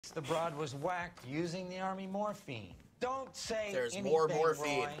The broad was whacked using the army morphine. Don't say there's anything, more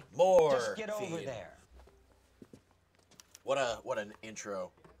morphine. Roy. More. Just get over there. What an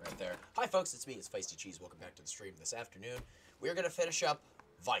intro right there. Hi folks, it's me, it's Fiesty Cheese. Welcome back to the stream this afternoon. We're gonna finish up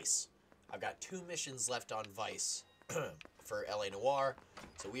Vice. I've got 2 missions left on Vice for LA Noire,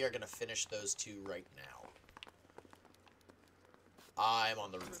 so we are gonna finish those 2 right now. I'm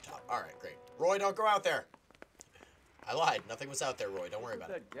on the rooftop. Alright, great. Roy, don't go out there! I lied. Nothing was out there, Roy. Don't worry about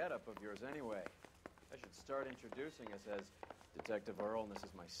it. What's that getup of yours anyway? I should start introducing us as Detective Earl, and this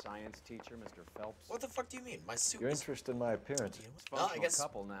is my science teacher, Mr. Phelps. What the fuck do you mean? My suit You're is... interested in my appearance. Well, I guess...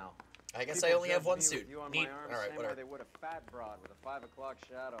 couple now. I guess People I only have judge one me suit. with you on Neat. my arm, Alright, same whatever. way they would a fat broad with a 5 o'clock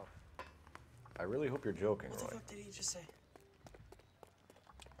shadow. I really hope you're joking, What Roy. the fuck did he just say?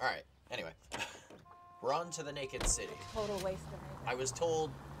 Alright, anyway. We're on to the Naked City. Total waste of it. I was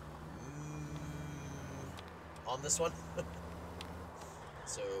told... on this one.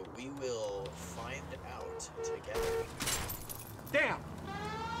 So we will find out together. Damn!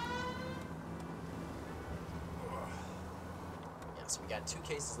 Yeah, so we got 2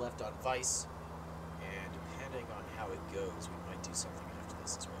 cases left on Vice, and depending on how it goes, we might do something after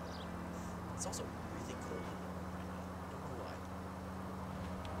this as well. It's also really cold. I don't know why.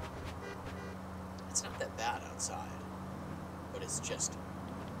 It's not that bad outside, but it's just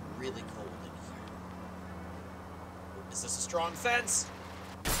really cold in here. Is this a strong fence?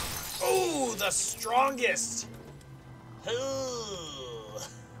 Oh, the strongest! Ooh.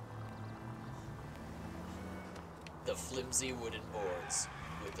 The flimsy wooden boards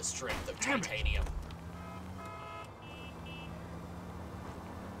with the strength of titanium.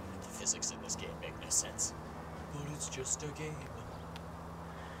 The physics in this game make no sense. But it's just a game.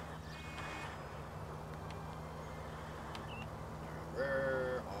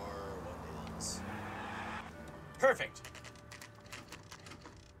 Where are what is? Perfect!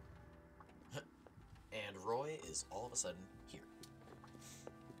 And Roy is all of a sudden here.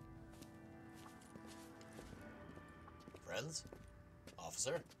 Friends?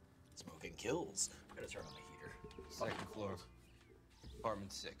 Officer? Smoking kills. I'm gonna turn on the heater. Second floor.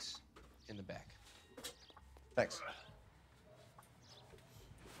 Apartment 6. In the back. Thanks.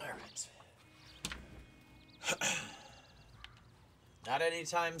 Alright. Not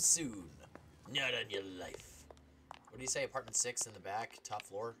anytime soon. Not on your life. What do you say? Apartment 6 in the back, top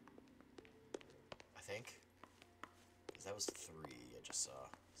floor? I think. Because that was 3 I just saw.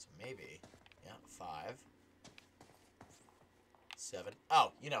 So maybe. Yeah, 5. 7.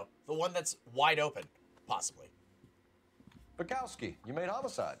 Oh, you know, the one that's wide open. Possibly. Bukowski, you made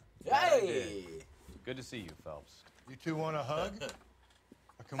homicide. Hey! Good to see you, Phelps. You two want a hug?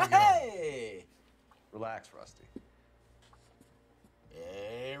 Or can we get on? Hey! Relax, Rusty.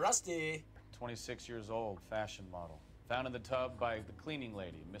 Hey, Rusty. 26 years old, fashion model. Found in the tub by the cleaning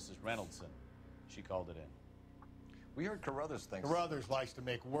lady, Mrs. Reynoldson. She called it in. We heard Carruthers thinks... Carruthers likes to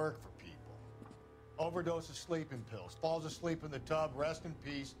make work for people. Overdose of sleeping pills. Falls asleep in the tub. Rest in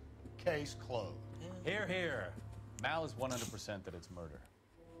peace. Case closed. Here, here. Mal is 100% that it's murder.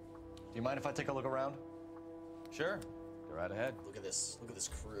 Do you mind if I take a look around? Sure. Go right ahead. Look at this. Look at this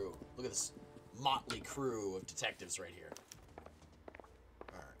crew. Look at this motley crew of detectives right here.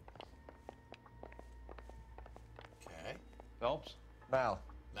 Alright. Okay. Phelps? Mal,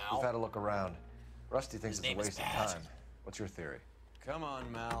 Mal? we've had a look around. Rusty thinks His it's a name is waste of Bad. time. What's your theory? Come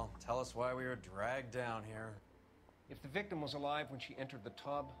on, Mal. Tell us why we were dragged down here. If the victim was alive when she entered the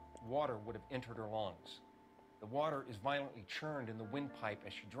tub, water would have entered her lungs. The water is violently churned in the windpipe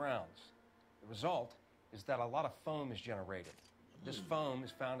as she drowns. The result is that a lot of foam is generated. This foam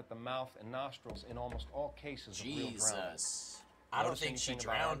is found at the mouth and nostrils in almost all cases of real drowning. Jesus. I don't Notice think she anything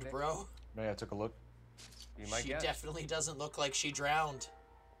about drowned, it? bro. May I took a look? You might She guess. definitely doesn't look like she drowned.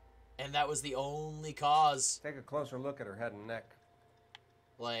 And that was the only cause. Take a closer look at her head and neck.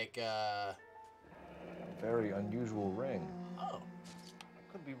 Like, Very unusual ring. oh.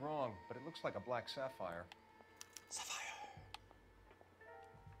 I could be wrong, but it looks like a black sapphire. Sapphire.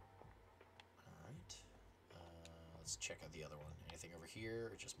 Alright. Let's check out the other one. Anything over here,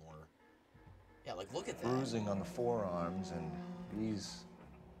 or just more? Yeah, like, look at that. Bruising on the forearms, and these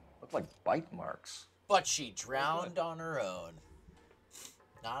look like bite marks. But she drowned on her own.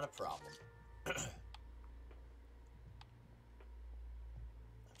 Not a problem. I'm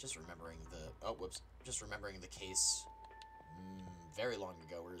just remembering the... Oh, whoops. Just remembering the case very long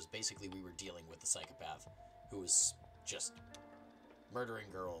ago, where it was basically we were dealing with the psychopath who was just murdering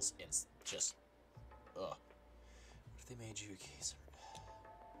girls and just... Ugh. What if they made you a case?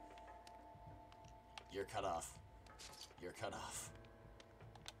 You're cut off. You're cut off.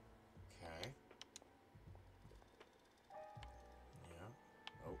 Okay. Yeah.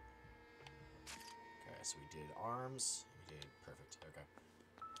 Oh. So we did arms. We did perfect. Okay.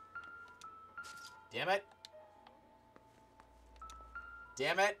 Damn it!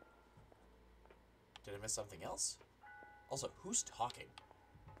 Damn it! Did I miss something else? Also, who's talking?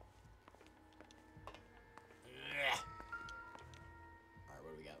 Ugh. Alright,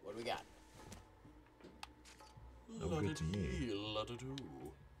 what do we got? What do we got? No good to me. La-da-doo.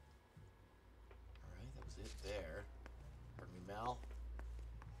 Alright, that was it there. Pardon me, Mal.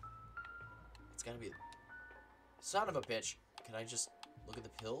 It's gotta be... Son of a bitch. Can I just look at the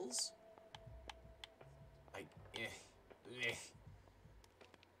pills?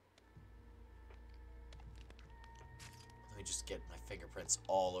 Let me just get my fingerprints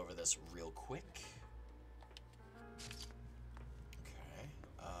all over this real quick. Okay.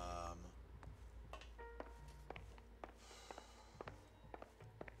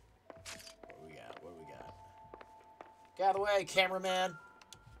 What do we got? What do we got? Get out of the way, cameraman!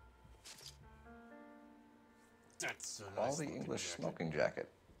 That's a nice All the looking English jacket. smoking jacket.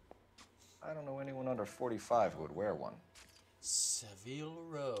 I don't know anyone under 45 who would wear one. Seville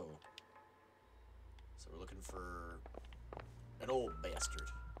Row. So we're looking for an old bastard.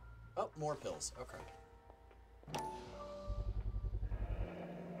 Oh, more pills. Okay.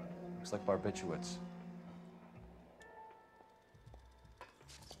 Looks like barbiturates.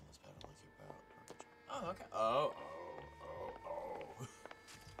 Oh, okay. Oh.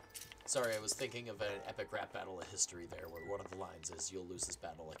 Sorry, I was thinking of an epic rap battle of history there, where one of the lines is, "You'll lose this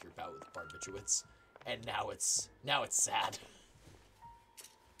battle like your bout with barbiturates," and now it's sad.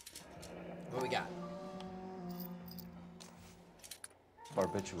 What do we got?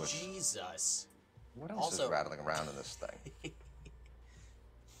 Barbiturates. Jesus. What else Also- is rattling around in this thing?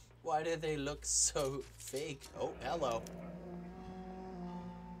 Why do they look so fake? Oh, hello.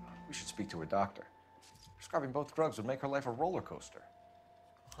 We should speak to a doctor. Prescribing both drugs would make her life a roller coaster.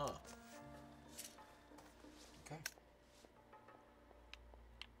 Huh. Okay.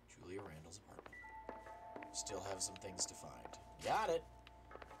 Julia Randall's apartment. Still have some things to find. Got it.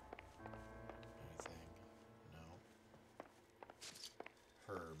 Anything? No.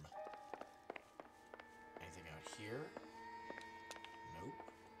 Herm. Anything out here? Nope.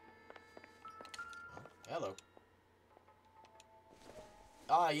 Oh, hello.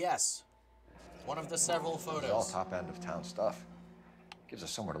 Ah, yes. One of the several This is all photos. top end of town stuff. Gives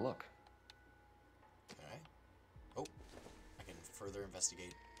us somewhere to look. Okay. Oh, I can further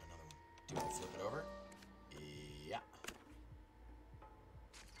investigate another one. Do I flip it over? Yeah.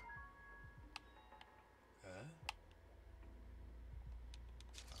 Okay.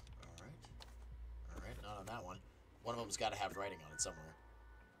 Alright. Alright, not on that one. One of them's got to have writing on it somewhere.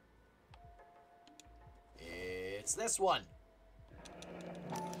 It's this one!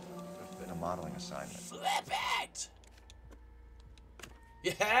 Could have been a modeling assignment. Flip it!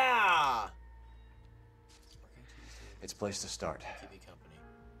 Yeah! It's a place to start. Keep me company.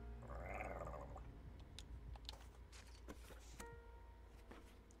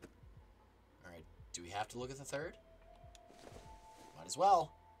 Alright, do we have to look at the third? Might as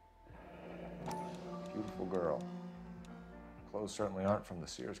well. Beautiful girl. Clothes certainly aren't from the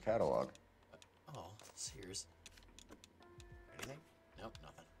Sears catalog. Oh, Sears. Anything? Nope,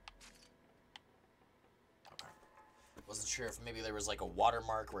 nothing. Okay. Wasn't sure if maybe there was like a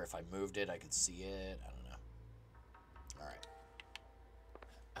watermark where if I moved it I could see it. I don't know. Alright.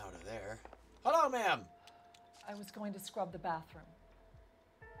 Out of there. Hello, ma'am! I was going to scrub the bathroom.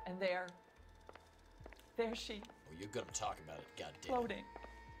 And there she, Well, you're gonna talk about it, goddamn. floating.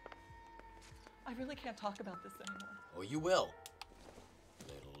 I really can't talk about this anymore. Oh, you will.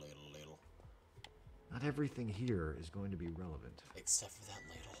 Little. Not everything here is going to be relevant. Except for that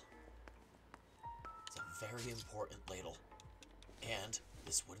ladle. It's a very important ladle. And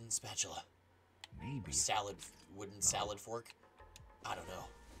this wooden spatula. Maybe. Wooden salad fork. I don't know.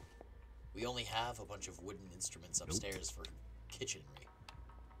 We only have a bunch of wooden instruments upstairs for kitchenry.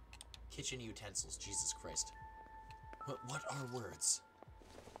 Kitchen utensils, Jesus Christ. What are words?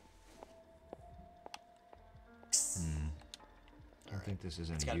 I don't think this is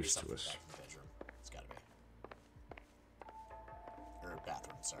It's any gotta be use something to us. back in the bedroom. It's gotta be. Or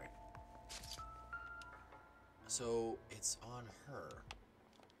bathroom, sorry. So, it's on her.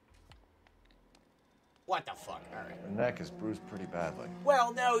 What the fuck? Alright. Her neck is bruised pretty badly.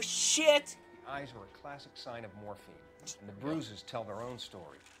 Well, no shit! The eyes are a classic sign of morphine, and the bruises tell their own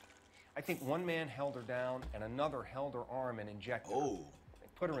story. I think one man held her down, and another held her arm and injected her. Oh. They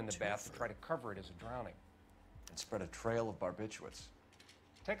put her in the bath and tried to cover it as a drowning. And spread a trail of barbiturates.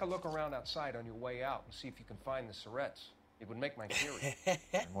 Take a look around outside on your way out and see if you can find the syrettes. It would make my theory.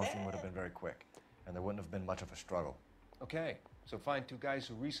 The morphine would have been very quick, and there wouldn't have been much of a struggle. Okay, So find two guys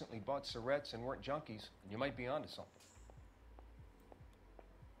who recently bought cigarettes and weren't junkies, and you might be onto something.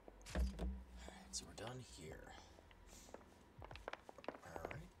 Alright, so we're done here.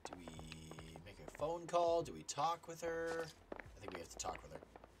 Alright, do we make a phone call? Do we talk with her? I think we have to talk with her.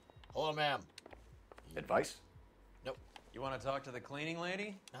 Hello, ma'am. Advice? Nope, You want to talk to the cleaning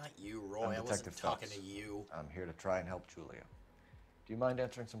lady? not you, Roy. I wasn't Detective talking Phelps. to you. I'm here to try and help Julia. Do you mind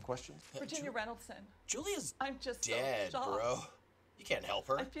answering some questions? Virginia Reynoldson, Julia's I'm just dead, so shocked. bro. You can't help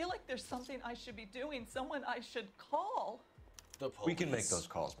her. I feel like there's something I should be doing, someone I should call. The police. We can make those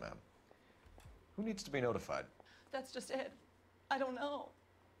calls, ma'am. Who needs to be notified? That's just it. I don't know.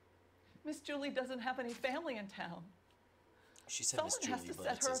 Miss Julie doesn't have any family in town. She said Someone Miss Julie, has to but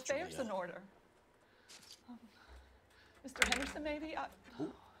set it her says affairs Julia. in order. Mr. Henderson, maybe? Who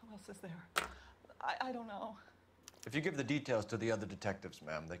else is there? I don't know. If you give the details to the other detectives,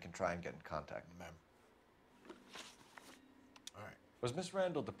 ma'am, they can try and get in contact. Ma'am. All right. Was Miss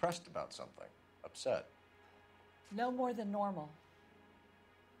Randall depressed about something? Upset? No more than normal.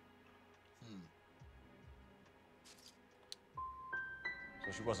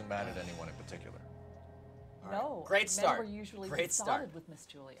 So she wasn't mad at anyone in particular? All right. No. Great start. Men were usually Great besotted start. with Miss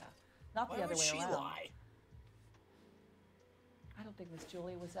Julia, not Why the other would way she around. lie? I don't think Miss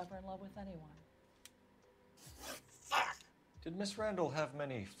Julia was ever in love with anyone. Fuck. Did Miss Randall have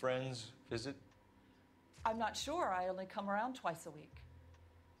many friends visit? I'm not sure. I only come around twice a week.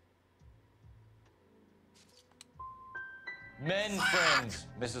 Men friends,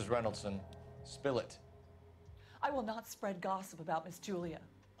 Mrs. Reynoldson. Spill it. I will not spread gossip about Miss Julia.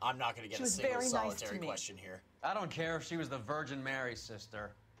 I'm not going to get She a was single very nice solitary to me. question here. I don't care if she was the Virgin Mary's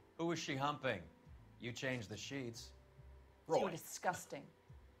sister. Who was she humping? You changed the sheets. You're Roy, disgusting.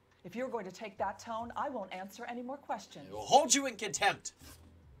 If you're going to take that tone, I won't answer any more questions. I will hold you in contempt.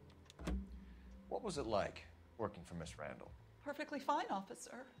 What was it like working for Miss Randall? Perfectly fine,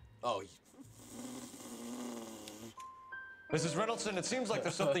 officer. Oh, Mrs. Reynoldson, it seems like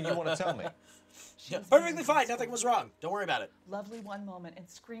there's something you want to tell me. She was perfectly very fine. nice Nothing to was me. wrong. Don't worry about it. Lovely one moment and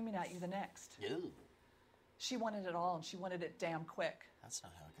screaming at you the next. Ew. She wanted it all, and she wanted it damn quick. That's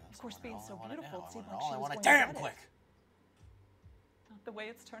not how it goes. Of course, being so beautiful, it seemed I like want she it was all. I going want to it damn get quick. Not the way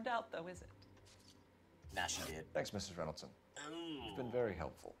it's turned out, though, is it? Nah, she did. Thanks, Mrs. Reynoldson. You've been very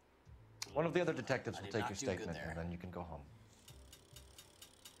helpful. One of the other detectives I will did take not your do good statement, there. and then you can go home.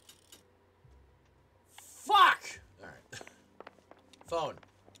 Fuck! Alright. Phone.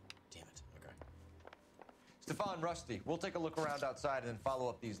 Damn it. Okay. Stefan, Rusty, we'll take a look around outside and then follow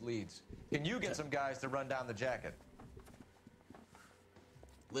up these leads. Can you get some guys to run down the jacket?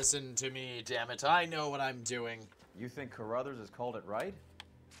 Listen to me, damn it. I know what I'm doing. You think Carruthers has called it right?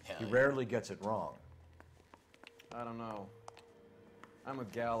 Hell He yeah. rarely gets it wrong. I don't know. I'm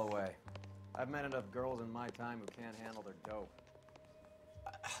with Galloway. I've met enough girls in my time who can't handle their dope.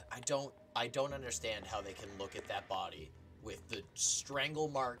 I don't understand how they can look at that body with the strangle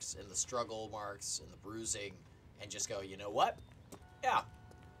marks and the struggle marks and the bruising and just go, you know what? Yeah.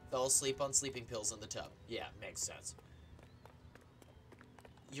 Fell asleep on sleeping pills in the tub. Yeah, makes sense.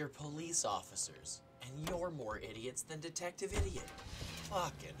 You're police officers, and you're more idiots than Detective Idiot.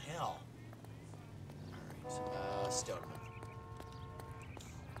 Fucking hell. Alright, Stoneman.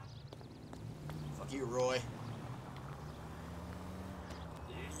 Fuck you, Roy.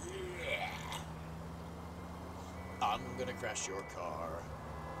 Yeah. I'm gonna crash your car.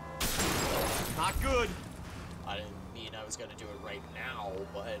 Not good! I didn't mean I was gonna do it right now,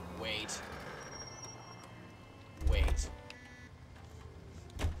 but wait. Wait.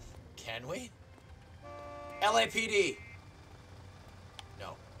 Can we? LAPD!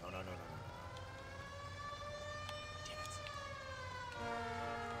 No. No, no, no, no, no. Damn it.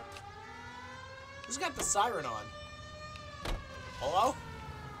 Who's got the siren on? Hello?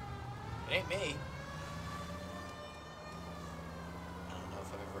 It ain't me. I don't know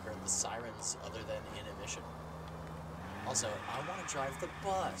if I've ever heard the sirens other than in a mission. Also, I want to drive the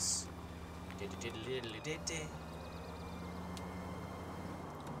bus.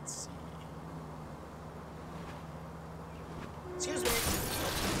 Let's see. Excuse me.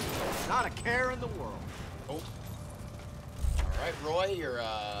 Not a care in the world. Oh. All right, Roy, your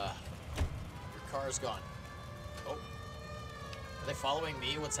car's gone. Oh. Are they following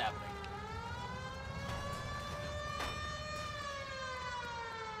me? What's happening?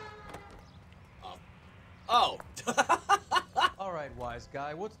 Oh. All right, wise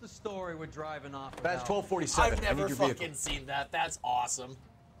guy, what's the story we're driving off Badge without? 1247. I've I never need your fucking vehicle. seen that. That's awesome.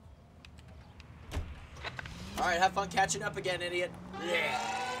 All right, have fun catching up again, idiot. Yeah.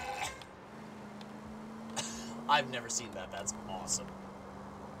 I've never seen that. That's awesome.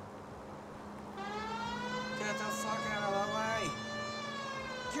 Get the fuck out of the way.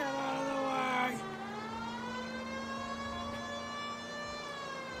 Get out of the way!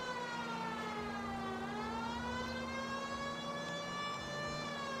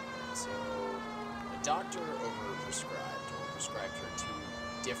 So, the doctor overprescribed or prescribed her two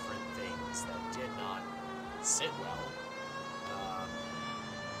different things that did not sit well.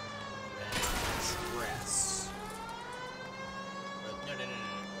 And dress. No, wait.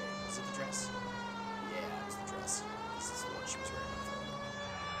 Was it the dress? Yeah, it was the dress. This is the one she was wearing.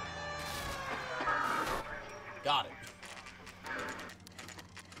 Got it.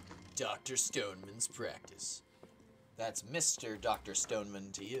 Dr. Stoneman's practice. That's Mr. Dr.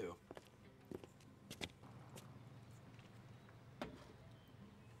 Stoneman to you.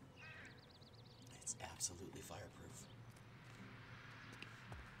 It's absolutely fireproof.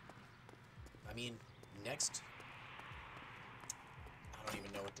 I mean, next... I don't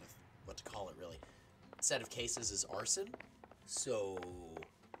even know what to call it, really. Set of cases is arson, so...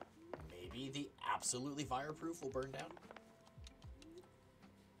 maybe the absolutely fireproof will burn down?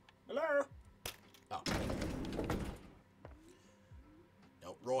 Hello? Oh.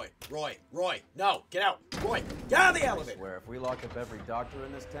 No, Roy, no, get out. Roy, get out of the I elevator. swear, if we locked up every doctor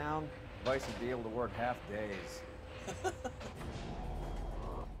in this town, Vice would be able to work half days. Alright.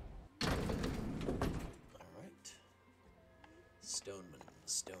 Stoneman.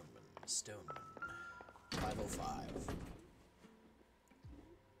 505.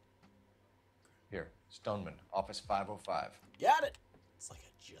 Here, Stoneman, office 505. Got it. It's like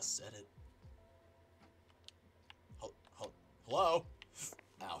I just said it. Hello?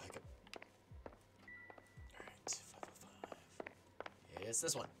 Ow, hiccup. Alright, 505. It's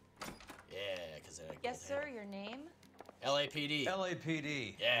this one. Yeah, because it had a Yes, gold sir. handle. Your name? LAPD.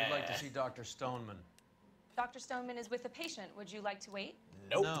 LAPD. Yeah. We'd like to see Dr. Stoneman. Dr. Stoneman is with a patient. Would you like to wait?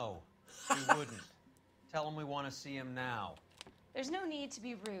 Nope. No, he wouldn't. Tell him we want to see him now. There's no need to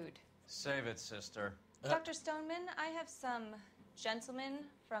be rude. Save it, sister. Dr. Stoneman, I have some gentlemen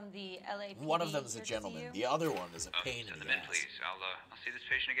from the LAPD. One of them is a here to see gentleman. you. The other one is a pain in Send the them in, ass. please. I'll see this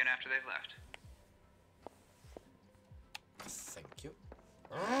patient again after they've left. Thank you.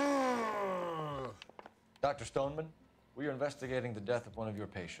 Dr. Stoneman, we are investigating the death of one of your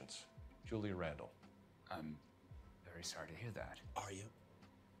patients, Julia Randall. I'm very sorry to hear that. Are you?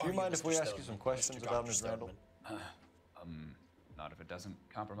 Do you mind if Mr. we ask you Stoneman? some questions Mr. about Dr. Ms. Randall? Stoneman? Not if it doesn't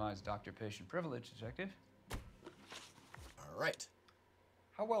compromise doctor-patient privilege, Detective. All right.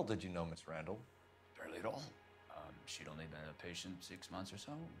 How well did you know Miss Randall? Barely at all. She'd only been a patient 6 months or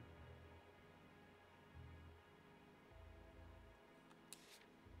so.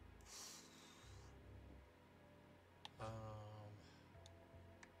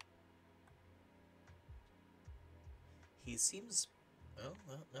 He seems... Oh,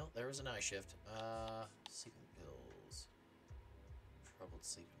 no, there was an eye shift. Sleeping pills. Troubled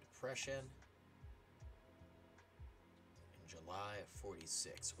sleep and depression. In July of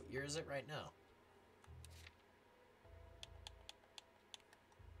 46. What year is it right now?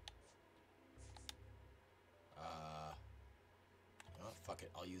 Oh, fuck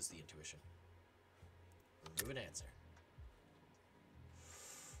it. I'll use the intuition. Remove an answer.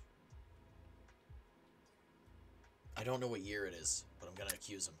 I don't know what year it is, but I'm gonna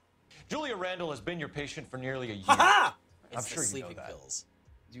accuse him. Julia Randall has been your patient for nearly a year. Ha! I'm It's sure the you know sleeping that. pills.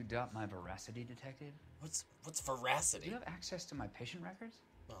 Do you doubt my veracity, Detective? What's Do veracity? you have access to my patient records?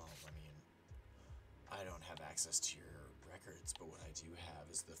 Well, I mean, I don't have access to your records, but what I do have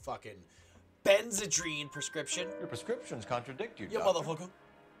is the fucking Benzedrine prescription. Your prescriptions contradict you, You doctor. motherfucker.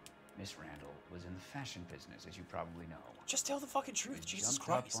 Miss Randall was in the fashion business, as you probably know. Just tell the fucking truth, Jesus Jumped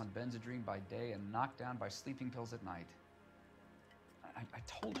Christ. up on Benzedrine by day and knocked down by sleeping pills at night. I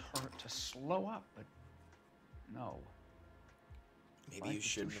told her to slow up, but no. Maybe Life you is too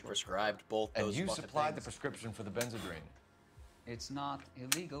shouldn't have short. prescribed both And those you fucking supplied the things. prescription for the Benzedrine. It's not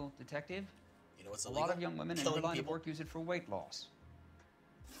illegal, Detective. You know what's A illegal? lot of young women in Killing her line of people. work use it for weight loss.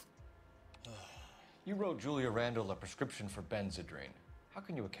 You wrote Julia Randall a prescription for Benzedrine. How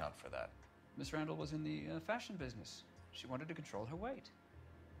can you account for that? Miss Randall was in the fashion business. She wanted to control her weight.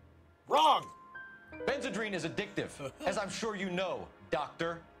 Wrong! Benzedrine is addictive, as I'm sure you know,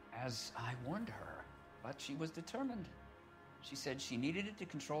 doctor. As I warned her, but she was determined. She said she needed it to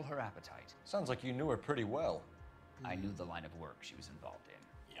control her appetite. Sounds like you knew her pretty well. I knew the line of work she was involved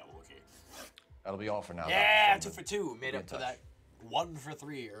in. Yeah, well, okay. That'll be all for now. Yeah, Dr. 2 for Stoneman. 2. Made Be up in for touch. that 1 for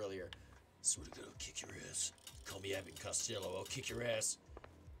 3 earlier. Swear to God, I'll kick your ass. Call me Abbott and Costello. I'll kick your ass.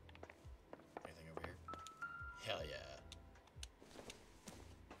 Anything over here? Hell yeah.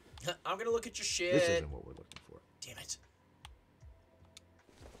 I'm gonna look at your shit. This isn't what we're looking for. Damn it.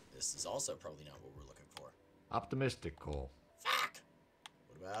 This is also probably not what we're looking for. Optimistic, Cole. Fuck!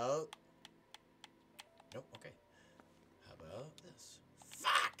 What about... Nope, okay. How about this?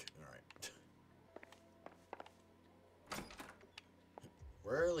 Fuck! Alright.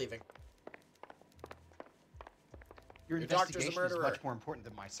 We're leaving. Your Your doctor's a investigation is murderer. much more important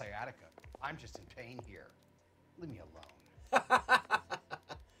than my sciatica. I'm just in pain here. Leave me alone.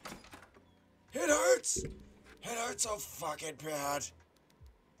 It hurts! It hurts so fucking bad.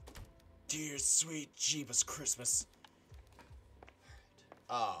 Dear sweet Jeebus Christmas.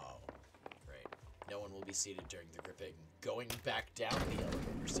 Oh, great. No one will be seated during the gripping. Going back down the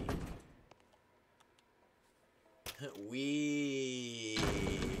elevator scene. We.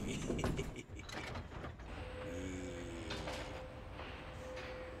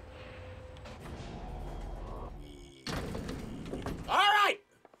 All right.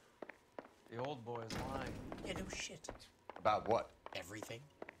 The old boy is lying. Yeah, no shit. About what? Everything.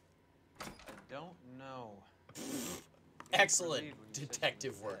 I don't know. Excellent Relieved when you said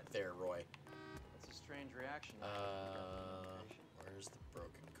detective she was work dead. there, Roy. That's a strange reaction. Where's the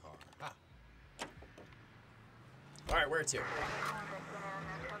broken car? Ah. All right, where to?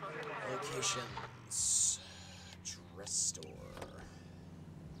 Locations. Dress store.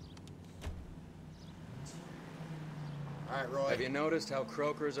 All right, Roy. Have you noticed how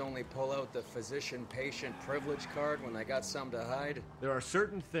croakers only pull out the physician-patient privilege card when they got something to hide? There are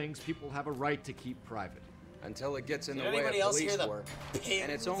certain things people have a right to keep private. Until it gets in Did the way of anybody else police hear the work. ping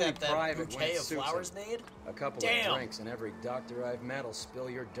And it's only that private when bouquet it of suits flowers 'em. made? A couple Damn. of drinks and every doctor I've met will spill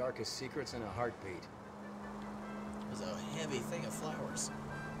your darkest secrets in a heartbeat. It was a heavy thing of flowers.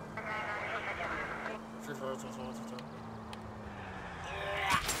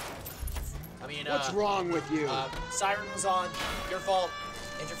 I mean, What's wrong with you? Siren was on. Your fault.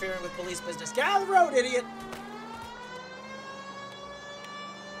 Interfering with police business. Get out of the road, idiot!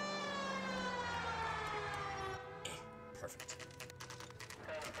 Perfect.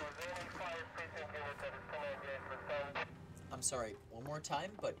 I'm sorry, one more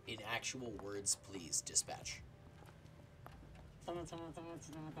time, but in actual words, please, dispatch.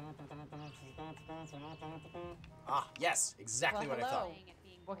 Ah, yes, exactly Well, what I thought. hello.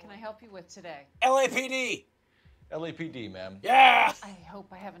 What can I help you with today? LAPD! LAPD, ma'am. Yeah! I hope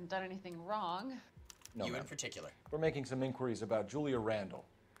I haven't done anything wrong. No, You ma'am. in particular. We're making some inquiries about Julia Randall.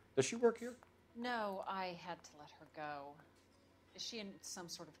 Does she work here? No, I had to let her go. Is she in some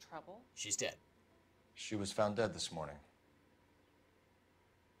sort of trouble? She's dead. She was found dead this morning.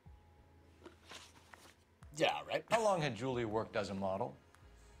 Yeah, right. How long had Julia worked as a model?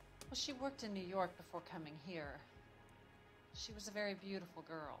 Well, she worked in New York before coming here. She was a very beautiful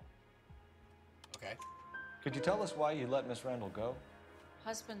girl. Okay. Could you tell us why you let Miss Randall go?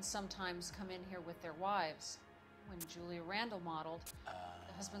 Husbands sometimes come in here with their wives. When Julia Randall modeled,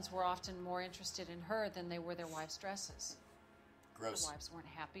 the husbands were often more interested in her than they were their wives' dresses. Gross. The wives weren't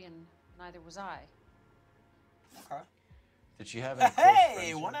happy, and neither was I. Okay. Did she have any close Hey,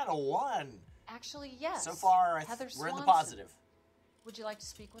 friends? 1 out of 1. Actually, yes. So far, Heather we're in the Swanson. positive. Would you like to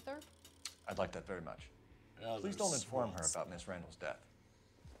speak with her? I'd like that very much. Heather Please don't inform her Swanson. about Miss Randall's death.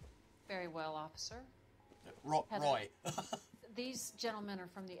 Very well, officer. Roy. These gentlemen are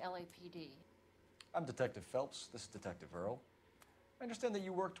from the LAPD. I'm Detective Phelps. This is Detective Earl. I understand that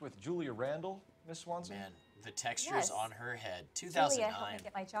you worked with Julia Randall, Miss Swanson? Man, the textures Yes. on her head. Julia 2009. helped me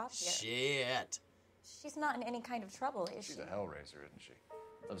get my job here. Shit. She's not in any kind of trouble, is She's she? a hellraiser, isn't she?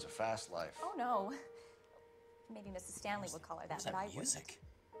 Lives a fast life. Oh, no. Maybe Mrs. Stanley would call her that, What's but that I wouldn't. music?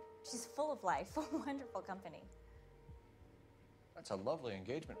 She's full of life, a wonderful company. That's a lovely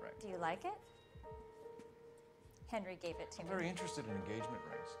engagement ring. Do you like it? Henry gave it to I'm me. very interested in engagement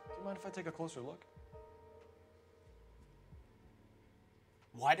rings. Do you mind if I take a closer look?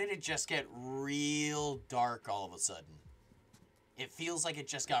 Why did it just get real dark all of a sudden? It feels like it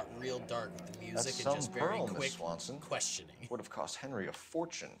just got real dark with the music That's and some just very pearl, quick Miss Swanson. questioning. Would have cost Henry a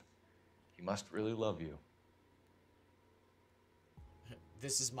fortune. He must really love you.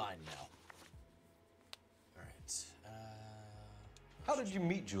 This is mine now. All right. How did you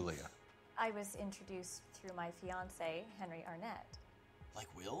meet Julia? I was introduced through my fiance, Henry Arnett. Like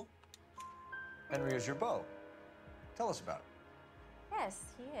Will? Henry is your beau. Tell us about it. Yes,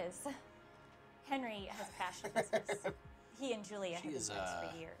 he is. Henry has a fashion business. He and Julia She have been is friends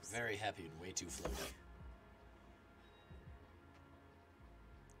for years. very happy and way too floaty.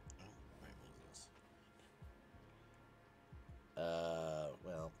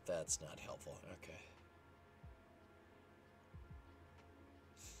 Well, that's not helpful. Okay.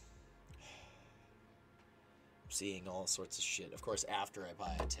 I'm seeing all sorts of shit. Of course, after I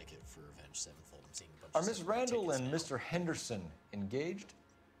buy a ticket for Revenge Sevenfold, I'm seeing a bunch Are of Miss Sevenfold Randall tickets and now. Mr. Henderson engaged?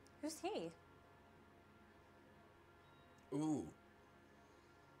 Who's he? Ooh.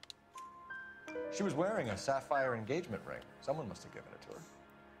 She was wearing a sapphire engagement ring. Someone must have given it to her.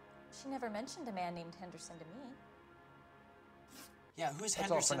 She never mentioned a man named Henderson to me. Yeah, who's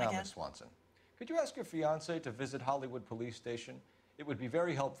That's all Henderson for now, again? Miss Swanson. Could you ask your fiance to visit Hollywood Police Station? It would be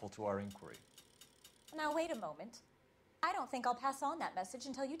very helpful to our inquiry. Now, wait a moment. I don't think I'll pass on that message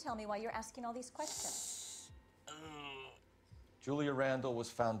until you tell me why you're asking all these questions. Julia Randall was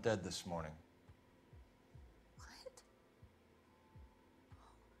found dead this morning. What?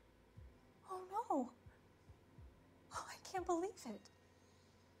 Oh, no. Oh, I can't believe it.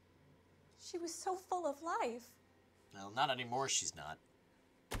 She was so full of life. Well, not anymore, she's not.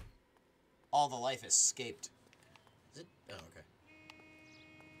 All the life escaped. Is it? Oh, okay.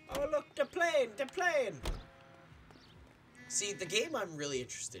 Oh, look, the plane, the plane! See, the game I'm really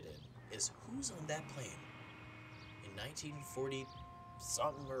interested in is who's on that plane? In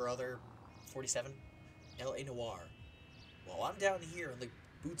 1940-something or other, 47, L.A. Noir. While I'm down here on the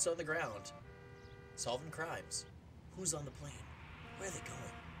boots on the ground, solving crimes, who's on the plane? Where are they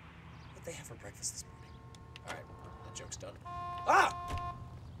going? What they have for breakfast this morning? Alright, that joke's done. Ah!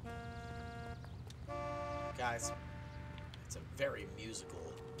 Guys, it's a very musical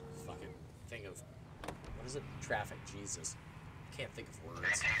fucking thing of... What is it? Traffic, Jesus. Can't think of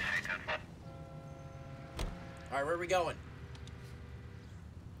words. Alright, where are we going?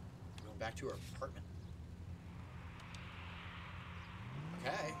 Going back to our apartment?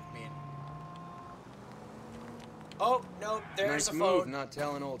 Okay, I mean... Oh, no, there's a Nice phone. move not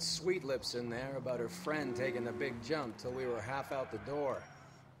telling old Sweet Lips in there about her friend taking the big jump till we were half out the door.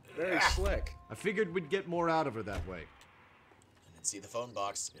 Very slick. I figured we'd get more out of her that way. I didn't see the phone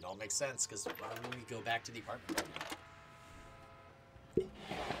box. It all makes sense, because why would we go back to the apartment right now?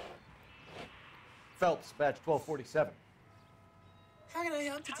 Phelps, badge 1247. How can I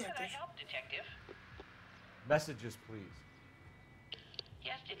help, How can I help, Detective? Messages, please.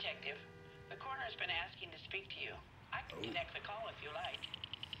 Yes, Detective. The coroner's been asking to speak to you. I can connect the call if you like.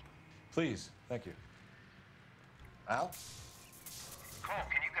 Please, thank you. Al? Cole,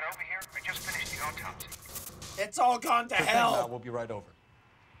 can you get over here? I just finished the autopsy. It's all gone to Sure thing, hell! Al, we'll be right over.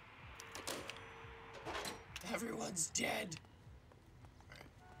 Everyone's dead. Right.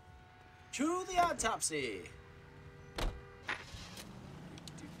 To the autopsy.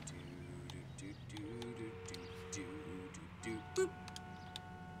 Boop.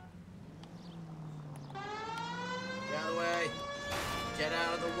 Get out of the way. Get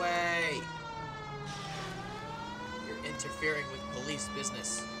out of the way. You're interfering with police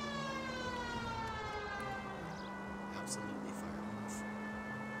business. Absolutely fireworks.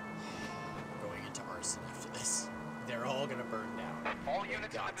 We're going into arson after this. They're all gonna burn down. All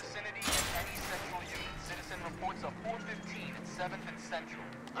units in the vicinity and any central unit. Citizen reports of 415 at 7th and Central.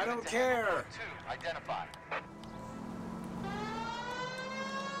 I don't Unit to care. handle 2, identified.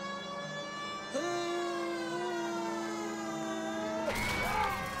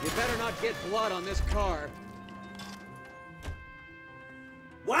 You better not get blood on this car.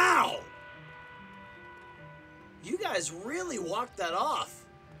 Wow! You guys really walked that off.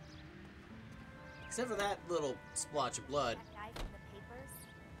 Except for that little splotch of blood. That guy from the papers,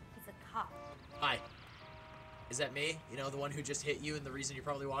 he's a cop. Hi. Is that me? You know, the one who just hit you and the reason you're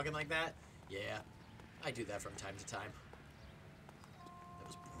probably walking like that? Yeah. I do that from time to time. That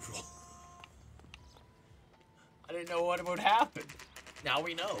was brutal. I didn't know what would happen. Now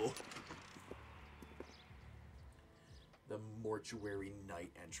we know. The mortuary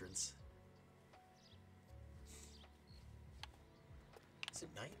night entrance. Is it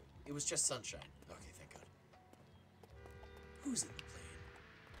night? It was just sunshine. Okay, thank God. Who's in the plane?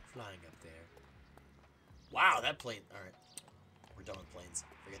 Flying up there. Wow, that plane. Alright. We're done with planes.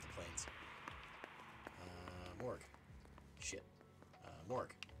 Forget the planes. Morgue. Shit.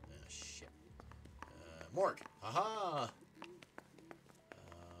 Morgue. Shit. Morgue. Haha!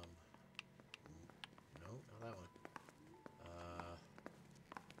 No, not that one.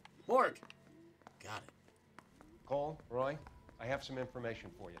 Morgue! Got it. Cole, Roy, I have some information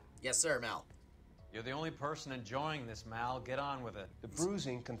for you. Yes, sir, Mal. You're the only person enjoying this, Mal. Get on with it. The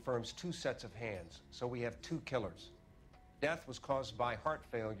bruising confirms 2 sets of hands, so we have 2 killers. Death was caused by heart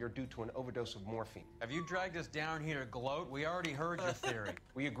failure due to an overdose of morphine. Have you dragged us down here to gloat? We already heard your theory.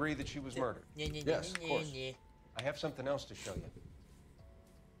 We agree that she was murdered. Yes, of course. I have something else to show you.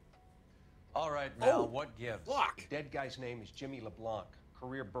 All right, Mal, what gives? The dead guy's name is Jimmy LeBlanc,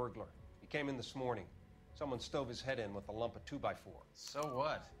 career burglar. He came in this morning. Someone stove his head in with a lump of 2x4. So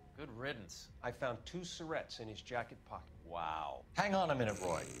what? Good riddance. I found 2 syrettes in his jacket pocket. Wow. Hang on a minute,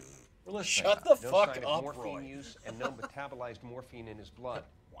 Roy. We're listening. Shut the No fuck sign up, of morphine Roy. use and no metabolized morphine in his blood.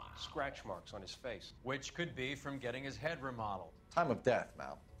 Wow. Scratch marks on his face. Which could be from getting his head remodeled. Time of death,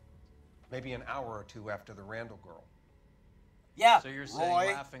 Mal. Maybe an hour or two after the Randall girl. Yeah, So you're saying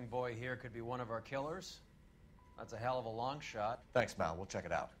Laughing Boy here could be one of our killers? That's a hell of a long shot. Thanks, Mal. We'll check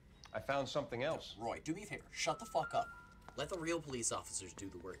it out. I found something else. Roy, do me a favor. Shut the fuck up. Let the real police officers do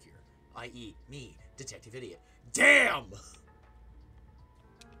the work here. I.e., me, Detective Idiot. Damn!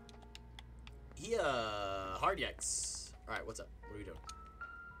 Hard yikes. Alright, what's up? What are we doing?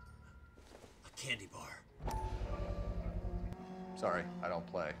 A candy bar. Sorry, I don't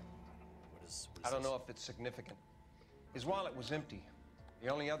play. What is I don't know if it's significant. His wallet was empty. The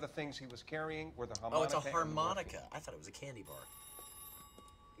only other things he was carrying were the harmonica. Oh, it's a and the harmonica. morphine. I thought it was a candy bar.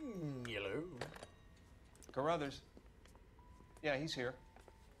 Yellow. Carruthers. Yeah, he's here.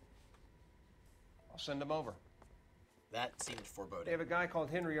 I'll send him over. That seemed foreboding. They have a guy called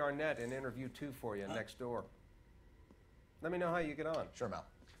Henry Arnett in interview 2 for you next door. Let me know how you get on. Sure, Mal.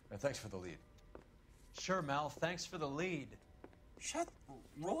 And thanks for the lead. Sure, Mal. Thanks for the lead. Shut...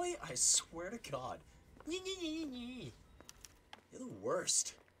 Roy, I swear to God. You're the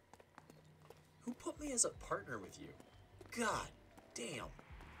worst. Who put me as a partner with you? God damn.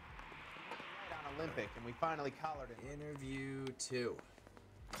 On Olympic, and we finally collared him. Interview 2.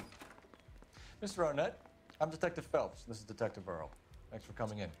 Mr. Arnett, I'm Detective Phelps. This is Detective Earl. Thanks for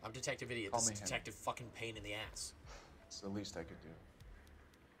coming in. I'm Detective Idiot. Call This me is Henry. Detective fucking pain in the ass. It's the least I could do.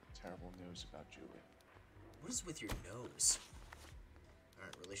 Terrible news about Julie. What is with your nose?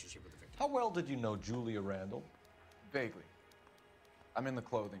 Alright, relationship with the victim. How well did you know Julia Randall? Vaguely. I'm in the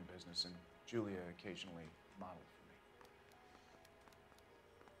clothing business, and Julia occasionally modeled for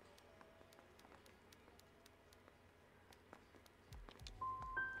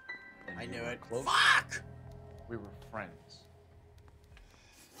me. I you knew were it. close? Fuck! We were friends.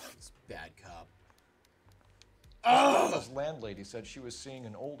 This bad cop. This landlady said she was seeing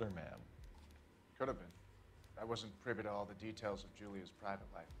an older man. Could have been. I wasn't privy to all the details of Julia's private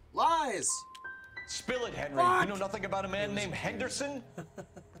life. Lies! Spill it, Henry. Fuck! You know nothing about a man named Henderson?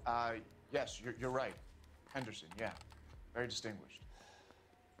 Yes, you're right. Henderson, yeah. Very distinguished.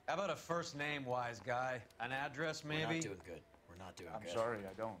 How about a first name, wise guy? An address, maybe? We're not doing good. We're not doing I'm good. sorry,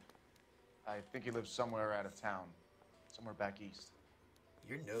 I don't. I think he lives somewhere out of town. Somewhere back east.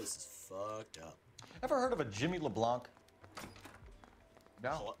 Your nose is fucked up. Ever heard of a Jimmy LeBlanc?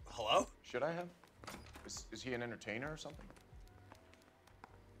 No. Hello? Should I have? Is he an entertainer or something?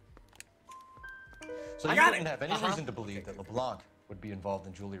 So I you got wouldn't it. have any reason to believe that LeBlanc would be involved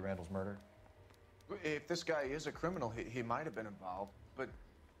in Julie Randall's murder? If this guy is a criminal, he might have been involved. But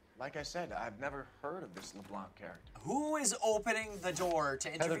like I said, I've never heard of this LeBlanc character. Who is opening the door to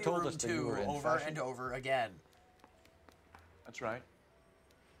Heather interview told room us that you 2 were in over fashion. and over again? That's right.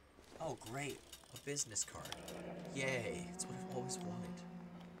 Oh, great. A business card. Yay. It's what I've always wanted.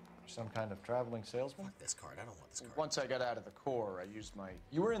 Some kind of traveling salesman? Fuck this card. I don't want this card. Once I got out of the Corps, I used my...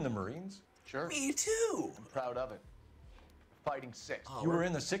 You were in the Marines? Sure. Me too! I'm proud of it. Fighting Sixth. Oh, You were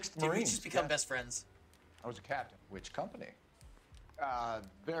in the 6th Did we Marines? just become Yes. best friends? I was a captain. Which company?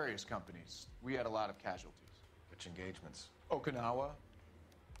 Various companies. We had a lot of casualties. Which engagements? Okinawa,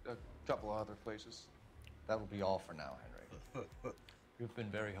 a couple of other places. That will be all for now, Henry. You've been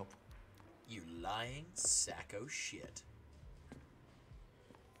very helpful. You lying sack of shit.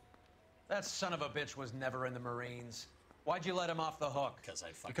 That son of a bitch was never in the Marines. Why'd you let him off the hook?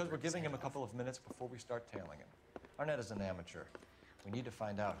 Because we're giving him a couple of minutes before we start tailing him. Arnett is an amateur. We need to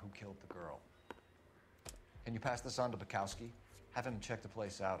find out who killed the girl. Can you pass this on to Bukowski? Have him check the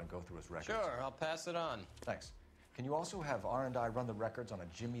place out and go through his records. Sure, I'll pass it on. Thanks. Can you also have R&I run the records on a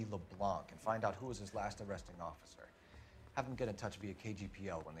Jimmy LeBlanc and find out who was his last arresting officer? Have them get in touch via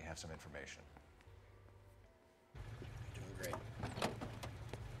KGPL when they have some information. You're doing great.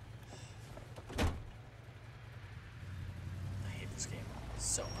 I hate this game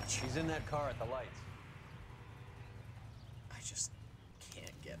so much. He's in that car at the lights. I just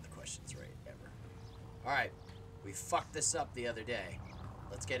can't get the questions right, ever. Alright, we fucked this up the other day.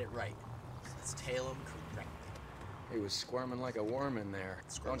 Let's get it right. Let's tail him correctly. He was squirming like a worm in there.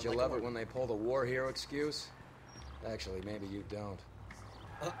 Squirming Don't you like a love it worm. when they pull the war hero excuse? Actually, maybe you don't.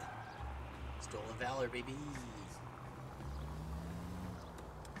 Stolen valor, baby.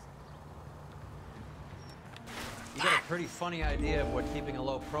 You got a pretty funny idea of what keeping a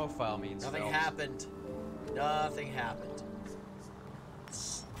low profile means. Nothing Phelps. happened. Nothing happened.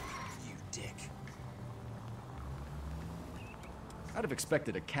 You dick. I'd have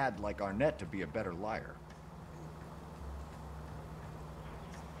expected a cad like Arnett to be a better liar.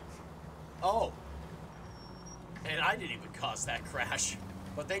 Oh. And I didn't even cause that crash.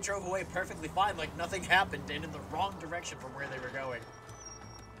 But they drove away perfectly fine, like nothing happened, and in the wrong direction from where they were going.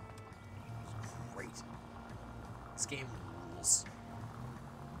 Great. This game rules.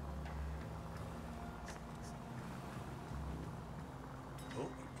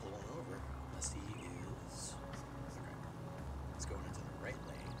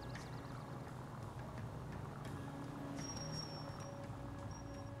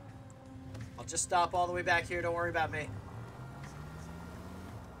 I'll just stop all the way back here. Don't worry about me.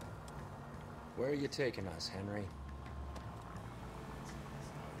 Where are you taking us, Henry?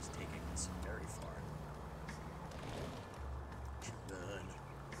 He's taking us very far. Come on.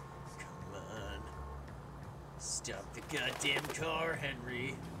 Come on. Stop the goddamn car,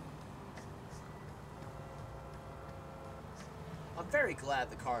 Henry. I'm very glad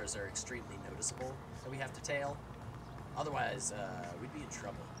the cars are extremely noticeable that we have to tail. Otherwise, we'd be in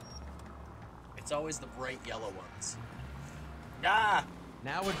trouble. It's always the bright yellow ones. Ah!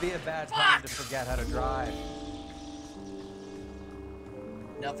 Now would be a bad time to forget how to drive.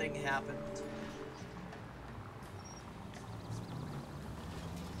 Nothing happened.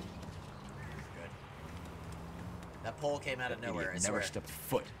 Good. That pole came out of nowhere, I swear. Never stepped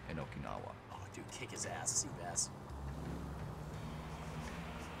foot in Okinawa. Oh, dude, kick his ass, Seabass.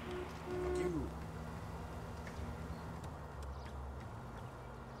 Fuck you.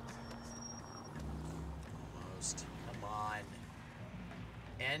 Almost. Come on.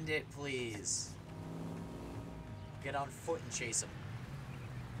 End it, please. Get on foot and chase him.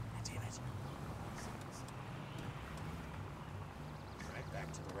 God damn it. Alright,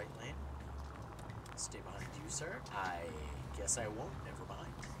 back to the right lane. Stay behind you, sir. I guess I won't. Never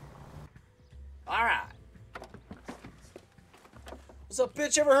mind. Alright. What's up,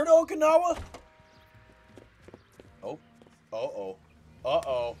 bitch? Ever heard of Okinawa? Oh. Uh-oh.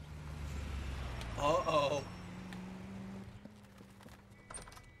 Uh-oh. Uh-oh.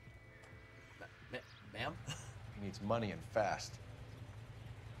 Ma'am? He needs money and fast.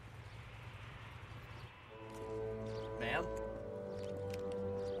 Ma'am?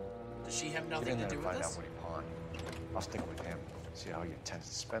 Does she have Get nothing in there to do and with find this? out what he pawned. I'll stick with him. See how he intends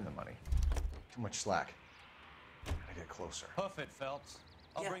to spend the money. Too much slack. Gotta get closer. Hoof it, Phelps.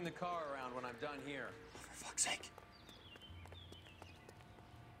 I'll Yeah. bring the car around when I'm done here. For fuck's sake.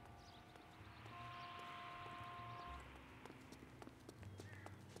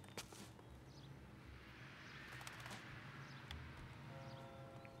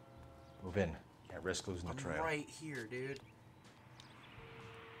 Move in. Can't risk losing the I'm trail. right here, dude.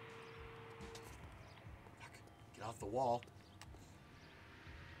 Fuck. Get off the wall.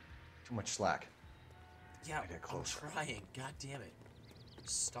 Too much slack. Yeah, Gotta get closer. I'm trying. God damn it. I'm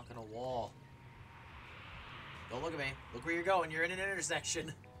stuck in a wall. Don't look at me. Look where you're going. You're in an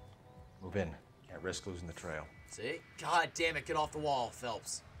intersection. Move in. Can't risk losing the trail. See? God damn it. Get off the wall,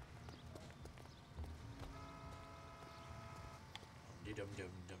 Phelps.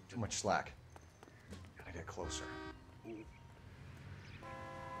 Too much slack. Gotta get closer.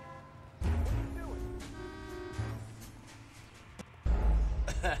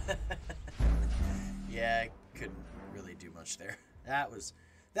 Yeah, I couldn't really do much there.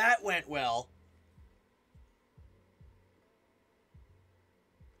 That went well.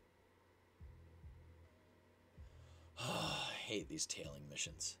 I hate these tailing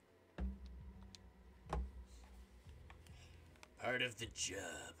missions. Part of the job.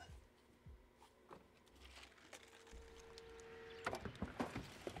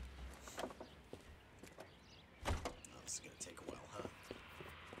 Oh, this is gonna take a while, huh?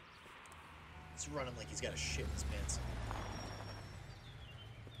 He's running like he's got a shit in his pants.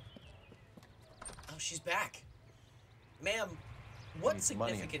 Oh, she's back. Ma'am, what Needs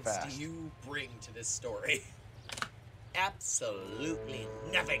money and significance fast. do you bring to this story? Absolutely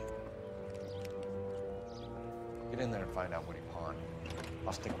nothing. Get in there and find out what he pawned.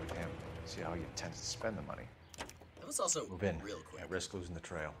 I'll stick with him. See how he intends to spend the money. That was also Move in. real quick. Can't risk losing the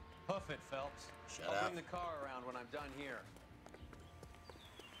trail. Hoof it, Phelps. Shut I'll up. bring the car around when I'm done here.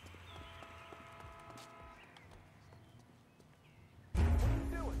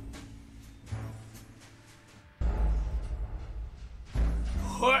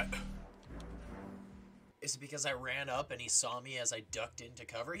 What? Is it because I ran up and he saw me as I ducked into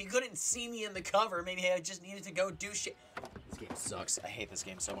cover? He couldn't see me in the cover. Maybe I just needed to go do shit. This game sucks. I hate this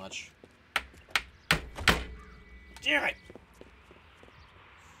game so much. Damn it!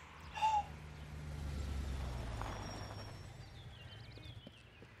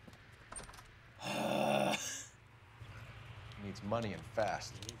 Needs money and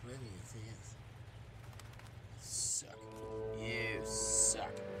fast. Suck. You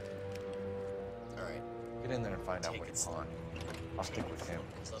suck. Alright. Get in there and find out Take what he it slow. pawned. I'll stick with him.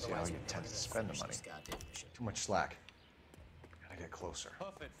 Because See how otherwise he we're intends never to gonna spend the finish money. this goddamn mission. Too much slack. Gotta get closer.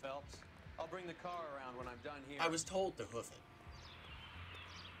 Hoof it, Phelps. I'll bring the car around when I'm done here. I was told to hoof it.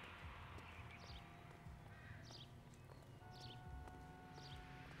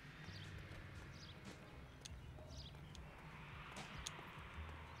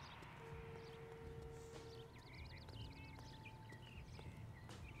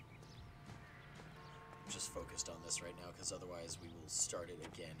 just focused on this right now, because otherwise we will start it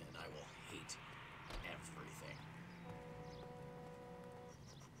again and I will hate everything.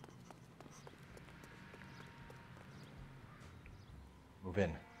 Move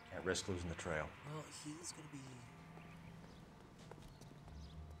in. Can't risk losing the trail. Well, he's gonna be...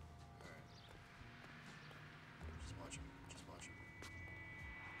 Alright. Just watch him. Just watch him.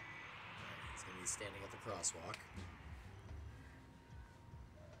 Alright, he's gonna be standing at the crosswalk.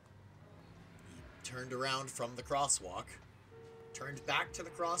 He turned around from the crosswalk. Turned back to the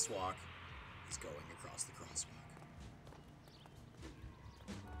crosswalk. He's going across the crosswalk.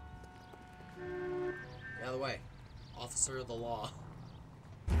 Get out of the way. Officer of the law.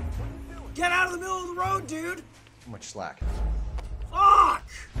 Get out of the middle of the road, dude! Too much slack. Fuck!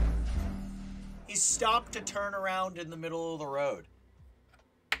 He stopped to turn around in the middle of the road.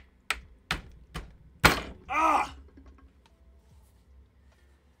 Ah!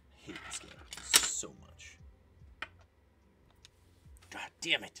 I hate this game so much. God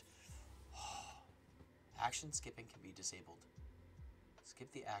damn it. Action skipping can be disabled.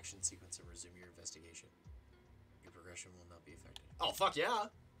 Skip the action sequence and resume your investigation. Your progression will not be affected. Oh, fuck yeah!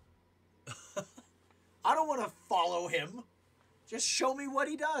 I don't want to follow him. Just show me what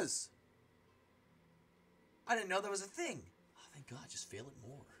he does. I didn't know that was a thing. Oh, thank God. Just fail it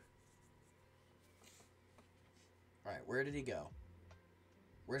more. All right, where did he go?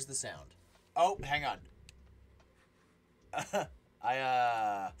 Where's the sound? Oh, hang on.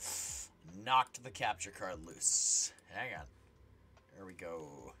 I knocked the capture card loose. Hang on. There we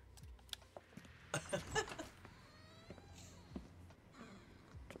go.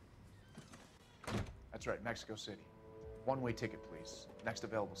 That's right, Mexico City. One-way ticket, please. Next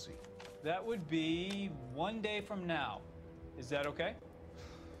available seat. That would be 1 day from now. Is that okay?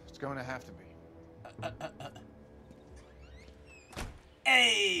 It's going to have to be.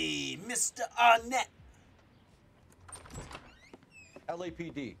 Hey, Mr. Arnett.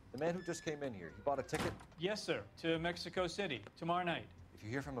 LAPD, the man who just came in here, he bought a ticket? Yes, sir. To Mexico City, tomorrow night. If you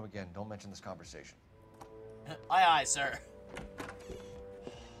hear from him again, don't mention this conversation. Aye, aye, sir.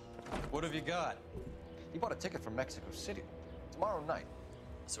 What have you got? He bought a ticket from Mexico City. Tomorrow night.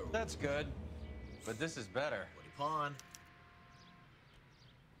 So that's good. But this is better. Woody Pawn.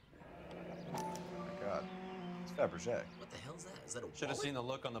 Oh my God. It's Fabergé. What the hell's that? Is that a Should have wallet? seen the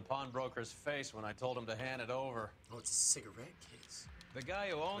look on the pawnbroker's face when I told him to hand it over. Oh, it's a cigarette case. The guy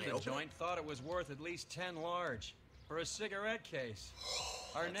who owned Can I the open joint thought it was worth at least 10 large for a cigarette case.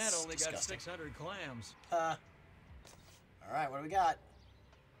 Arnett That's only disgusting. got 600 clams. All right, what do we got?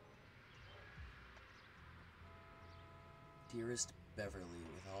 Dearest Beverly,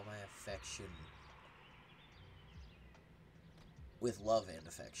 with all my affection, with love and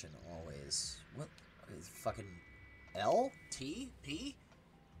affection, always. What is fucking L? T? P?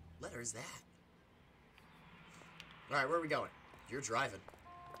 Letter is that? All right, where are we going? You're driving.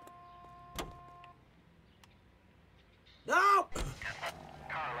 No!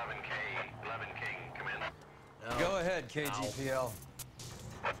 Car 11K, 11K, come in. No. Go ahead, KGPL.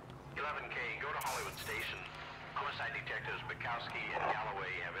 11K, go to Hollywood Station. Homicide detectives Bukowski and Galloway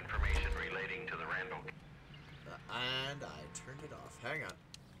have information relating to the Randall. And I turned it off. Hang on.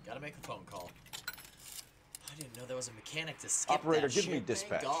 Gotta make a phone call. I didn't know there was a mechanic to skip Operator, that give shit. me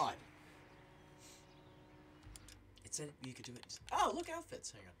dispatch. Thank God. It said you could do it. Oh, look,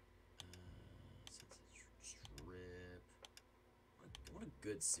 outfits. Hang on. Strip. What a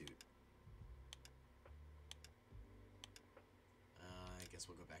good suit. I guess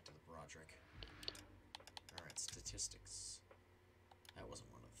we'll go back to the Broderick. Alright, statistics. That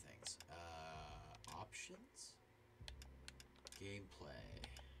wasn't one of the things. Options? Gameplay.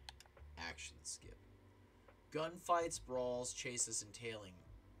 Action skip. Gunfights, brawls, chases, and tailing.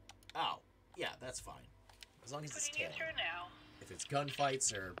 Oh, yeah, that's fine. As long as it's tailing. If it's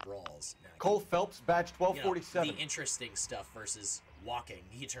gunfights or brawls. No, Cole Phelps, badge you know, 1247. the interesting stuff versus walking.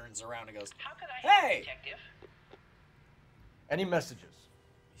 He turns around and goes, How could I help, hey! Detective? Any messages?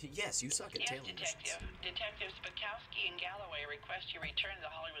 Yes, you suck at Yes, tailing missions. Detective. Detectives Bukowski and Galloway request you return to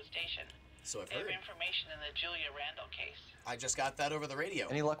the Hollywood Station. So I've They have heard. information in the Julia Randall case. I just got that over the radio.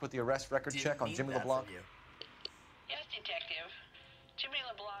 Any luck with the arrest record Didn't check on need Jimmy that LeBlanc? from you. Yes, Detective. Jimmy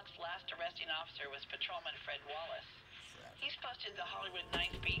LeBlanc's last arresting officer was Patrolman Fred Wallace. He's posted the Hollywood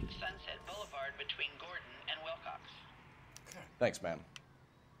 9th Street Sunset Boulevard between Gordon and Wilcox. Thanks, man.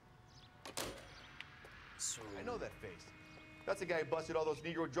 So I know that face. That's the guy who busted all those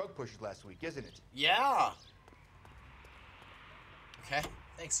Negro drug pushers last week, isn't it? Yeah. Okay.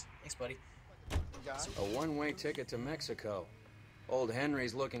 Thanks. Thanks, buddy. A one-way ticket to Mexico. Old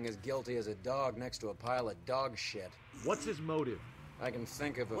Henry's looking as guilty as a dog next to a pile of dog shit. What's his motive? I can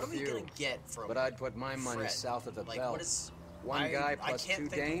think of a What are we few. gonna get from But I'd put my money Fred? south of the Like, belt. what is... One I guy plus can't 2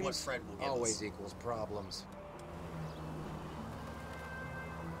 think of what dames Fred will give always us. equals problems.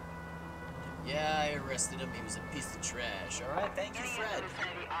 Yeah, I arrested him. He was a piece of trash. All right, thank you, Fred.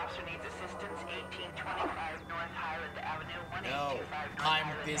 Vicinity officer needs assistance. 1825 North Highland Avenue. No, 1825 North I'm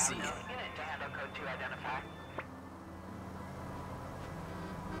Highland busy. Avenue. Unit to handle code 2 identify.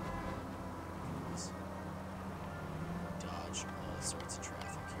 Dodge all sorts of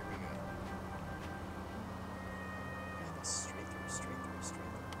traffic. Here we go. Yeah, this straight through, straight through, straight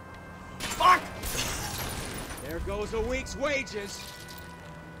through. Fuck! There goes a week's wages.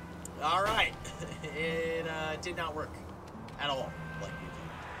 All right, it did not work at all. Like we did.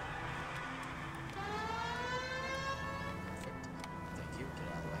 Perfect. Thank you. Get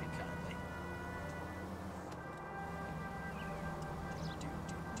out of the way, kindly.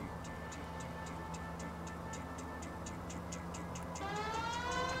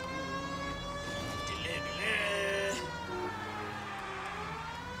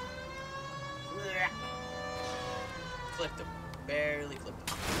 Clipped him. Barely clipped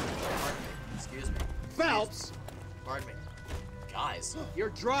him. Pardon me. Excuse me. Phelps! Pardon me. Guys. You're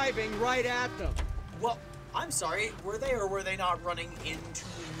driving right at them. Well, I'm sorry. Were they or were they not running into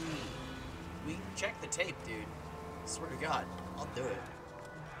me? We can check the tape, dude. Swear to God, I'll do it.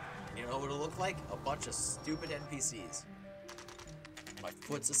 And you know what it'll look like? A bunch of stupid NPCs. My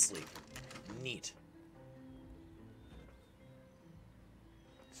foot's asleep. Neat.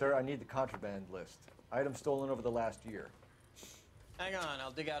 Sir, I need the contraband list. Items stolen over the last year. Hang on,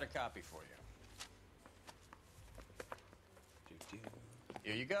 I'll dig out a copy for you.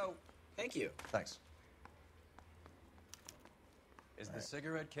 Here you go. Thank you. Thanks. Is the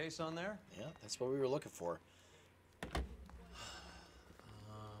cigarette case on there? Yeah, that's what we were looking for.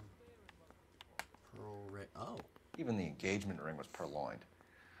 Pearl ring. Oh. Even the engagement ring was purloined.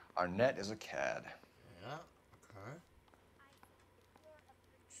 Arnett is a cad. Yeah, okay.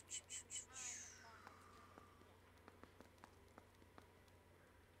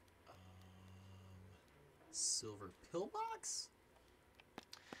 Silver pillbox?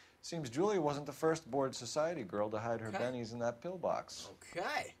 Seems Julia wasn't the first bored society girl to hide her bennies in that pillbox.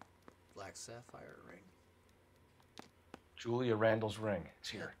 Okay. Black sapphire ring. Julia Randall's ring. It's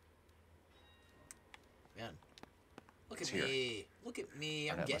here. Man. Look It's at here. me. Look at me.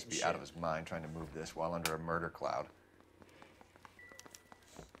 I'm Arnett getting must be shit. out of his mind trying to move this while under a murder cloud.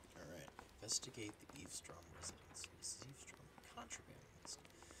 Alright. Investigate the Eavesdrum residence. Mrs. Eavesdrum. Contraband list.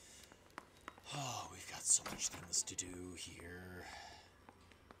 Oh, we've got so much things to do here.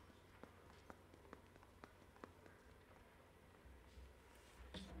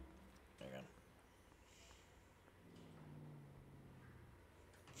 Hang on.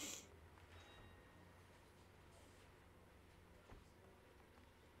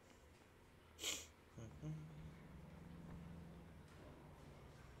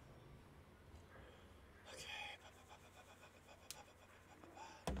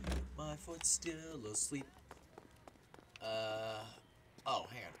 My foot's still asleep. Oh,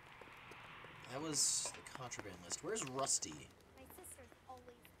 hang on. That was the contraband list. Where's Rusty? My sister's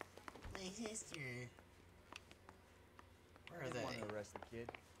always... My sister. Where are I they? want to arrest the kid.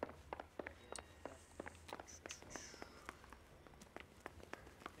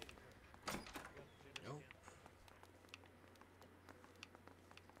 Nope.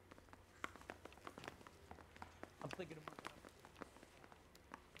 I'm thinking of...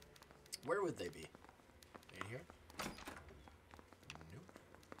 Where would they be? In here? Nope.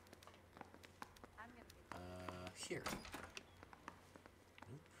 Here.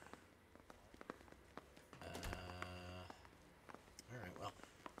 Nope. Alright, well.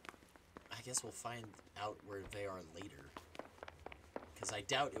 I guess we'll find out where they are later. Because I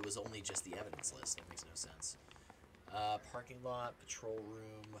doubt it was only just the evidence list. That makes no sense. Parking lot, patrol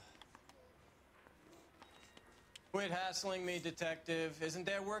room. Quit hassling me, detective. Isn't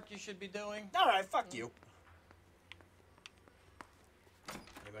there work you should be doing? Alright, fuck you.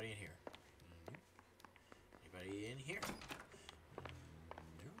 Anybody in here? Nope. Anybody in here?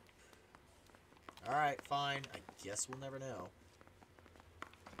 Nope. Alright, fine. I guess we'll never know.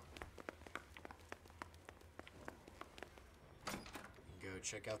 We can go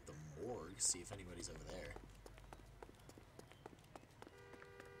check out the morgue, see if anybody's over there.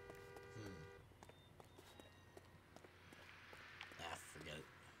 Forget it.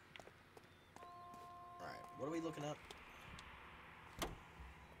 Alright, what are we looking up?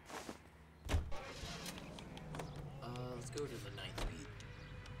 Let's go to the 9th beat.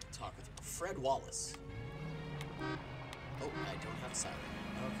 Talk with Fred Wallace. Oh, I don't have a siren.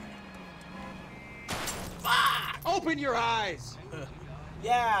 Okay. Fuck! Open your eyes!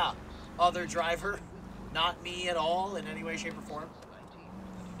 Yeah, other driver. Not me at all in any way, shape, or form.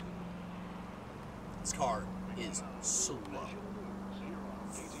 This car is slow.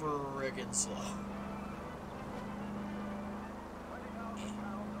 Friggin' slow.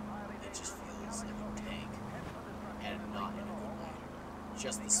 It just feels like a tank. And not in a good way.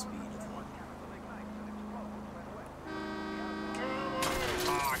 Just the speed of one.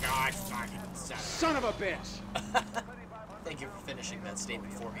 Oh, God, fucking son of a bitch! Thank you for finishing that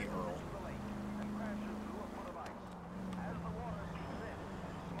statement for me, Earl.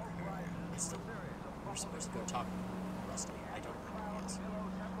 We're supposed to go talk to Rusty. I don't know where he is.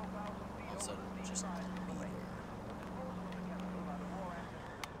 All of a sudden, just be there.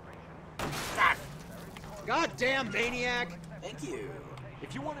 Goddamn maniac! Thank you.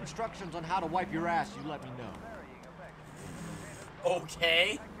 If you want instructions on how to wipe your ass, you let me know.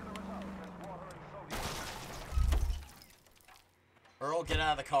 Okay. Earl, get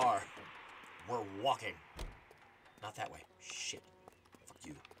out of the car. We're walking. Not that way. Shit. Fuck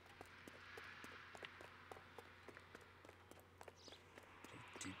you.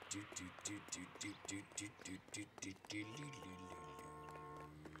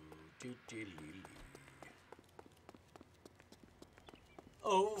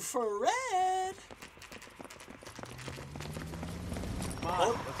 Oh, Fred! Come on,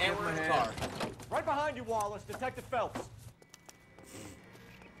 Oh, let's and give we're him in a the car. hand. Right behind you, Wallace. Detective Phelps.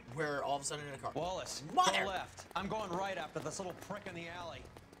 We're all of a sudden in a car. Wallace, Mother! go left. I'm going right after this little prick in the alley.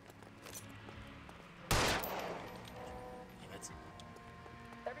 Damn it.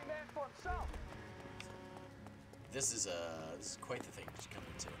 Every man for himself. This is quite the thing to come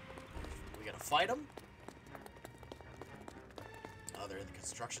into. We gotta fight them? Oh, they're in the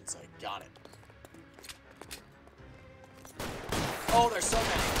construction site. Got it. Oh, there's so many.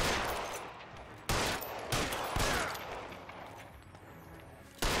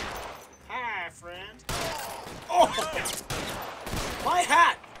 Hi, friend. Oh! My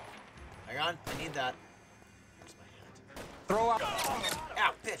hat! Hang on, I need that. Where's my hat? Throw out.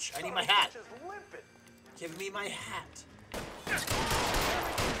 Ow, bitch, I need my hat. Give me my hat.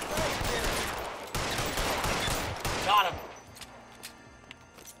 Got him.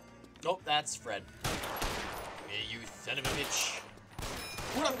 Nope, that's Fred. Hey, you son of a bitch.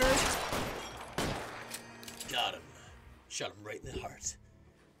 What up, nerd? Got him. Shot him right in the heart.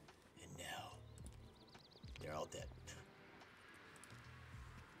 And now, they're all dead.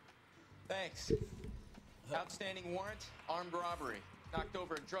 Thanks. Outstanding warrant, armed robbery. Knocked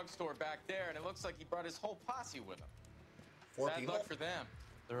over a drugstore back there, and it looks like he brought his whole posse with him. Bad luck for them.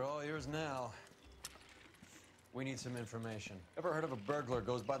 They're all yours now. We need some information. Ever heard of a burglar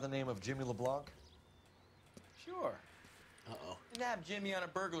goes by the name of Jimmy LeBlanc? Sure. Uh-oh. Nabbed Jimmy on a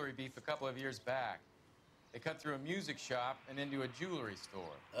burglary beef a couple of years back. They cut through a music shop and into a jewelry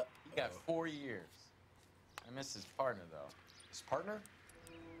store. He got 4 years. I miss his partner, though. His partner?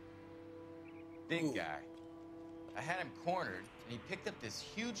 Big guy. I had him cornered, and he picked up this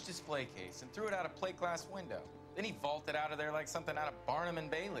huge display case and threw it out a plate glass window. Then he vaulted out of there like something out of Barnum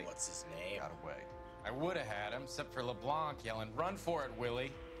and Bailey. What's his name? Got away. I would have had him, except for LeBlanc yelling, "Run for it,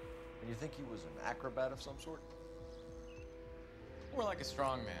 Willie." And you think he was an acrobat of some sort? More like a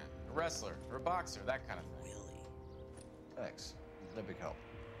strongman, a wrestler, or a boxer, that kind of thing. Willie. Thanks. They're big help.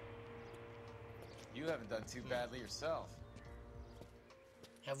 You haven't done too badly yourself.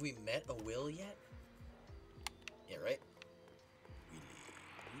 Have we met a Will yet? Yeah, right?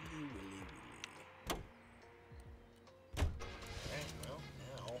 Willie. Alright, well,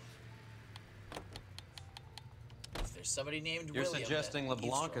 now. If there's somebody named You're William, suggesting then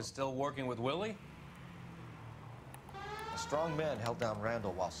LeBlanc is still working with Willie? A strong man held down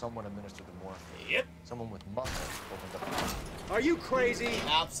Randall while someone administered the morphine. Yep. Someone with muscle opened up. Are you crazy?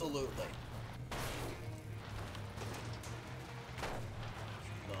 Absolutely.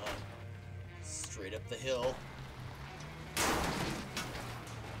 Come on. Straight up the hill.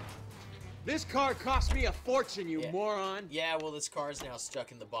 This car cost me a fortune, you moron. Yeah, well, this car is now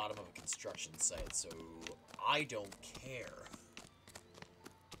stuck in the bottom of a construction site, so I don't care.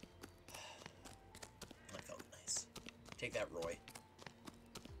 That felt nice. Take that, Roy. Okay,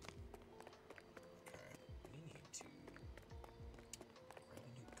 we need to grab a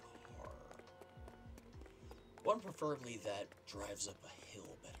new car. One preferably that drives up a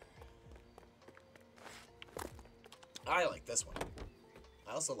hill better. I like this one.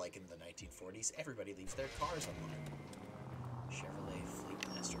 I also like in the 1940s, everybody leaves their cars online. Chevrolet Fleet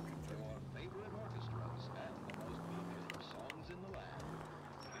Master confirmed. Favorite orchestras and the most popular songs in the land.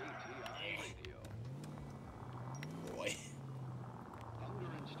 KTI Radio. Roy.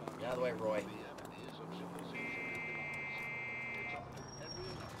 Get out of the way, Roy. The avenues of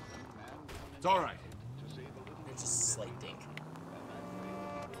It's all right. It's just a slight dink.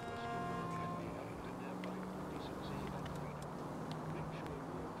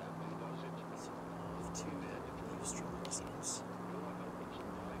 To Eavesdrom residence.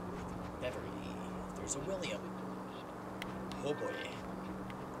 Beverly. There's a William. Oh boy.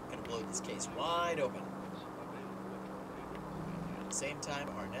 Gonna blow this case wide open. At the same time,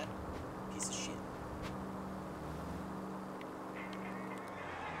 Arnett, piece of shit.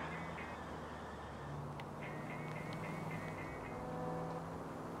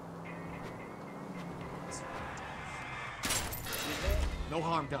 No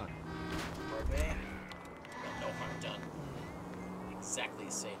harm done. Pardon me? Well, no harm done. Exactly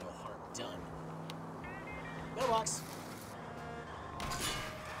say no harm done. Mailbox.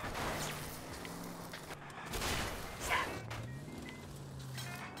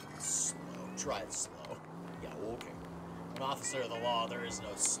 Slow. Try it slow. Yeah, okay. An officer of the law, there is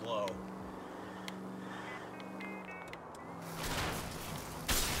no slow.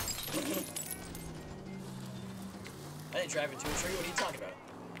 I didn't drive into a tree. What are you talking about?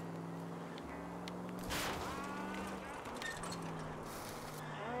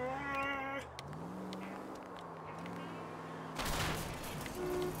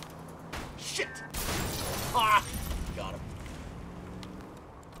 Shit! Ah! Got him.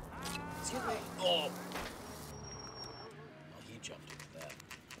 Excuse me. Oh. Well, he jumped into that.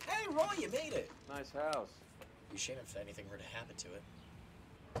 Hey, Roy, you made it. Nice house. Be a shame if anything were to happen to it.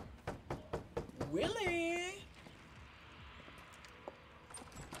 Willie!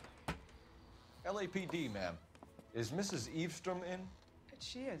 LAPD, ma'am. Is Mrs. Eavesdrom in?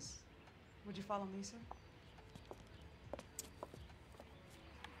 She is. Would you follow me, sir?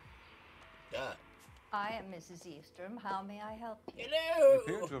 I am Mrs. Eavesdrom. How may I help you?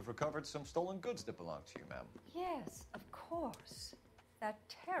 We appear to have recovered some stolen goods that belong to you, ma'am. Yes, of course. That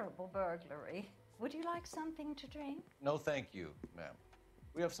terrible burglary. Would you like something to drink? No, thank you, ma'am.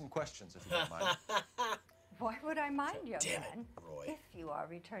 We have some questions, if you don't mind. Why would I mind, young Damn it, man? Roy. If you are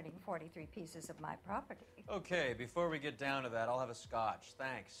returning 43 pieces of my property. Okay, before we get down to that, I'll have a scotch.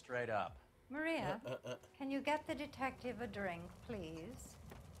 Thanks, straight up. Maria, can you get the detective a drink, please?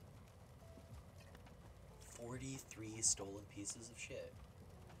 43 stolen pieces of shit.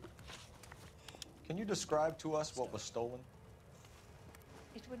 Can you describe to us what was stolen?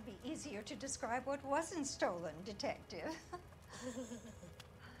 It would be easier to describe what wasn't stolen, detective.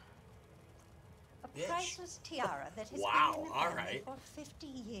 A Bitch. priceless tiara that has Wow, been in the all family right. for 50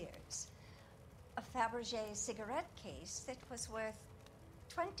 years. A Fabergé cigarette case that was worth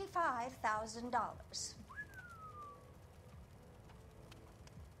 $25,000.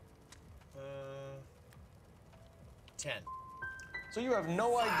 10. So you have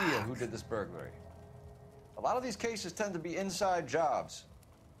no idea who did this burglary. A lot of these cases tend to be inside jobs.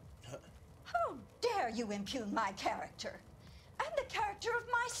 How dare you impugn my character and the character of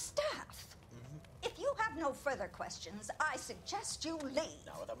my staff? If you have no further questions, I suggest you leave.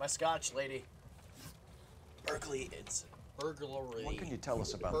 Not without my scotch, lady. Burglary, it's burglary. What can you tell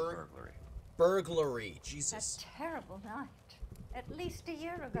us about the burglary? Burglary, Jesus. A terrible night. At least a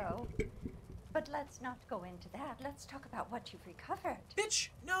year ago. But let's not go into that. Let's talk about what you've recovered. Bitch,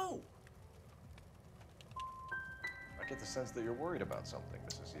 no! I get the sense that you're worried about something,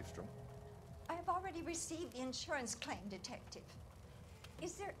 Mrs. Eavesdrom. I have already received the insurance claim, detective.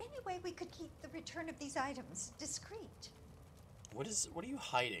 Is there any way we could keep the return of these items discreet? What are you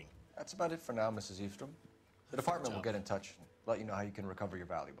hiding? That's about it for now, Mrs. Eavesdrom. The department will get in touch and let you know how you can recover your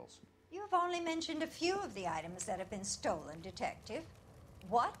valuables. You have only mentioned a few of the items that have been stolen, detective.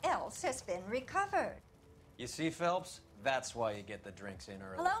 What else has been recovered? You see, Phelps? That's why you get the drinks in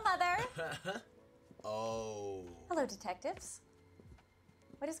early. Hello, Mother. Oh. Hello, detectives.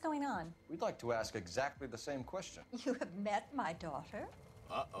 What is going on? We'd like to ask exactly the same question. You have met my daughter?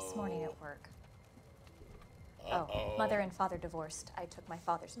 This morning at work. Uh-oh. Oh, Mother and Father divorced. I took my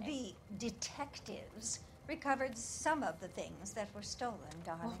father's name. The detectives recovered some of the things that were stolen,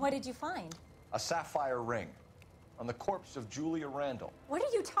 darling. Well, what did you find? A sapphire ring on the corpse of Julia Randall. What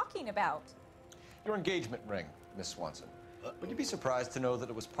are you talking about? Your engagement ring, Miss Swanson. Would you be surprised to know that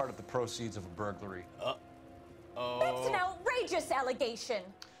it was part of the proceeds of a burglary? That's an outrageous allegation.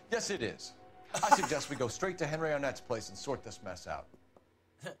 Yes, it is. I suggest we go straight to Henry Arnett's place and sort this mess out.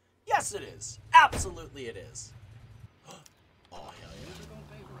 Yes, it is. Absolutely it is. Oh, hell yeah.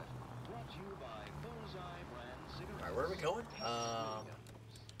 Alright, where are we going?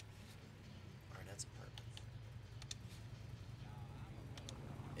 Arnett's apartment.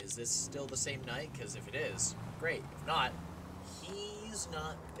 Is this still the same night? Because if it is, great. If not, he's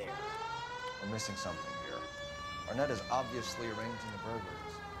not there. We're missing something here. Arnett is obviously arranging the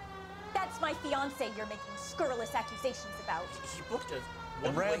burglaries. That's my fiance you're making scurrilous accusations about. He booked a.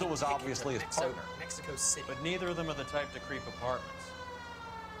 And Randall was obviously his partner. Mexico City. But neither of them are the type to creep apartments.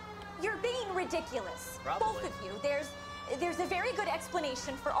 You're being ridiculous. Probably. Both of you. There's a very good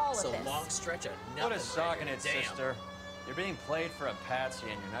explanation for all It's of a this. long stretch of nothing. What is socking right it, here. Damn. sister? You're being played for a patsy,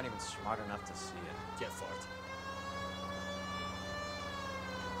 and you're not even smart enough to see it. Get fucked.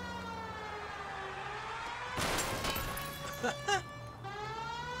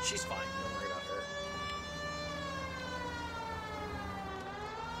 She's fine. Don't worry about her.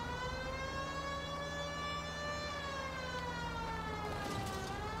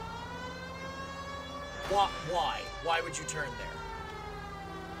 Why? Why would you turn there?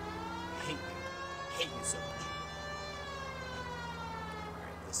 Hate you. Hate you so much.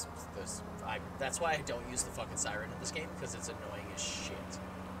 Alright, that's why I don't use the fucking siren in this game, because it's annoying as shit.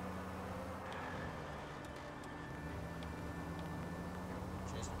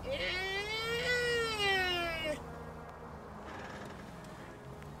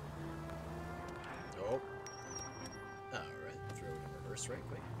 Nope. Alright, throw it in reverse right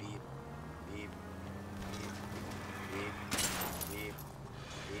quick. Beep. Beep. Beep. Beep. Beep.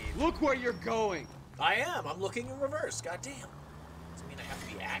 Beep. Look where you're going. I am. I'm looking in reverse. Goddamn. Doesn't mean I have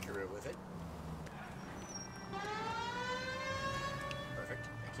to be accurate with it. Perfect.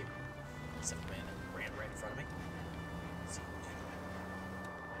 Thank you. Except the man that ran right in front of me. Let's see.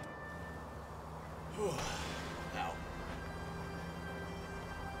 Ow.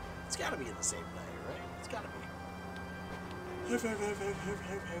 It's gotta be in the same night, right? It's gotta be.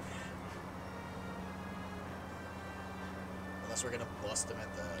 Unless we're gonna bust them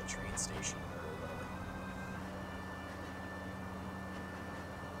at the train station or whatever.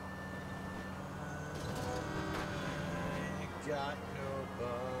 I got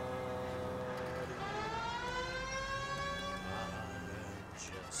nobody. I'm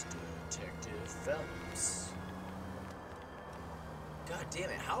just Detective Phelps. God damn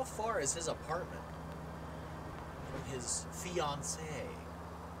it, how far is his apartment from his fiancée?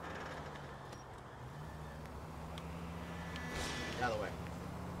 Out of the way.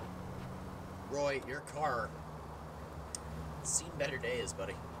 Roy, your car has seen better days,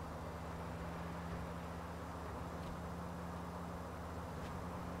 buddy.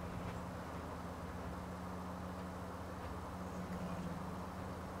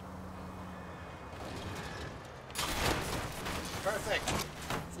 Perfect.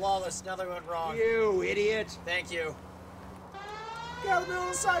 Flawless. Nothing went wrong. You idiot. Thank you. Get out of the middle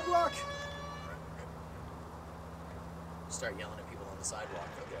of the sidewalk. Start yelling at people on the sidewalk.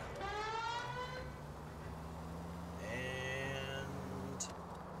 They'll get out of the way. And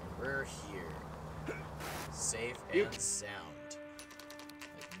we're here. Safe and sound.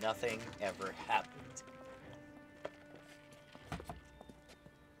 Like nothing ever happened.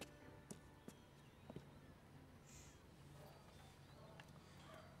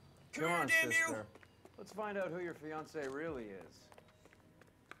 Come on, sister. Let's find out who your fiance really is.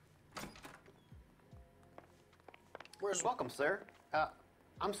 Welcome, sir.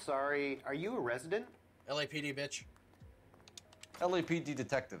 I'm sorry. Are you a resident? LAPD, bitch. LAPD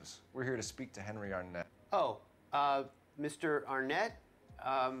detectives. We're here to speak to Henry Arnett. Oh, Mr. Arnett?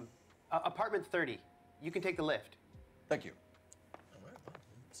 Apartment 30. You can take the lift. Thank you.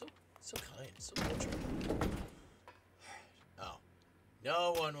 So kind, so cultured. Oh.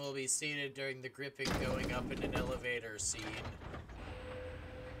 No one will be seated during the gripping going up in an elevator scene.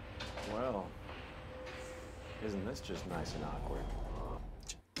 Well, isn't this just nice and awkward?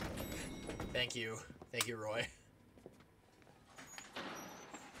 Thank you. Thank you, Roy.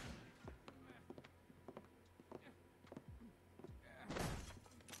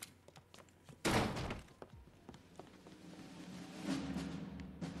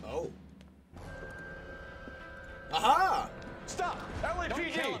 Oh. Aha! Stop! LAPD!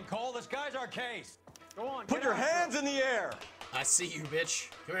 Don't kill him, Cole. This guy's our case. Go on. Put your hands in the air! I see you, bitch.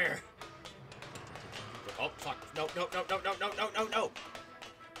 Come here. Oh, fuck. No, no, no, no, no, no, no, no, no.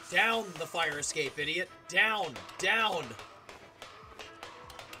 Down the fire escape, idiot. Down, down.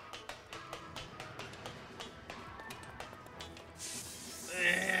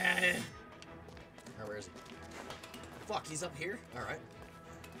 Where is he? Fuck, he's up here? Alright.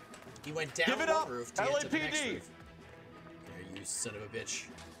 He went down Give it one up, roof to get to the next LAPD. roof. There, you son of a bitch.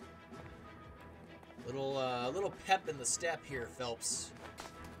 Little pep in the step here, Phelps.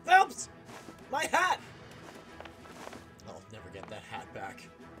 Phelps! My hat! I'll never get that hat back.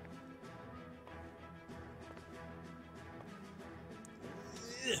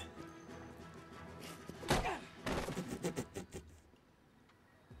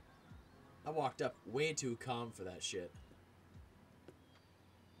 I walked up way too calm for that shit.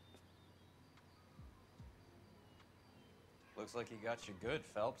 Looks like he got you good,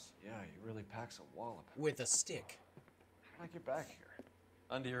 Phelps. Yeah, he really packs a wallop. With a stick. How did I get back here?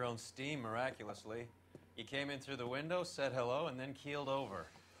 Under your own steam, miraculously. You came in through the window, said hello, and then keeled over.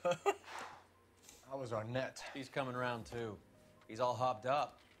 How was Arnett? He's coming around, too. He's all hopped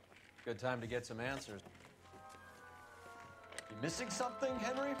up. Good time to get some answers. You missing something,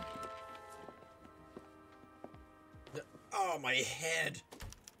 Henry? Oh, my head.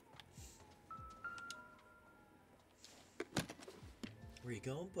 Where you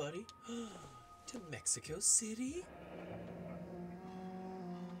going, buddy? To Mexico City?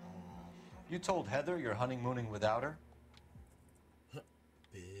 You told Heather you're honeymooning without her?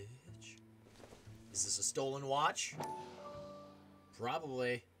 Bitch. Is this a stolen watch?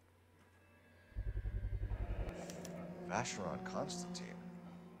 Probably. Vacheron Constantine.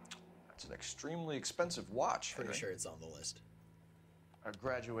 That's an extremely expensive watch. Pretty Henry. sure it's on the list. A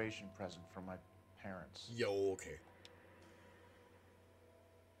graduation present from my parents. Yo, okay.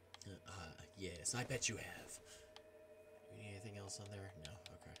 Yes, I bet you have. Do you need anything else on there? No,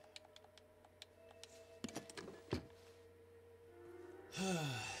 okay.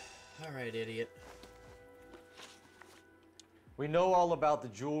 Alright, idiot. We know all about the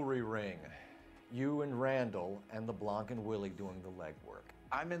jewelry ring. You and Randall and LeBlanc and Willie doing the legwork.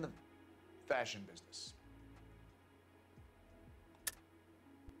 I'm in the fashion business.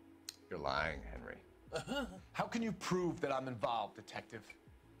 You're lying, Henry. How can you prove that I'm involved, detective?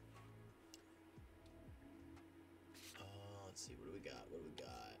 Let's see, what do we got? What do we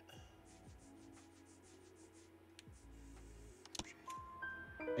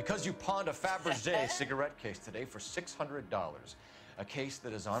got? Because you pawned a Fabergé cigarette case today for $600. A case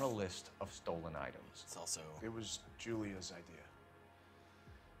that is on a list of stolen items. It's also... It was Julia's idea.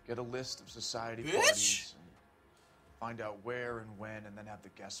 Get a list of society Bitch! parties and find out where and when, and then have the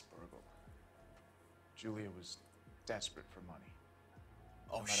guests burgled. Julia was desperate for money.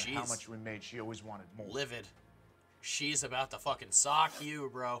 Oh, no matter she's... how much we made, she always wanted more. Livid. She's about to fucking sock you,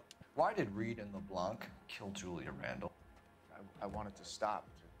 bro. Why did Reed and LeBlanc kill Julia Randall? I wanted to stop,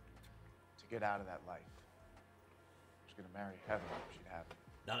 to get out of that life. I was gonna marry Heather if she'd have it.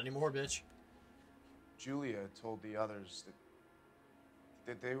 Not anymore, bitch. Julia told the others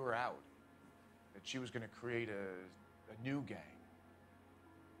that they were out, that she was gonna create a new gang.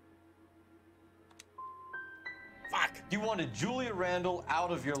 Fuck! You wanted Julia Randall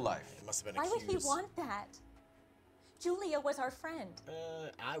out of your life. It must have been Why would accused. he want that? Julia was our friend.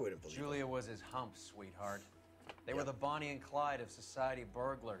 I wouldn't believe Julia was his hump, sweetheart. They were the Bonnie and Clyde of society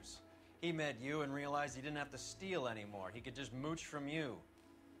burglars. He met you and realized he didn't have to steal anymore. He could just mooch from you.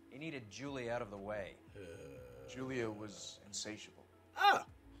 He needed Julia out of the way. Julia was insatiable. Ah!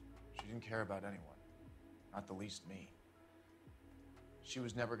 She didn't care about anyone, not the least me. She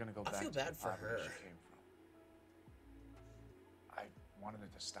was never gonna go back feel to bad the for poverty her. she came from. I wanted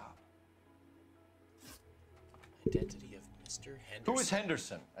it to stop. Identity of Mr. Henderson. Who is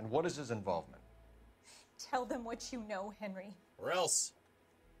Henderson, and what is his involvement? Tell them what you know, Henry. Or else.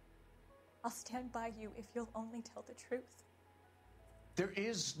 I'll stand by you if you'll only tell the truth. There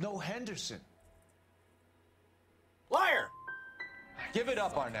is no Henderson. Liar! Give it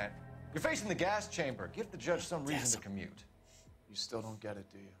up, Arnett. You're facing the gas chamber. Give the judge some reason to commute. You still don't get it,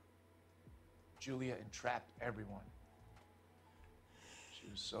 do you? Julia entrapped everyone. She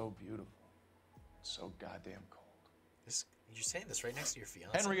was so beautiful, so goddamn cold. You're saying this right next to your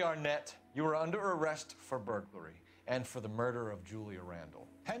fiance. Henry Arnett, you are under arrest for burglary and for the murder of Julia Randall.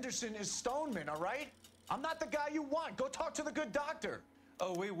 Henderson is Stoneman, all right? I'm not the guy you want. Go talk to the good doctor.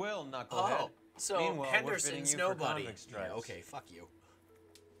 Oh, we will, knucklehead. Oh, so Meanwhile, Henderson's we're fitting you for nobody. convict stripes. Yeah, okay, fuck you.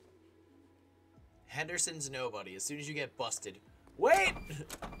 Henderson's nobody. As soon as you get busted. Wait!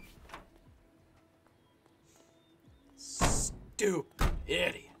 Stupid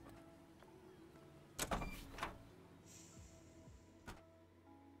idiot.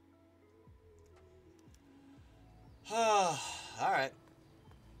 Alright.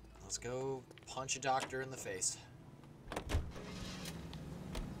 Let's go punch a doctor in the face.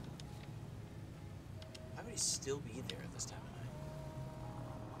 Why would he still be there at this time of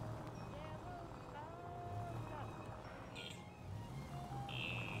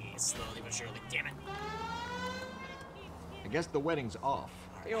night? Slowly but surely, damn it. I guess the wedding's off.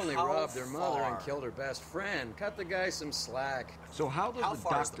 He only How robbed her mother and far? killed her best friend. Cut the guy some slack. So how does How the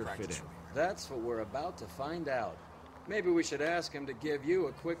far is the doctor fit practice in? from here? That's what we're about to find out. Maybe we should ask him to give you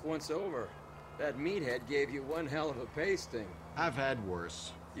a quick once-over. That meathead gave you one hell of a pasting. I've had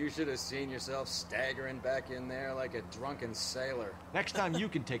worse. You should have seen yourself staggering back in there like a drunken sailor. Next time you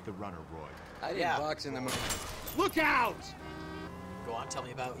can take the runner, Roy. I didn't Yeah. box in the movie. Look out! Go on, tell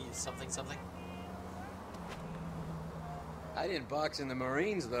me about something. I didn't box in the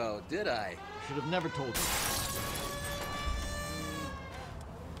Marines, though, did I? Should have never told you.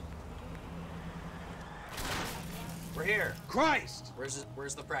 We're here. Christ!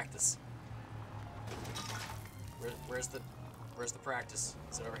 Where's the practice? Where's the practice?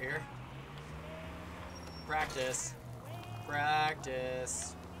 Is it over here? Practice.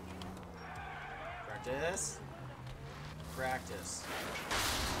 Practice. Practice. Practice.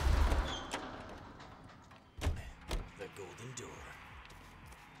 The golden door.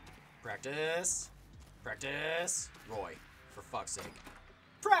 Practice. Practice. Roy, for fuck's sake.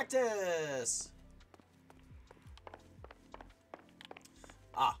 Practice!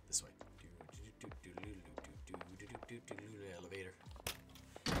 Ah, this way. Elevator.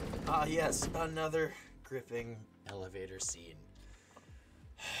 Ah, yes, another gripping elevator scene.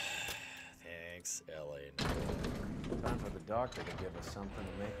 Thanks, Ellen. Time for the doctor to give us something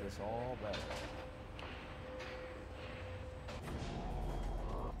to make this all better.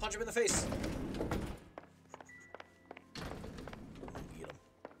 Punch him in the face. Beat him.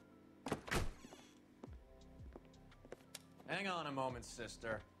 Hang on a moment,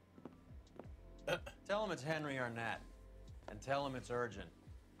 sister. Tell him it's Henry Arnett. And tell him it's urgent.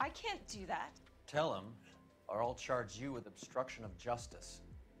 I can't do that. Tell him, or I'll charge you with obstruction of justice.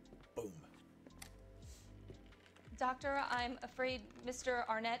 Boom. Doctor, I'm afraid Mr.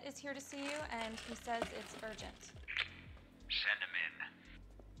 Arnett is here to see you, and he says it's urgent. Send him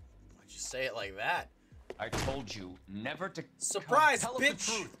in. Why'd you say it like that? I told you never to Surprise, Tell bitch! us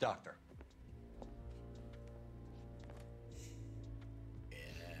the truth, Doctor. Yeah.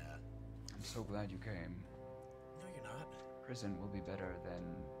 I'm so glad you came. No, you're not. Prison will be better than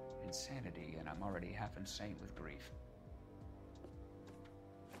insanity, and I'm already half insane with grief.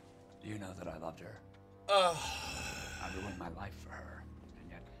 Do you know that I loved her? I ruined my life for her, and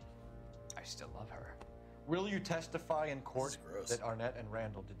yet I still love her. Will you testify in court gross. that Arnett and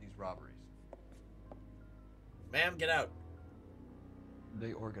Randall did these robberies? Ma'am, get out.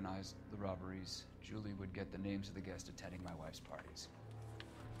 They organized the robberies. Julie would get the names of the guests attending my wife's parties.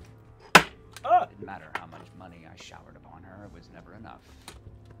 Ah! It didn't matter how much money I showered upon her, it was never enough.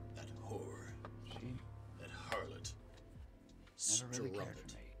 That whore. She That harlot. never really cared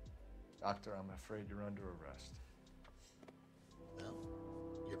Strumpet. for me. Doctor, I'm afraid you're under arrest. Well,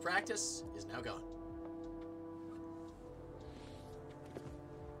 your practice is now gone.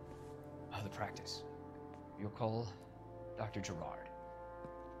 Oh, the practice. You'll call Dr. Gerard.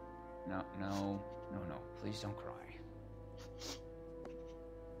 No. Please don't cry.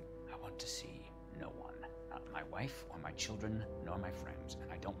 I want to see no one. Not my wife or my children, nor my friends.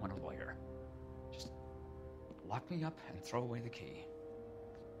 And I don't want a lawyer. Just lock me up and throw away the key.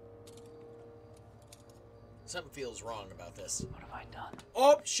 Something feels wrong about this. What have I done?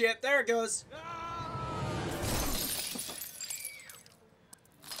 Oh, shit, there it goes.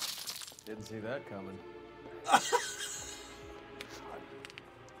 Didn't see that coming.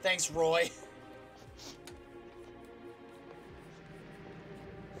 Thanks, Roy.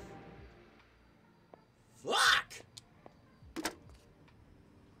 Fuck!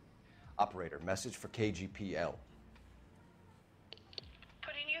 Operator, message for KGPL.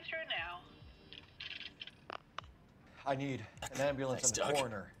 Putting you through now. I need an ambulance Thanks, and a Doug.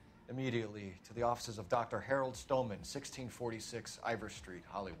 coroner immediately to the offices of Dr. Harold Stoneman, 1646 Ivor Street,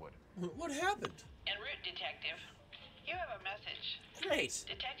 Hollywood. What happened? En route, Detective. You have a message. Great.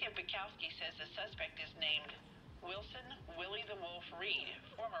 Detective Bukowski says the suspect is named Wilson Willie the Wolf Reed,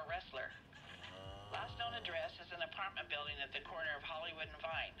 former wrestler. Last known address is an apartment building at the corner of Hollywood and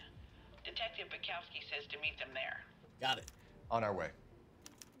Vine. Detective Bukowski says to meet them there. Got it. On our way.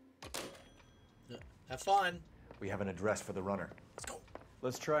 Have fun. We have an address for the runner. Let's go.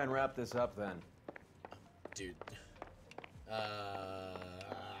 Let's try and wrap this up then. Dude.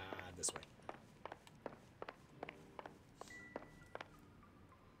 This way.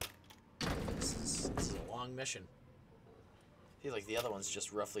 This is a long mission. I feel like the other ones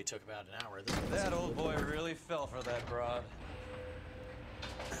just roughly took about an hour. This one's That a old little boy bit- really fell for that broad.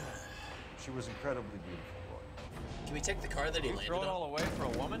 She was incredibly beautiful, Roy. Can we take the car that he You landed throw it on? all away for a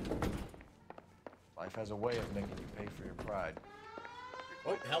woman? Life has a way of making you pay for your pride.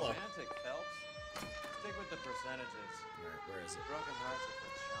 Oh, hello. Romantic, Phelps. Stick with the percentages. Where is it? Broken hearts are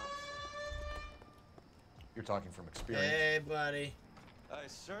for chumps. You're talking from experience. Hey, buddy. I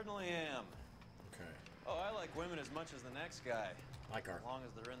certainly am. Okay. Oh, I like women as much as the next guy. My car. As long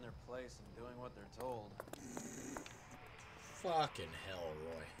as they're in their place and doing what they're told. Fucking hell,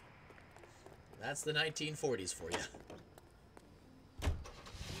 Roy. That's the 1940s for you.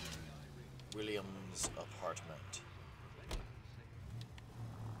 William's apartment.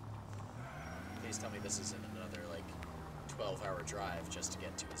 Please tell me this isn't another, like, 12-hour drive just to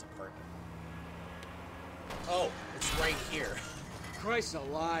get to his apartment. Oh, it's right here. Christ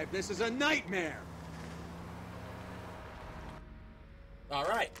alive, this is a nightmare! All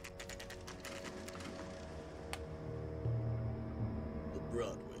right. The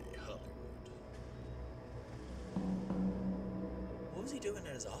Broadway, Hollywood. What was he doing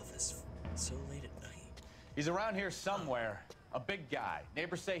at his office so late at night? He's around here somewhere. A big guy.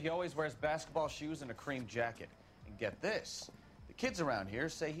 Neighbors say he always wears basketball shoes and a cream jacket. And get this, the kids around here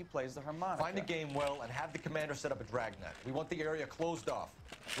say he plays the harmonica. Find the game well and have the commander set up a dragnet. We want the area closed off.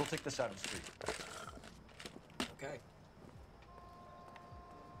 We'll take this out of the street. Okay.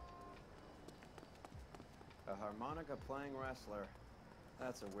 A harmonica playing wrestler.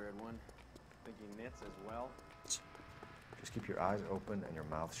 That's a weird one. Think he knits as well? Just keep your eyes open and your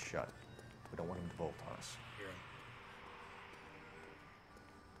mouth shut. We don't want him to bolt on us. Hear him.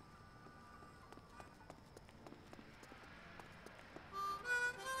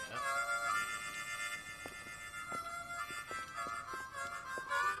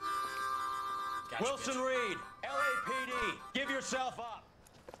 Gotcha, Wilson bitch. Reed, LAPD, give yourself up.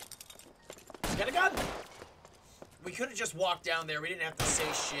 He's got a gun. We could have just walked down there. We didn't have to say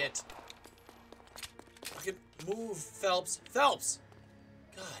shit. Fucking move, Phelps. Phelps!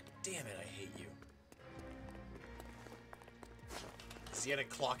 God damn it, I hate you. Is he gonna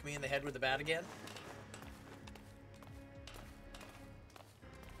clock me in the head with the bat again?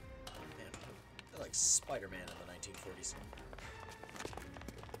 Man, they're like Spider-Man in the 1940s.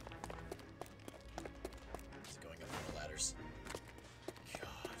 He's going up the ladders.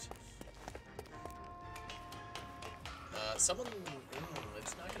 Someone...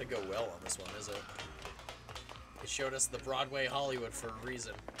 it's not gonna go well on this one, is it? They showed us the Broadway Hollywood for a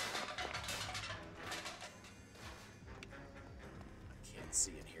reason. I can't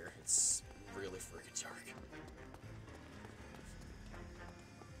see in here. It's really freaking dark.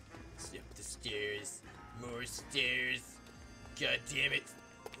 Step the stairs. More stairs. God damn it.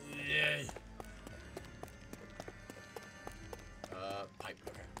 Pipe.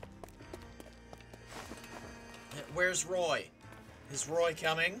 Okay. Where's Roy? Is Roy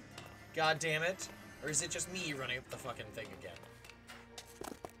coming? God damn it. Or is it just me running up the fucking thing again?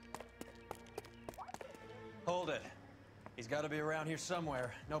 Hold it. He's got to be around here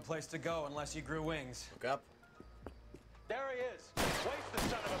somewhere. No place to go unless he grew wings. Look up. There he is. Waste the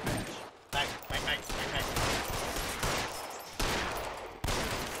son of a bitch. Bang, bang, bang, bang, bang.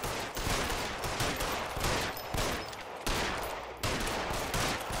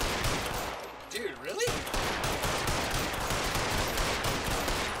 Dude, really?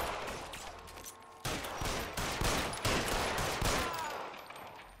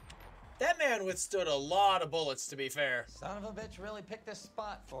 That man withstood a lot of bullets, to be fair. Son of a bitch really picked a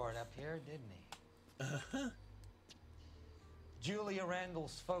spot for it up here, didn't he? Uh-huh. Julia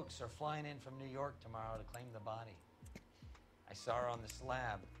Randall's folks are flying in from New York tomorrow to claim the body. I saw her on the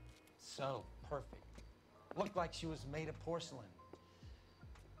slab. So perfect. Looked like she was made of porcelain.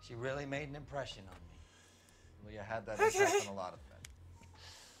 She really made an impression on me. Well, you had that impact on a lot of men.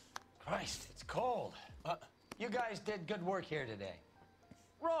 Christ, it's cold. You guys did good work here today.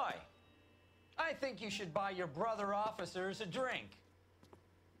 Roy, I think you should buy your brother officers a drink.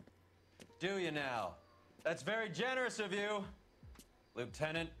 Do you now? That's very generous of you,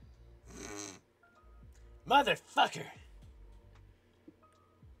 Lieutenant. Motherfucker!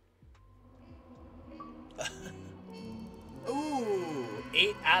 Ooh,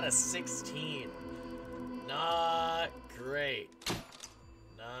 8 out of 16. Not great.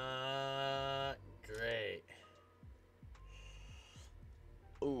 Not great.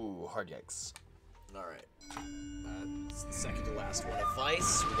 Ooh, hard yikes. Alright. It's the second to last one of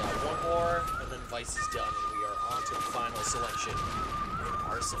Vice. We got one more, and then Vice is done, and we are on to the final selection in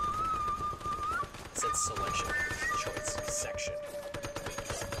Arson. It said selection, choice, section.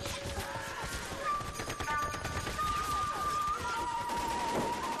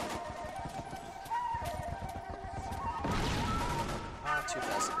 Ah, 2000.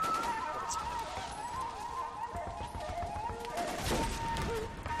 That's fine.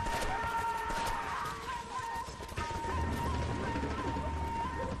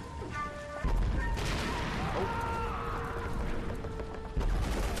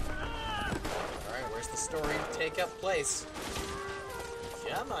 Alright, where's the story take up place?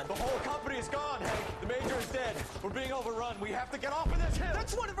 Come on. The whole company is gone, Hank. The major is dead. We're being overrun. We have to get off of this hill.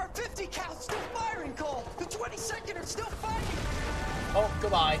 That's one of our 50 cal still firing, Cole. The 22nd are still fighting. Oh,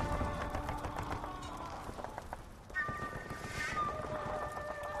 goodbye.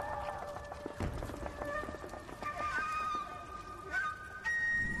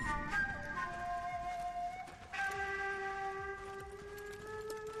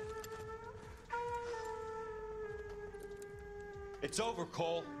 It's over,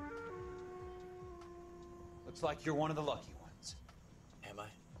 Cole. Looks like you're one of the lucky ones. Am I?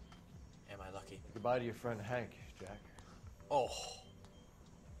 Am I lucky? Goodbye to your friend Hank, Jack. Oh.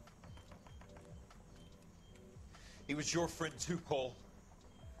 He was your friend too, Cole.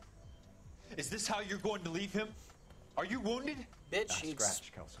 Is this how you're going to leave him? Are you wounded? Bitch,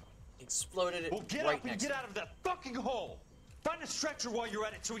 Scratch, Kelso. Exploded it. Well, get right up and next get to out of that fucking hole. Find a stretcher while you're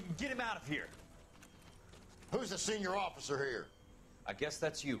at it so we can get him out of here. Who's the senior officer here? I guess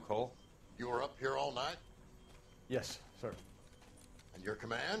that's you, Cole. You were up here all night? Yes, sir. And your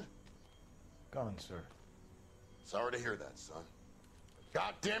command? Gone, sir. Sorry to hear that, son.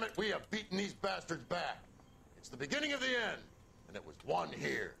 God damn it, we have beaten these bastards back. It's the beginning of the end, and it was one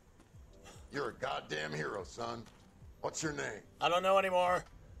here. You're a goddamn hero, son. What's your name? I don't know anymore.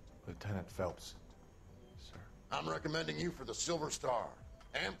 Lieutenant Phelps, sir. I'm recommending you for the Silver Star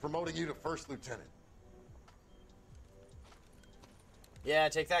and promoting you to First Lieutenant. Yeah,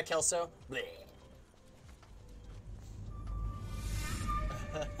 take that, Kelso. Bleh.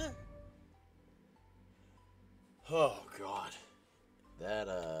 Oh, God.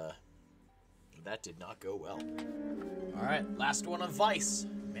 That did not go well. All right, last one of Vice.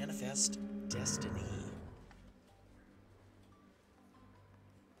 Manifest Destiny.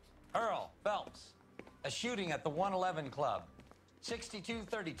 Earl Phelps, a shooting at the 111 Club,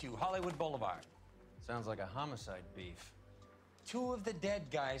 6232 Hollywood Boulevard. Sounds like a homicide beef. 2 of the dead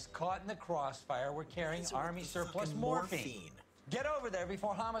guys caught in the crossfire were carrying Army surplus morphine. Get over there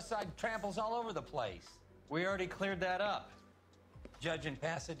before homicide tramples all over the place. We already cleared that up. Judge in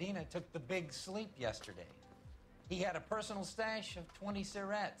Pasadena took the big sleep yesterday. He had a personal stash of 20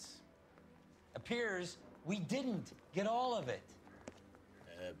 cigarettes. Appears we didn't get all of it.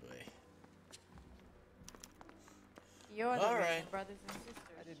 Oh, boy. You're the All real right. brothers and sisters.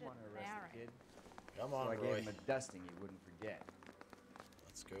 I didn't want to Shouldn't arrest marry. the kid. Come on, so I Roy. gave him a dusting he wouldn't forget.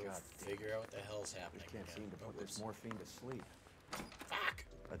 Let's go figure out what the hell's happening. Can't again. seem to put this morphine to sleep. Fuck!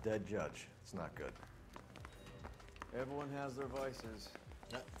 A dead judge. It's not good. Everyone has their vices.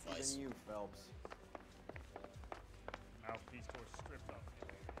 Vice. Even you, Phelps. Mouthpiece tore stripped off.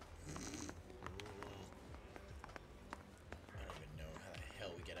 I don't even know how the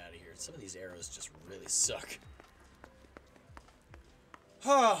hell we get out of here. Some of these arrows just really suck.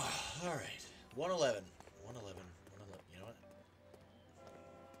 Oh, all right. 111. 111. 111. You know what?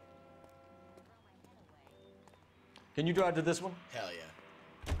 Can you drive to this one? Hell yeah.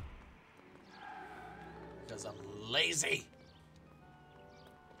 Because I'm lazy.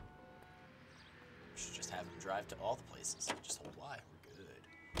 Should just have him drive to all the places. Just hold Y. We're good.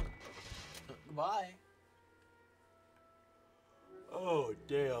 Goodbye. Oh,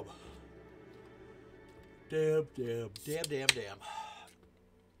 damn. Damn.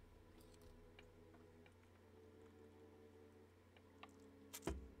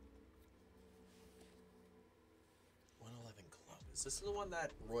 111 Club. Is this the one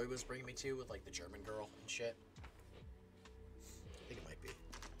that Roy was bringing me to with like the German girl and shit? I think it might be.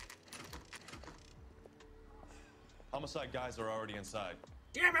 Homicide guys are already inside.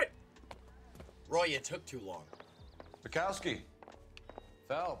 Damn it! Roy, you took too long. Bukowski.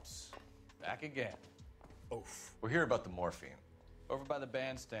 Phelps, back again. Oof. We're here about the morphine. Over by the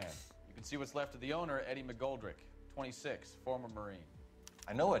bandstand. You can see what's left of the owner, Eddie McGoldrick, 26, former Marine.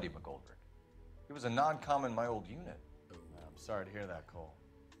 I know Eddie McGoldrick. He was a non-com in my old unit. I'm sorry to hear that, Cole.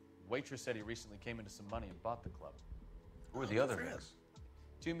 Waitress said he recently came into some money and bought the club. Who are the other guys?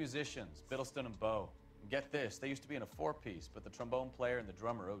 2 musicians, Biddleston and Bo. And get this, they used to be in a 4-piece, but the trombone player and the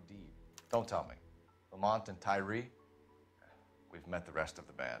drummer OD'd. Don't tell me. Lamont and Tyree? We've met the rest of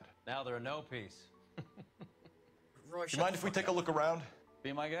the band. Now they're a no-piece. Roy, You mind if we take a look around?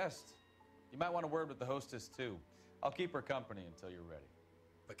 Be my guest. You might want a word with the hostess, too. I'll keep her company until you're ready.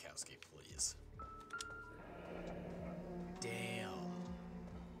 Bukowski, please. Damn.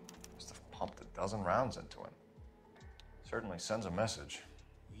 Must have pumped a dozen rounds into him. Certainly sends a message.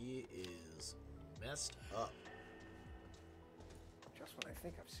 He is messed up. Just when I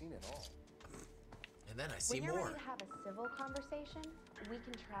think I've seen it all. And then I see when you're more. ready to have a civil conversation, we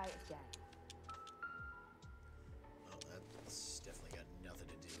can try again. Well, that's definitely got nothing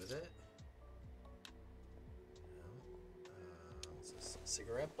to do with it. What's this?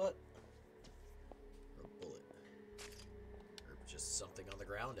 Cigarette butt? Or a bullet? Or just something on the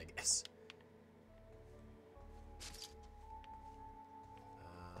ground, I guess.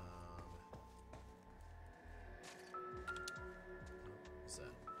 What's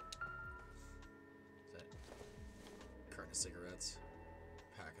that? Is that carton of cigarettes?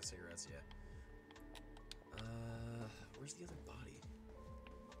 Pack of cigarettes, yeah. Where's the other body?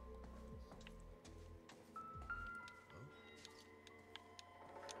 Oh.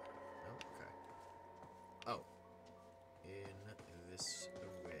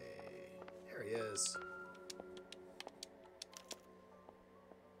 he is.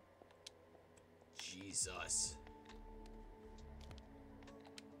 Jesus.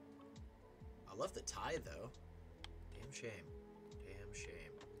 I love the tie, though. Damn shame. Damn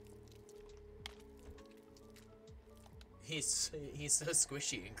shame. He's so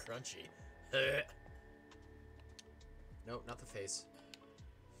squishy and crunchy. No, not the face.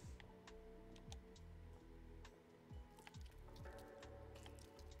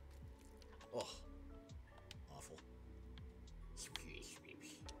 Oh, awful.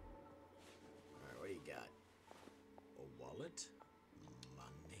 Alright, what do you got? A wallet?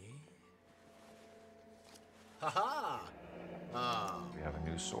 Money? Haha! Do we have a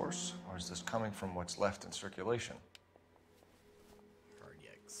new source, or is this coming from what's left in circulation? Hard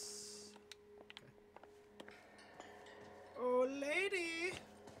yikes. Okay. Oh, lady!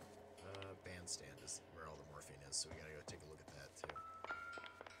 Bandstand is where all the morphine is, so we gotta go take a look at that, too.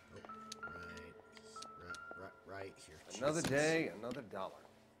 Oh, right here. Another Jesus. day, another dollar.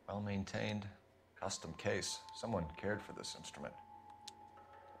 Well-maintained, custom case. Someone cared for this instrument.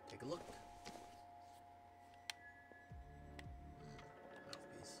 Take a look.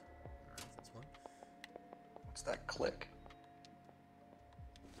 Mouthpiece. Alright, that's one. What's that click?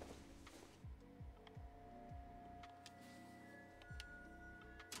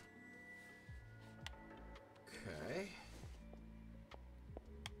 Okay.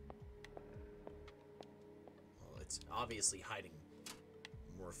 Well, it's obviously hiding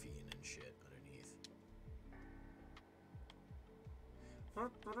morphine and shit underneath.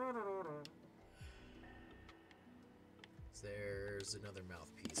 There's another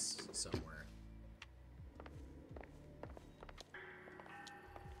mouthpiece somewhere.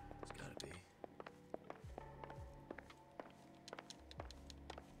 It's gotta be.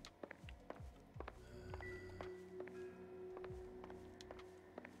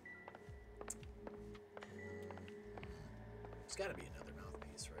 There's gotta be another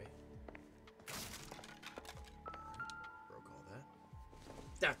mouthpiece, right? Alright, broke all that.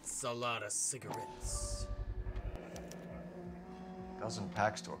 That's a lot of cigarettes. Dozen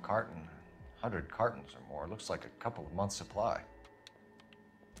packs to a carton. 100 cartons or more. Looks like a couple of months' supply.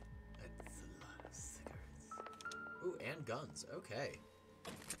 That's a lot of cigarettes. Ooh, and guns. Okay.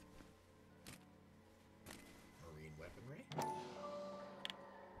 Marine weaponry.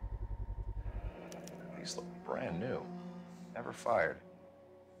 These look brand new. Never fired.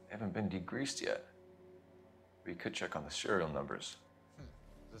 They haven't been degreased yet. We could check on the serial numbers.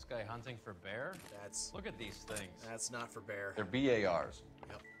 Is this guy hunting for bear? Look at these things. That's not for bear. They're BARs.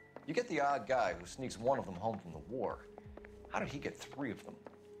 Yep. You get the odd guy who sneaks one of them home from the war. How did he get 3 of them?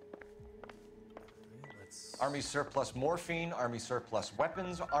 Army surplus morphine, Army surplus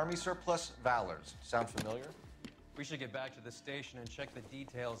weapons, Army surplus valors. Sound familiar? We should get back to the station and check the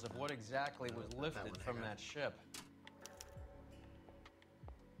details of what exactly was lifted from that ship.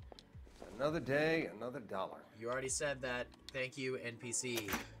 Another day, another dollar. You already said that. Thank you,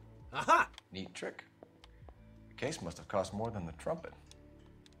 NPC. Aha! Neat trick. The case must have cost more than the trumpet.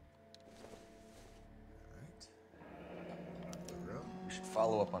 We should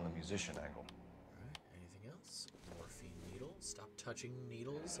follow up on the musician angle. Alright, anything else? Morphine needle. Stop touching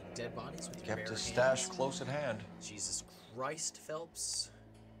needles and dead bodies with your Kept bare his stash hands. close at hand. Jesus Christ, Phelps.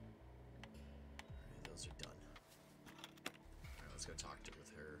 Alright, those are done. Alright, let's go talk with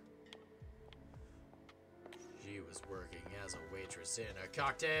her. She was working as a waitress in a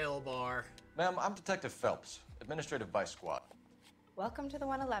cocktail bar. Ma'am, I'm Detective Phelps, Administrative Vice Squad. Welcome to the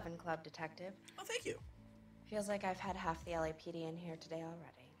 111 Club, Detective. Oh, thank you. Feels like I've had half the LAPD in here today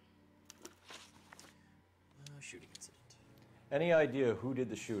already. Shooting incident. Any idea who did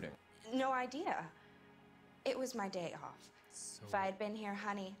the shooting? No idea. It was my day off. If I had been here,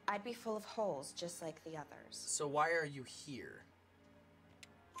 honey, I'd be full of holes just like the others. So why are you here?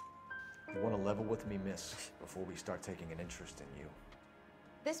 You want to level with me, miss, before we start taking an interest in you.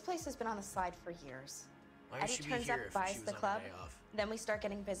 This place has been on the slide for years. Why would Eddie she be turns here up, if buys she was the on her club, day off? then we start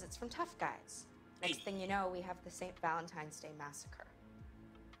getting visits from tough guys. Next thing you know, we have the St. Valentine's Day massacre.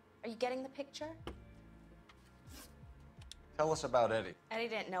 Are you getting the picture? Tell us about Eddie. Eddie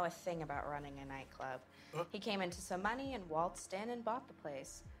didn't know a thing about running a nightclub. He came into some money and waltzed in and bought the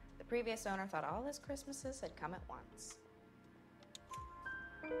place. The previous owner thought all his Christmases had come at once.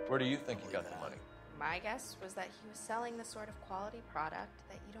 Where do you think he got the money? My guess was that he was selling the sort of quality product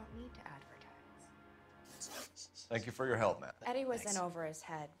that you don't need to advertise. Thank you for your help, Matt. Eddie was in over his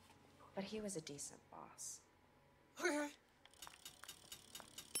head, but he was a decent boss. Okay.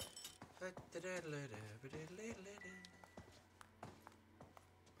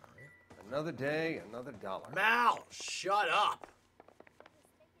 Another day, another dollar. Mal, shut up.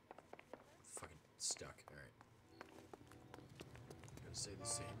 Fucking stuck. All right. Gotta say the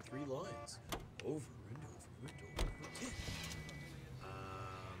same 3 lines over and over and over again.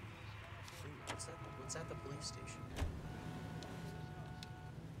 What's that? What's at the police station?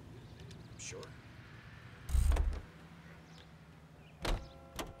 Sure. You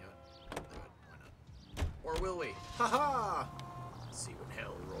know what? Do it. Why not? Or will we? Ha ha! See what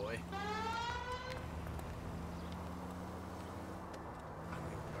hell, Roy. I don't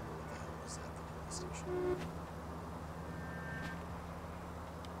even remember what the hell was at the police station.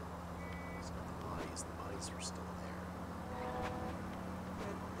 It's not the bodies. The bodies are still there.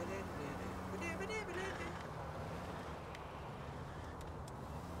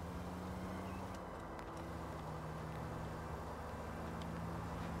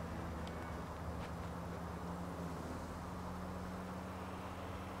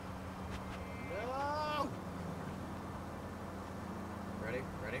 No! Ready?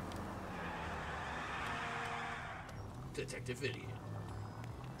 Ready? Detective Idiot.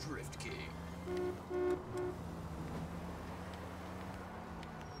 Drift King.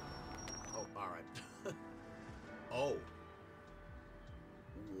 Oh, alright. Oh.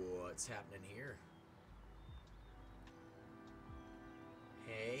 What's happening here?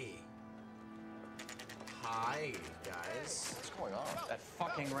 Hey. Hi, guys. What's going on? That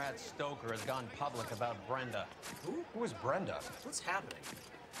fucking rat Stoker has gone public about Brenda. Who is Brenda? What's happening?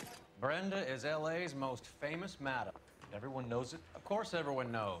 Brenda is LA's most famous madam. Everyone knows it? Of course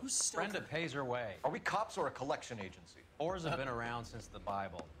everyone knows. Who's Stoker? Brenda pays her way. Are we cops or a collection agency? Whores have been around since the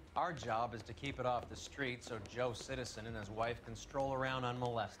Bible. Our job is to keep it off the street so Joe Citizen and his wife can stroll around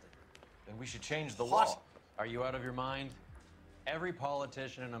unmolested. Then we should change the What? law. Are you out of your mind? Every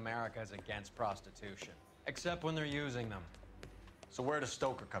politician in America is against prostitution, except when they're using them. So where does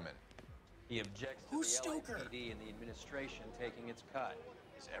Stoker come in? He objects to Who's the Stoker? LAPD and the administration taking its cut.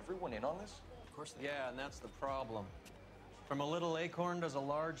 Is everyone in on this? Of course they Yeah, and that's the problem. From a little acorn does a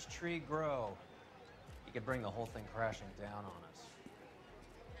large tree grow. He could bring the whole thing crashing down on us.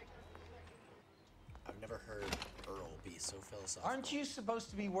 I've never heard Earl be so philosophical. Aren't you supposed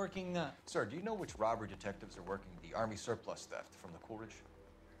to be working Sir, do you know which robbery detectives are working the Army surplus theft from the Coolidge?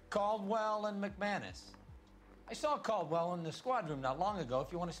 Caldwell and McManus? I saw Caldwell in the squad room not long ago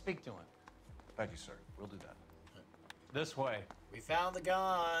if you want to speak to him. Thank you, sir. We'll do that. This way. We found the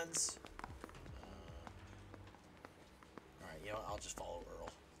guns. Alright, you know what? I'll just follow Earl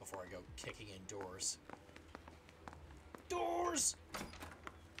before I go kicking in doors. Doors!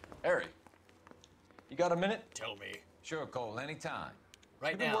 Harry, you got a minute? Tell me. Sure, Cole, anytime.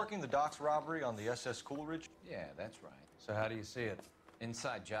 Right You've been now. working the docks robbery on the SS Coolidge? Yeah, that's right. So how do you see it?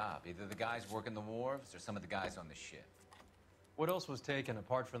 Inside job. Either the guys working the wharves or some of the guys on the ship. What else was taken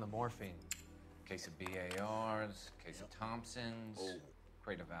apart from the morphine? Case of BARs, case of Thompsons,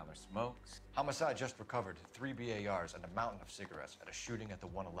 crate of Valor smokes. Homicide just recovered 3 BARs and a mountain of cigarettes at a shooting at the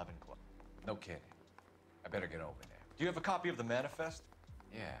 111 Club. No kidding. I better get over there. Do you have a copy of the manifest?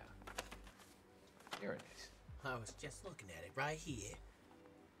 Yeah. Here it is. I was just looking at it right here.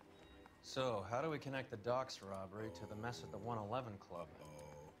 So, how do we connect the docks robbery to the mess at the 111 Club?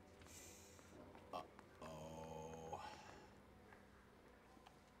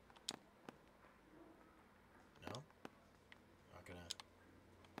 No? Not gonna.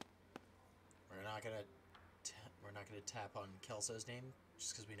 We're not gonna tap on Kelso's name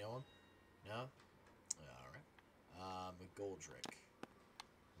just because we know him. No. All right. McGoldrick.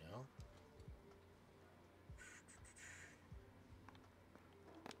 No.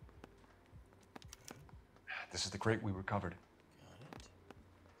 This is the crate we recovered. Got it.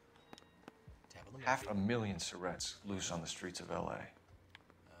 Tap on the 500,000 cigarettes loose on the streets of LA.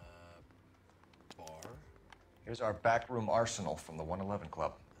 Bar. Here's our backroom arsenal from the 111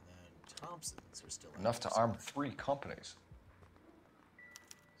 Club. And then Thompsons are still Enough to arm 3 companies.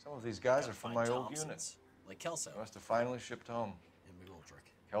 Some of these guys are from my old Thompsons. unit. Like Kelso. Must have finally shipped home. And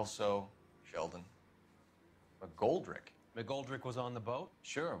McGoldrick. Kelso, Sheldon, McGoldrick. McGoldrick was on the boat?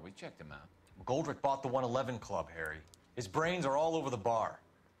 Sure, we checked him out. McGoldrick bought the 111 Club, Harry. His brains are all over the bar.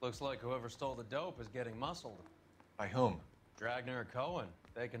 Looks like whoever stole the dope is getting muscled. By whom? Dragner or Cohen.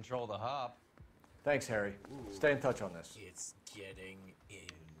 They control the hop. Thanks, Harry. Stay in touch on this. It's getting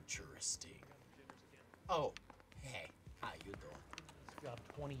interesting. Oh, hey, how you doing? Job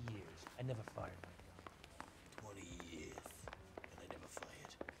 20 years. I never fired my 20 years, and I never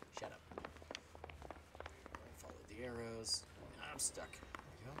fired. Shut up. Follow the arrows. I'm stuck. There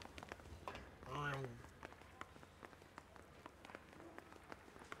we go.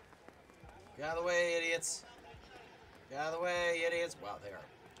 Get out of the way, idiots. Get out of the way, idiots. Wow, they are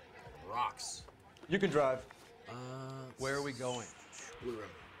rocks. You can drive. Where are we going? Blue room.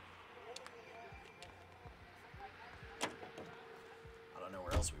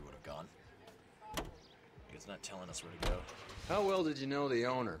 It's not telling us where to go. How well did you know the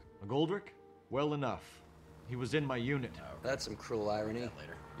owner? McGoldrick? Well enough. He was in my unit. That's some cruel irony.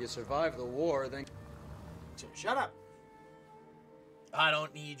 Later. You survived the war, then... Shut up! I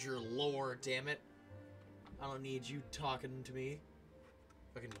don't need your lore, damn it. I don't need you talking to me.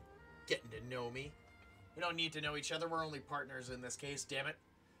 Fucking getting to know me. We don't need to know each other. We're only partners in this case, damn it.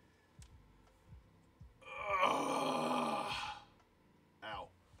 Ugh. Ow.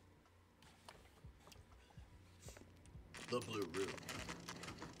 The blue room.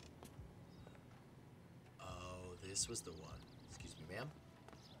 Oh, this was the one. Excuse me, ma'am.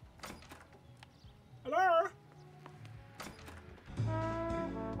 Hello?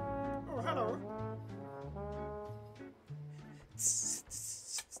 Oh, hello.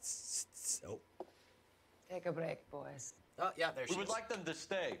 Oh. Take a break, boys. Oh, yeah, there she We would is. like them to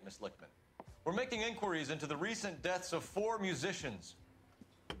stay, Miss Lichtman. We're making inquiries into the recent deaths of 4 musicians.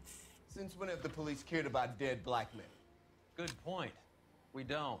 Since when have the police cared about dead black men? Good point. We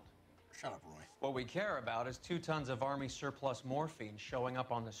don't. Shut up, Roy. What we care about is 2 tons of Army surplus morphine showing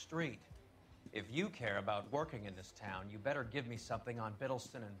up on the street. If you care about working in this town, you better give me something on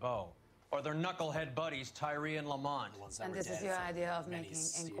Biddleston and Bow, or their knucklehead buddies Tyree and Lamont. And this is your idea of making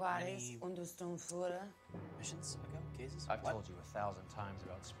inquiries, Untersturmführer? Missions? Okay, cases? I've told you 1,000 times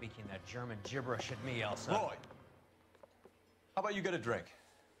about speaking that German gibberish at me, Elsa. Roy! How about you get a drink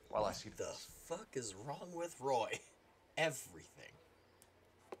while I see What the fuck is wrong with Roy? Everything.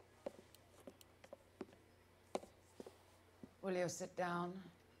 Will you sit down?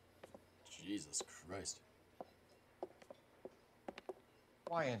 Jesus Christ.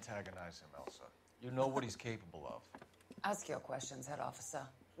 Why antagonize him, Elsa? You know what he's capable of. Ask your questions, head officer.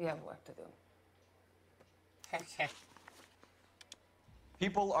 We have work to do.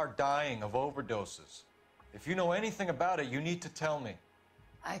 People are dying of overdoses. If you know anything about it, you need to tell me.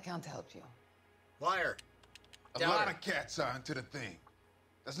 I can't help you. Liar. A lot of cats are into the thing.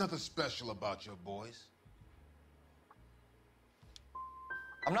 There's nothing special about your boys.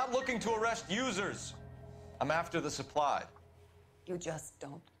 I'm not looking to arrest users. I'm after the supply. You just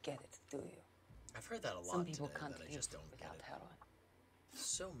don't get it, do you? I've heard that a lot Some people today, can't but I live just don't get without it. heroin.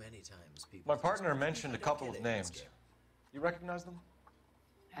 So many times people... My partner mentioned a couple of get it in this names. game. You recognize them?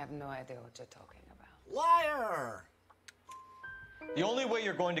 I have no idea what you're talking about. Liar! The only way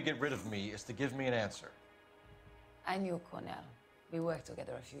you're going to get rid of me is to give me an answer. I knew Cornell. We worked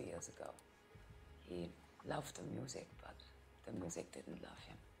together a few years ago. He loved the music, but the music didn't love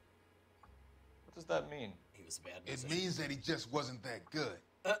him. What does that mean? He was a bad It musician. means that he just wasn't that good.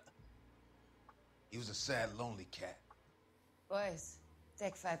 He was a sad, lonely cat. Boys,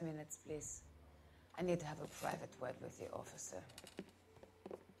 take 5 minutes, please. I need to have a private word with the officer.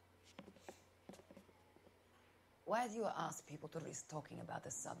 Why do you ask people to risk talking about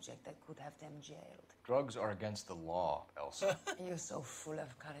a subject that could have them jailed? Drugs are against the law, Elsa. You're so full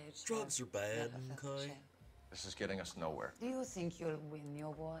of courage. Drugs are bad, okay? This is getting us nowhere. Do you think you'll win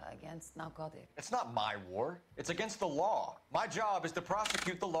your war against narcotics? It's not my war. It's against the law. My job is to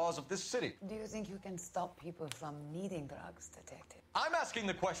prosecute the laws of this city. Do you think you can stop people from needing drugs, detective? I'm asking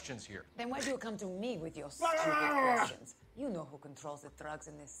the questions here. Then why do you come to me with your stupid questions? You know who controls the drugs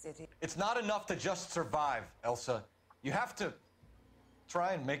in this city. It's not enough to just survive, Elsa. You have to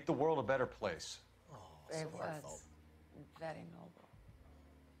try and make the world a better place. Brave words. Very noble.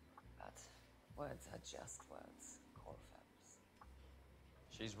 But words are just words, Corfems.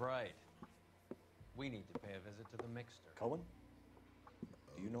 She's right. We need to pay a visit to the mixer. Cohen?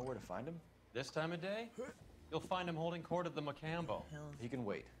 Do you know where to find him? This time of day? You'll find him holding court at the Macambo. He can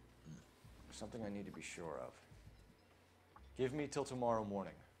wait. There's something I need to be sure of. Give me till tomorrow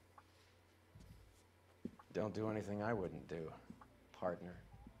morning. Don't do anything I wouldn't do, partner.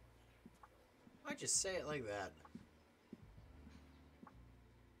 Why'd you say it like that?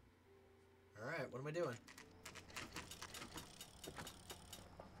 Alright, what am I doing?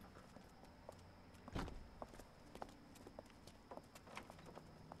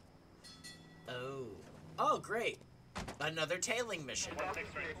 Oh. Oh, great. Another tailing mission.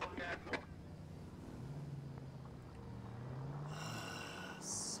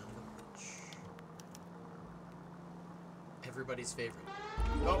 Son of a bitch. Everybody's favorite.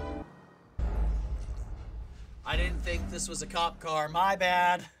 Oh. I didn't think this was a cop car. My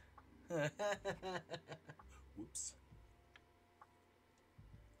bad. Whoops.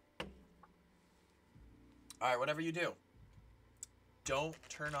 Alright, whatever you do, don't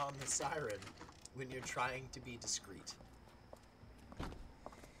turn on the siren when you're trying to be discreet. It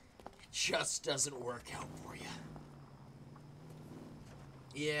just doesn't work out for you.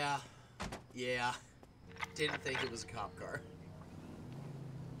 Yeah. Didn't think it was a cop car.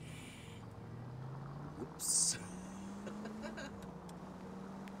 Phelps.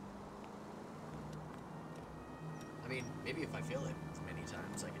 I mean, maybe if I fail it many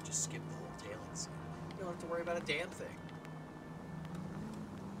times, I could just skip the whole tailing scene. You don't have to worry about a damn thing.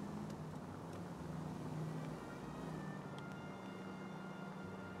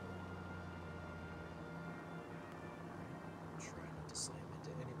 Try not to slam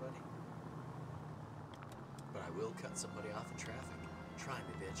into anybody. But I will cut somebody off in traffic. Try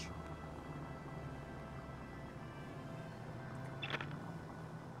me, bitch.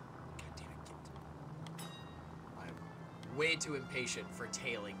 God damn it, get. I'm way too impatient for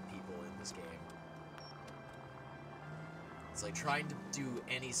tailing people in this game. It's like trying to do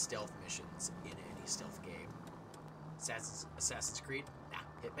any stealth missions in any stealth game. Assassin's Creed? Nah.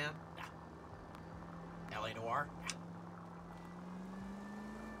 Hitman? Nah. LA Noire? Nah.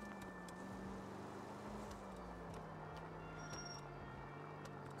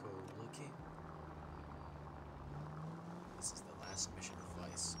 This is the last mission of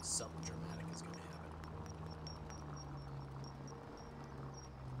Vice. Something dramatic is going to happen.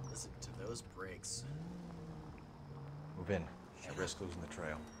 Listen to those brakes. Move in. At risk losing the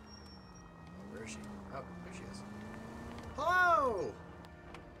trail. Oh, where is she? Oh, there she is. Hello!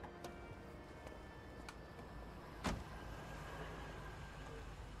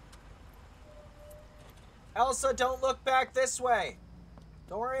 Elsa, don't look back this way.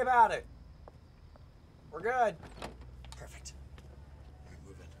 Don't worry about it. We're good. Perfect. Alright,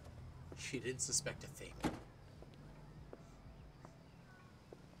 move in. She didn't suspect a thing.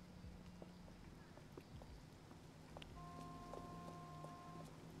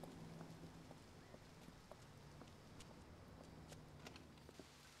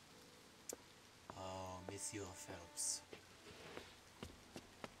 Oh, Monsieur Phelps.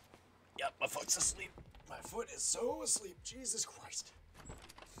 Yep, my foot's asleep. My foot is so asleep. Jesus Christ.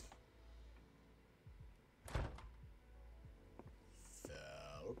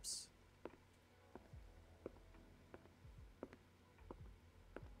 Phelps.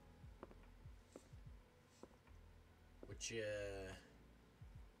 What you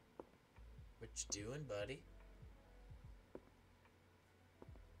doing, buddy?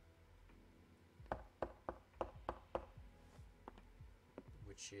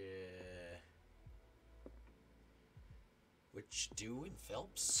 What you doing,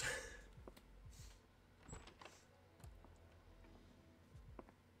 Phelps?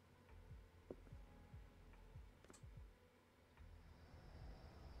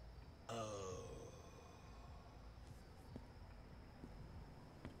 Oh.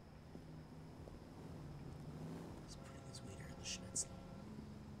 He's putting his wiener in the schnitzel.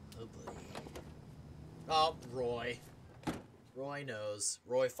 Oh boy. Oh, Roy. Roy knows.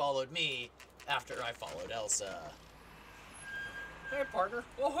 Roy followed me after I followed Elsa. Hey, partner.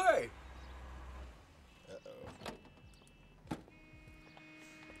 Oh, hey. Uh-oh.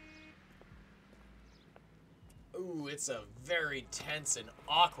 Ooh, it's a very tense and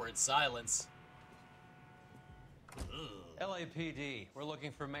awkward silence. LAPD, we're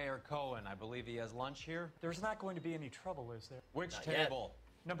looking for Mayor Cohen. I believe he has lunch here. There's not going to be any trouble, is there? Which Not table?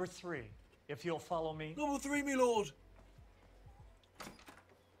 Number 3. If you'll follow me. Number 3, me lord.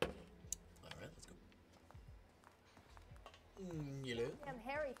 Alright, let's go. Yellow. Damn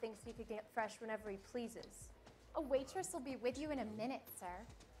Harry thinks he could get fresh whenever he pleases. A waitress will be with you in a minute, sir.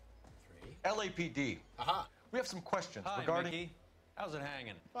 3. LAPD. Aha. We have some questions Hi, regarding... Mickey. How's it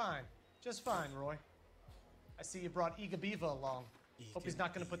hanging? Fine. Just fine, Roy. I see you brought Iga Beaver along. Hope he's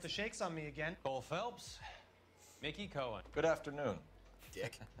not going to put the shakes on me again. Cole Phelps. Mickey Cohen. Good afternoon.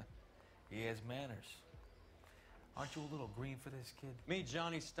 Dick. He has manners. Aren't you a little green for this kid? Meet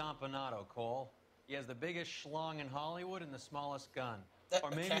Johnny Stompanato, Cole. He has the biggest schlong in Hollywood and the smallest gun. Or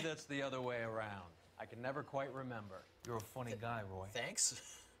maybe that's the other way around. I can never quite remember. You're a funny guy, Roy. Thanks.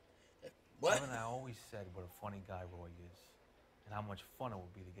 What? Evan and I always said what a funny guy Roy is, and how much fun it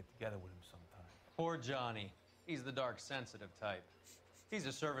would be to get together with him sometime. Poor Johnny. He's the dark, sensitive type. He's a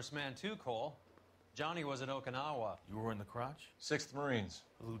serviceman too, Cole. Johnny was at Okinawa. You were in the crotch? 6th Marines.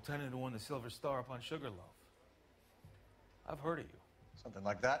 The lieutenant who won the Silver Star up on Sugarloaf. I've heard of you. Something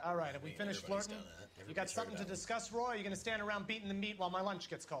like that. All right, have we finished flirting? You got something to discuss, Roy? Or are you going to stand around beating the meat while my lunch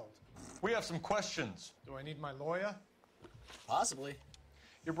gets cold? We have some questions. Do I need my lawyer? Possibly.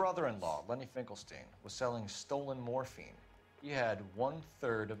 Your brother-in-law, Lenny Finkelstein, was selling stolen morphine. He had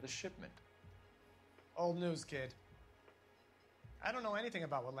 1/3 of the shipment. Old news, kid. I don't know anything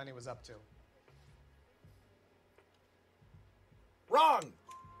about what Lenny was up to. Wrong!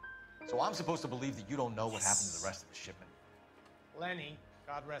 So I'm supposed to believe that you don't know what happened to the rest of the shipment? Lenny,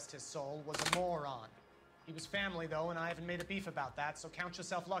 God rest his soul, was a moron. He was family, though, and I haven't made a beef about that, so count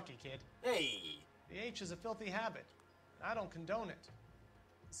yourself lucky, kid. Hey! The H is a filthy habit. I don't condone it.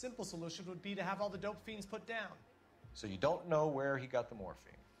 The simple solution would be to have all the dope fiends put down. So you don't know where he got the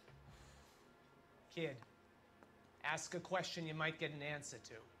morphine? Kid, ask a question you might get an answer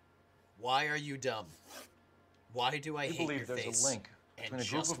to. Why are you dumb? Why do I We hate believe your there's face a link and between a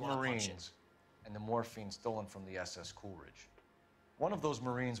group just of wanna punch it? Marines and the morphine stolen from the SS Coolidge. One of those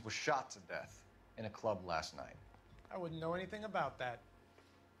Marines was shot to death in a club last night. I wouldn't know anything about that.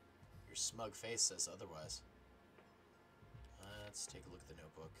 Your smug face says otherwise. Let's take a look at the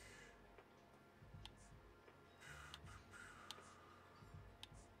notebook.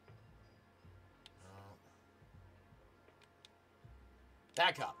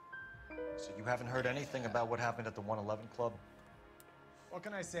 That cop. So you haven't heard anything about what happened at the 111 Club? What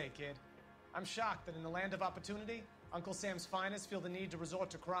can I say, kid? I'm shocked that in the land of opportunity, Uncle Sam's finest feel the need to resort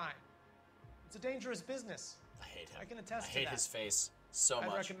to crime. It's a dangerous business. I hate him. I can attest I to hate that. his face so I'd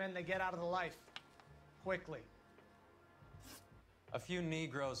much. recommend they get out of the life. Quickly. A few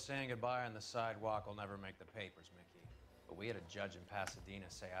Negroes saying goodbye on the sidewalk will never make the papers, Mickey. But we had a judge in Pasadena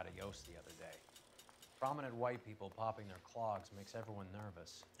say adios the other day. Prominent white people popping their clogs makes everyone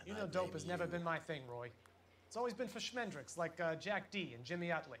nervous. You know dope has never been my thing, Roy. It's always been for schmendricks like Jack D. and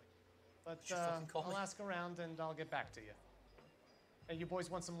Jimmy Utley. But I'll ask around and I'll get back to you. Hey, you boys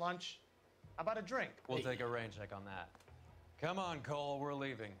want some lunch? How about a drink? We'll take a rain check on that. Come on, Cole, we're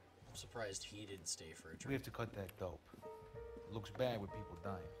leaving. I'm surprised he didn't stay for a drink. We have to cut that dope. It looks bad with people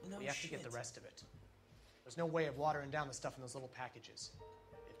dying. No we have to get the rest of it. There's no way of watering down the stuff in those little packages.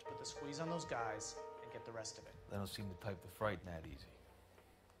 You have to put the squeeze on those guys and get the rest of it. They don't seem the type to frighten that easy.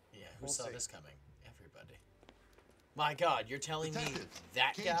 Yeah, who We'll saw see. this coming? Everybody. My God, you're telling me Detectives,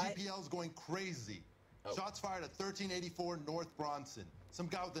 that guy? KGPL's going crazy. Oh. Shots fired at 1384 North Bronson. Some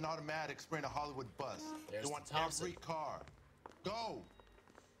guy with an automatic spraying a Hollywood bus. There's they want the Thompson. every car. Go!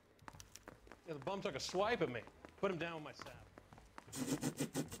 Yeah, the bum took a swipe at me. Put him down with my sap.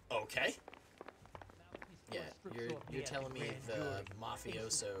 Okay. Yeah, you're telling me the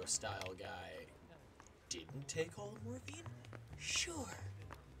mafioso style guy didn't take all the morphine? Sure.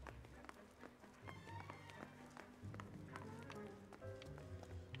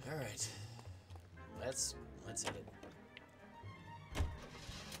 All right. Let's hit it.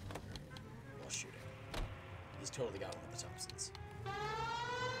 While shooting. He's totally got one of the Thompsons.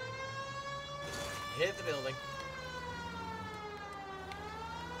 Hit the building.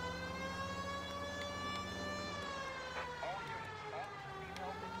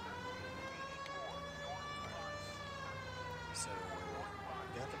 So,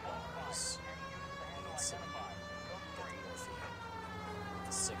 we got the bars. We got some. We got the morphine.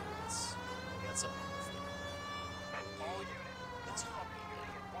 The cigarettes. We got some morphine. We need the Tommy.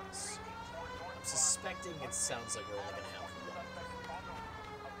 I'm suspecting it sounds like we're only gonna have one.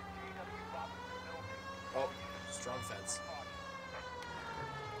 Oh, strong fence.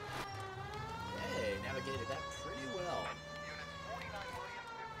 Hey, navigated that pretty well.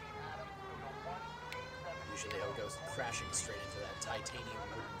 Usually I would go crashing straight into that titanium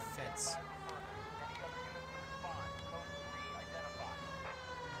wooden fence.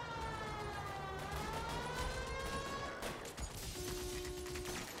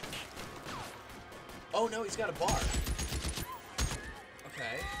 Oh no, he's got a bar.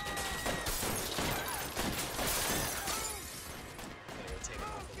 Okay. Gotta go take him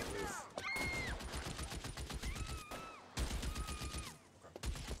off of the roof.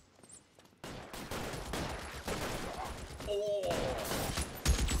 Oh!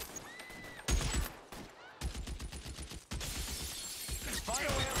 Find a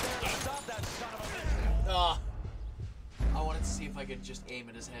way up there and stop that son of a bitch! Ah. I wanted to see if I could just aim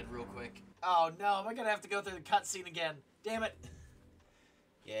at his head real quick. Oh no, am I gonna have to go through the cutscene again? Damn it.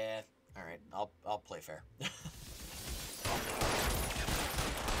 Yeah, alright, I'll play fair.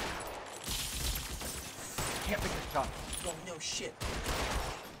 Can't make a shot. Oh no shit.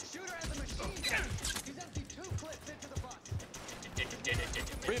 Shooter has a machine gun. He's emptied 2 clips into the butt.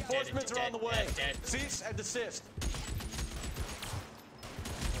 Reinforcements are on the way. Cease and desist.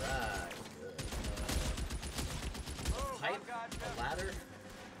 Right, good. Pipe, a ladder,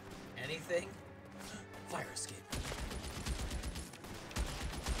 anything? Fire escape.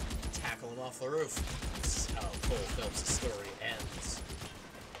 Tackle him off the roof. This is how Cole Phelps' story ends.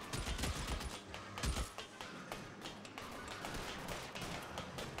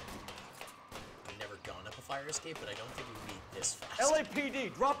 I've never gone up a fire escape, but I don't think it would be this fast.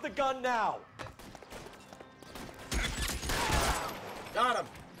 LAPD, drop the gun now! Got him!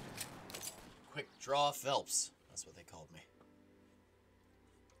 Quick draw Phelps. That's what they called me.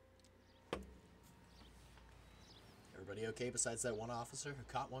 Everybody okay besides that one officer who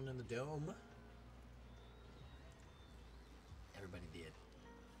caught one in the dome?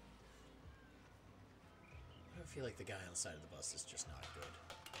 feel like the guy on the side of the bus is just not good.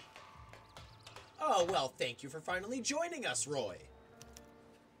 Oh, well, thank you for finally joining us, Roy.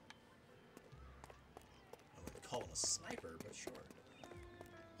 I wouldn't call him a sniper, but sure.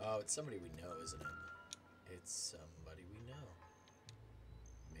 Oh, it's somebody we know, isn't it? It's somebody we know.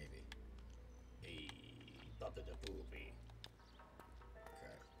 Maybe. Hey, Bubba da Boobie. Okay,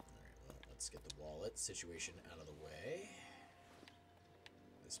 alright, well, let's get the wallet situation out of the way.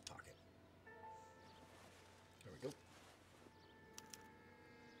 This pocket. There we go.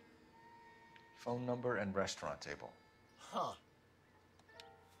 Phone number and restaurant table. Huh.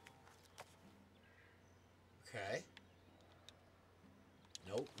 Okay.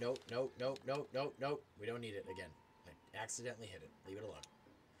 Nope, nope, nope, nope, nope, nope, nope. We don't need it again. I accidentally hit it. Leave it alone.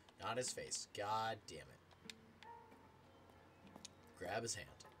 Not his face. God damn it. Grab his hand.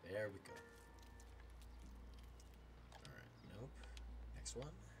 There we go. Alright, nope. Next one.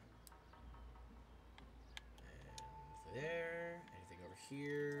 And there. Anything over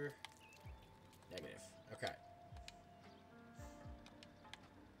here? Negative. Okay.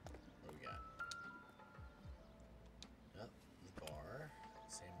 What do we got? Oh, the bar.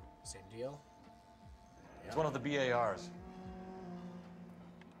 Same deal. It's one of the BARs.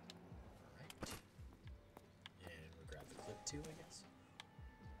 Alright. And we'll grab the clip too, I guess.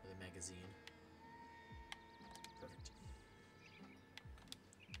 With a magazine. Perfect.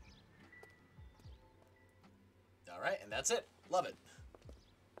 Alright, and that's it. Love it.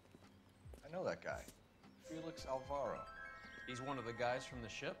 I know that guy. Felix Alvaro. He's one of the guys from the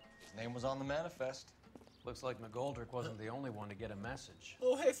ship? His name was on the manifest. Looks like McGoldrick wasn't the only one to get a message.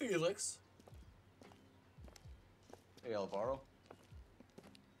 Oh, hey, Felix. Hey, Alvaro.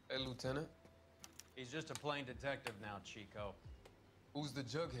 Hey, Lieutenant. He's just a plain detective now, Chico. Who's the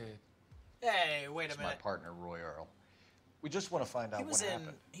jughead? Hey, wait a It's minute. my partner, Roy Earl. We just want to find out what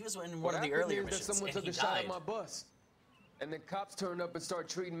happened. He was in What one of the happened earlier is that missions, someone and took he a shot died. at my bus. And then cops turned up and start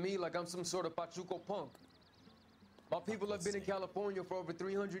treating me like I'm some sort of Pachuco punk. My people have been in California for over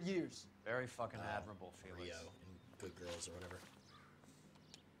 300 years. Very fucking admirable, Felix. Rio and Good Girls or whatever.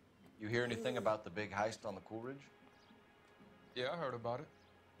 You hear anything about the big heist on the Coolidge? Yeah, I heard about it.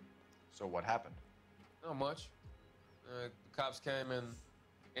 So what happened? Not much. The cops came and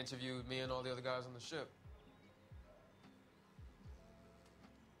interviewed me and all the other guys on the ship.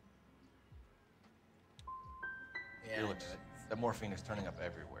 Yeah, Felix, that morphine is turning up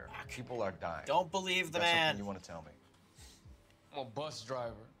everywhere. People are dying. Don't believe the Got man. something you want to tell me? I'm a bus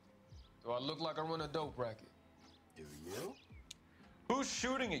driver. Do I look like I run a dope racket? Do you? Who's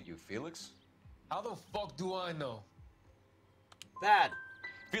shooting at you, Felix? How the fuck do I know? Bad.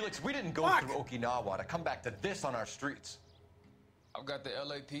 Felix, we didn't go through Okinawa to come back to this on our streets. I've got the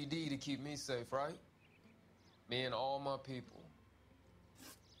LAPD to keep me safe, right? Me and all my people.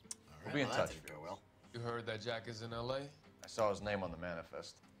 We'll be in touch. That didn't go well. You heard that Jack is in LA? I saw his name on the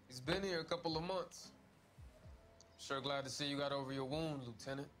manifest. He's been here a couple of months. Sure glad to see you got over your wound,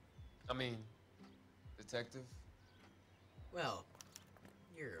 Lieutenant. I mean, Detective. Well,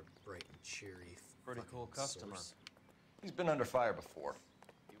 you're a bright and cheery, pretty cool customer. source. He's been under fire before.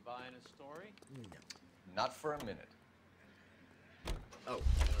 You buying his story? No. Not for a minute. Oh,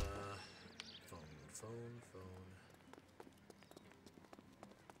 phone.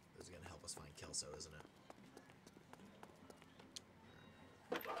 This is gonna help us find Kelso, isn't it?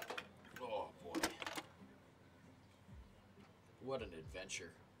 Oh boy. What an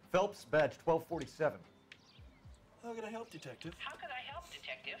adventure. Phelps, badge 1247. How can I help, Detective? How could I help,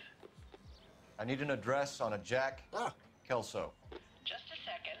 Detective? I need an address on a Jack Kelso. Just a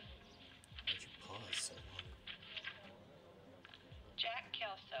second. Why'd you pause so long? Jack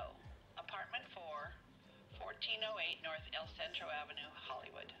Kelso, apartment 4, 1408 North El Centro Avenue,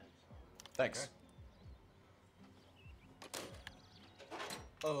 Hollywood. Thanks.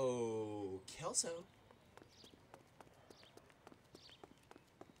 Oh, Kelso.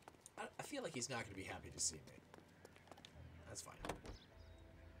 I feel like he's not going to be happy to see me. That's fine.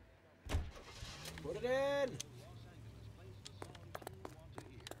 Put it in!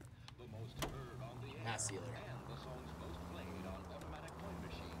 Ah, see you later.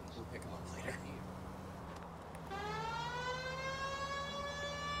 We'll pick him up later.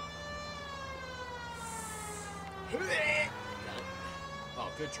 Got it. Oh,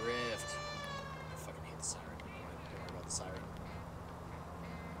 good drift. I fucking hate the siren. Don't worry about the siren.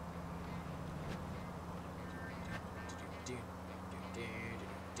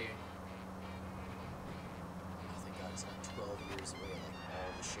 Oh, thank God it's not 12 years away like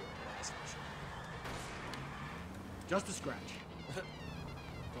all the shit in the last mission. Just a scratch.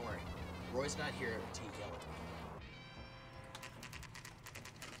 Don't worry. Roy's not here to yell at me.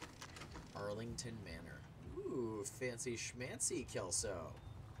 Arlington Manor. Ooh, fancy schmancy, Kelso.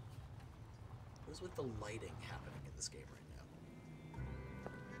 What's with the lighting happening in this game right now?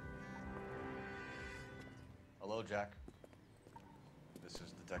 Hello, Jack. This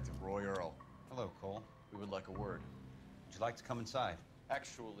is Detective Roy Earl. Hello, Cole. We would like a word. Would you like to come inside?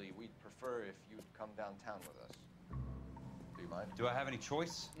 Actually, we'd prefer if you'd come downtown with us. Do you mind? Do I have any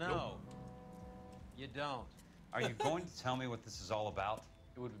choice? No. Nope. You don't. Are you going to tell me what this is all about?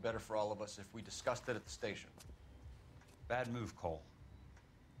 It would be better for all of us if we discussed it at the station. Bad move, Cole.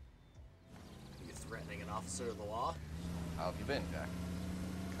 Are you threatening an officer of the law? How have you been, Jack?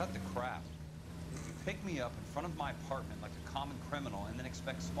 Cut the crap. You pick me up in front of my apartment like a common criminal and then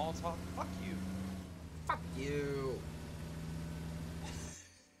expect small talk? Fuck you. Fuck you.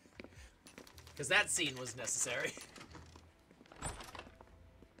 Because that scene was necessary.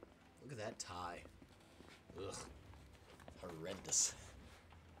 Look at that tie. Ugh. Horrendous.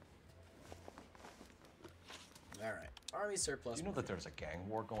 Alright. Army surplus. Do you know that there's a gang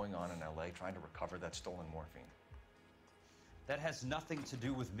war going on in LA trying to recover that stolen morphine? That has nothing to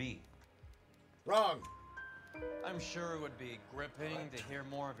do with me. Wrong. I'm sure it would be gripping to hear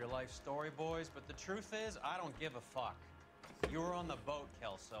more of your life story, boys, but the truth is, I don't give a fuck. You were on the boat,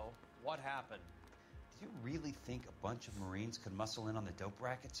 Kelso. What happened? Do you really think a bunch of Marines could muscle in on the dope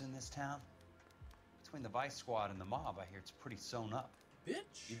rackets in this town? Between the Vice Squad and the mob, I hear it's pretty sewn up.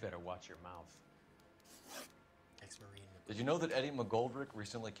 Bitch. You better watch your mouth. Ex-Marine. Did you know that Eddie McGoldrick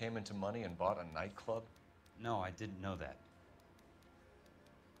recently came into money and bought a nightclub? No, I didn't know that.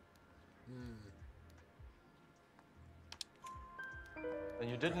 And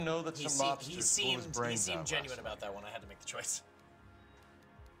you didn't know that some mobsters blew his brains out He seemed genuine last about that one. I had to make the choice.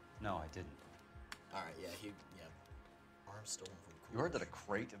 No, I didn't. Alright, yeah, arms stolen from You heard that a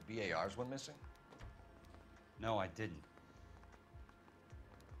crate of BARs went missing? No, I didn't.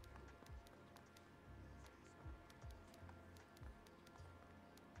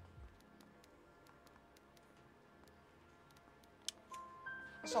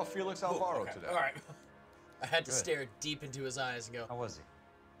 I saw Felix Alvaro today. Alright. I had to stare deep into his eyes and go, How was he?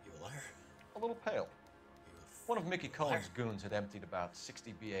 You a liar? A little pale. One of Mickey Cohen's goons had emptied about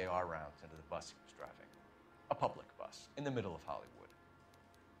 60 BAR rounds into the bus he was driving. A public bus, in the middle of Hollywood.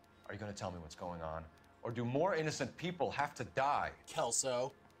 Are you going to tell me what's going on? Or do more innocent people have to die?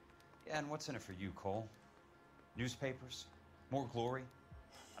 Kelso. Yeah, and what's in it for you, Cole? Newspapers? More glory?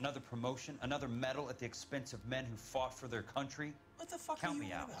 Another promotion? Another medal at the expense of men who fought for their country? What the fuck Count are you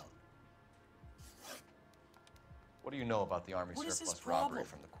me out. about? What do you know about the Army What is surplus his problem? robbery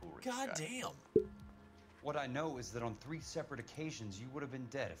from the Coolidge? God Jack? damn. What I know is that on 3 separate occasions, you would have been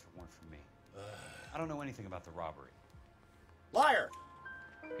dead if it weren't for me. I don't know anything about the robbery. Liar!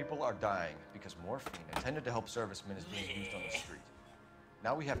 People are dying because morphine intended to help servicemen is being used on the street.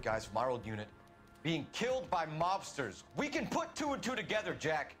 Now we have guys from our old unit being killed by mobsters. We can put 2 and 2 together,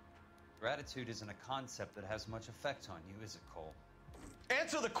 Jack. Gratitude isn't a concept that has much effect on you, is it, Cole?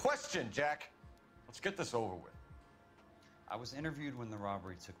 Answer the question, Jack. Let's get this over with. I was interviewed when the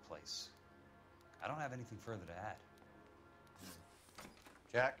robbery took place. I don't have anything further to add.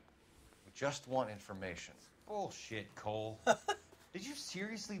 Jack, we just want information. Bullshit, Cole. Did you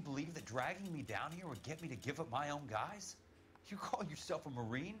seriously believe that dragging me down here would get me to give up my own guys? You call yourself a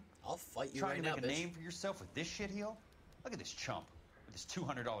Marine? I'll fight you Trying right to now, make a bitch. name for yourself with this shitheel? Look at this chump with his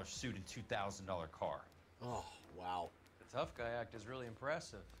 $200 suit and $2,000 car. Oh, wow. The tough guy act is really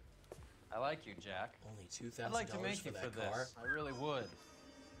impressive. I like you, Jack. Only $2,000 I'd like to make you for for that this. car? I really would.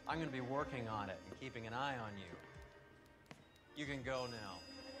 I'm going to be working on it and keeping an eye on you. You can go now.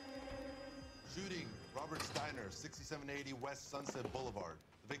 Shooting, Robert Steiner, 6780 West Sunset Boulevard.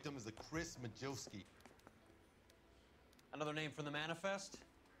 The victim is a Chris Majowski. Another name from the manifest?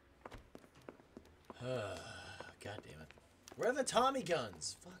 God damn it. Where are the Tommy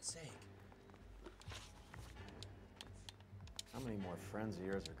guns? Fuck's sake. How many more friends of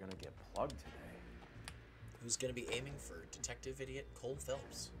yours are going to get plugged today? Who's gonna be aiming for detective idiot Cole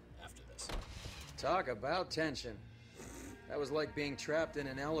Phelps after this? Talk about tension. That was like being trapped in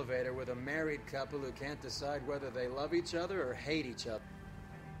an elevator with a married couple who can't decide whether they love each other or hate each other.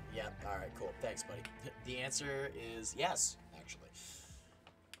 Yeah, alright, cool. Thanks, buddy. The answer is yes, actually.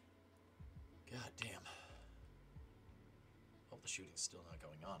 God damn. Hope the shooting's still not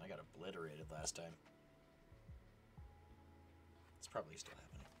going on. I got obliterated last time. It's probably still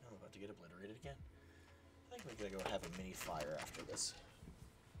happening. I'm about to get obliterated again. I think we're gonna go have a mini fire after this.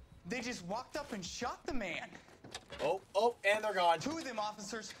 They just walked up and shot the man. Oh, and they're gone. 2 of them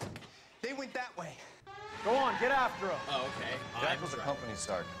officers, they went that way. Go on, get after him. Oh, okay. Jack was a company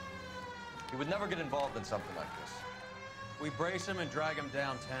sergeant. He would never get involved in something like this. We brace him and drag him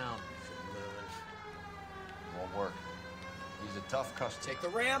downtown. won't work. He's a tough customer. Take the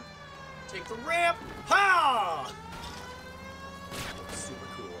ramp! Take the ramp! Ha! Super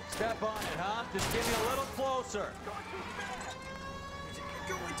cool. Step on it, huh? Just give me a little closer.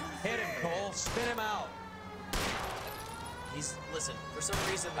 Hit him, Cole. Spin him out. Listen, for some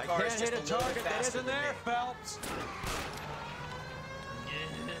reason the car is can't just hit a little target bit that faster isn't than there, me. Phelps.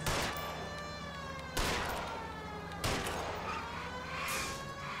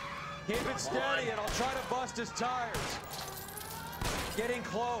 Keep it steady and I'll try to bust his tires. Getting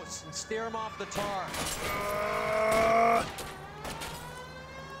close and steer him off the tar.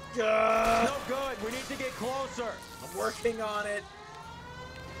 No good. We need to get closer. I'm working on it.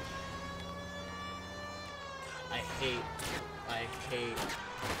 I hate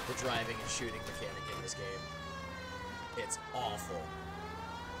the driving and shooting mechanic in this game. It's awful.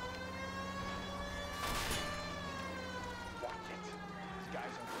 Watch it. These guys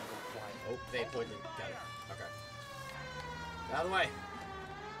aren't gonna go quiet. Oh, they pulled it. Got it. Okay. Out of the way.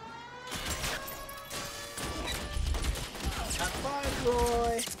 Have fun,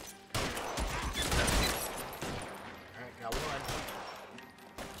 Roy. Alright, got one.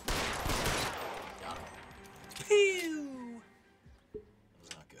 Got him. Pew! That was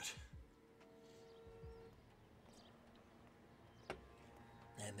not good.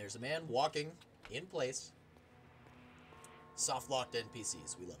 And there's a man walking in place. Soft locked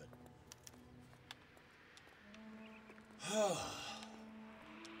NPCs. We love it. Oh,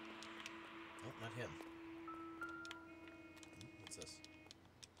 not him. What's this?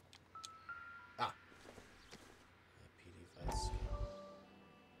 Ah. PD fights.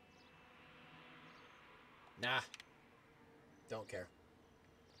 Nah. Don't care.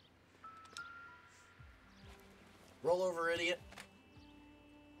 Roll over, idiot.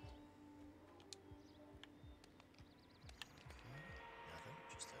 Nothing.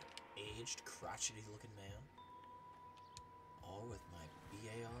 Just an aged, crotchety-looking man. All with my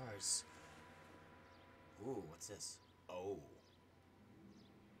BARs. Ooh, what's this? Oh.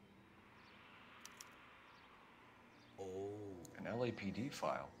 Oh. An LAPD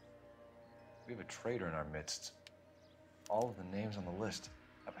file. We have a traitor in our midst. All of the names on the list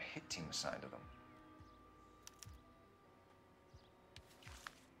have a hit team assigned to them.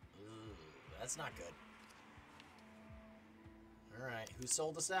 Ooh, that's not good. Alright, who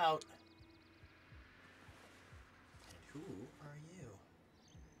sold us out? And who are you?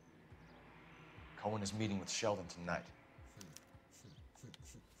 Cohen is meeting with Sheldon tonight.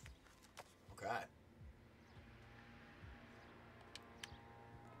 Okay.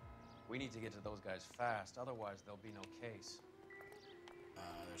 We need to get to those guys fast, otherwise there'll be no case.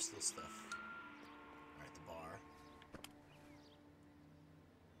 There's still stuff. Alright, the bar.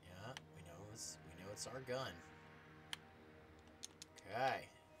 Yeah, we know it's our gun. Okay.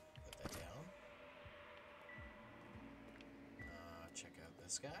 Put that down. Check out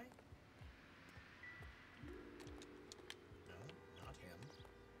this guy. No, not him.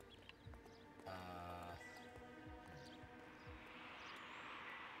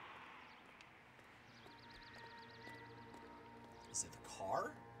 Is it the car?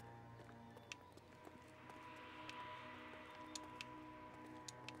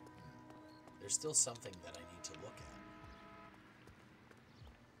 There's still something that I need to look at.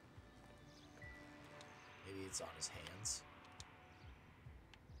 Maybe it's on his hands.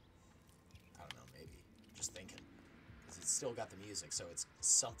 I don't know, maybe. Just thinking. Because it's still got the music, so it's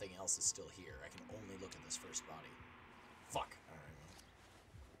something else is still here. I can only look at this first body. Fuck. Alright.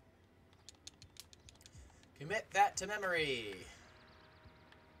 Commit that to memory.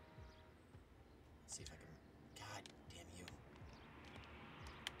 Let's see if I can... God damn you.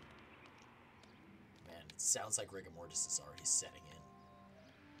 Man, it sounds like rigor mortis is already setting in.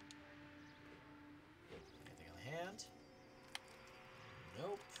 Anything on the hand?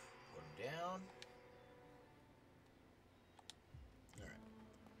 Nope. Put him down. Alright.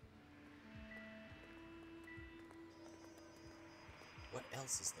 What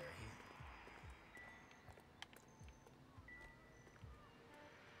else is there here?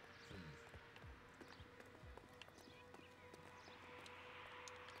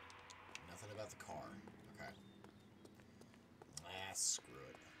 Nothing about the car. Okay. Ah, screw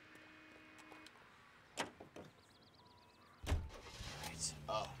it. Right.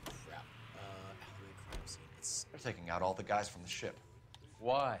 Oh, crap. Alleyway crime scene. It's They're taking out all the guys from the ship.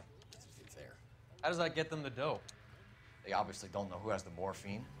 Why? there. How does that get them the dope? They obviously don't know who has the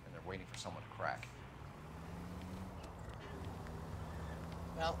morphine, and they're waiting for someone to crack.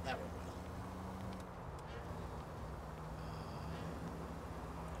 Well, that went well.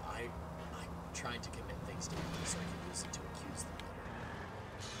 I'm trying to commit things to memory so I can use it to accuse them later.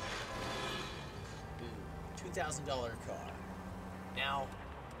 Ooh, $2,000 car. Now,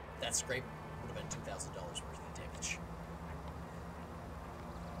 that scrape would have been $2,000 worth of damage.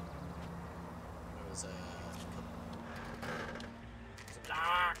 It was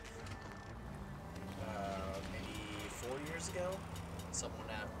maybe 4 years ago, someone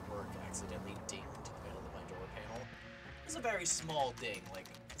at work accidentally dinged the middle of my door panel. It was a very small ding, like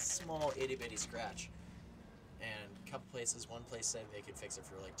a small itty-bitty scratch. And a couple places, one place said they could fix it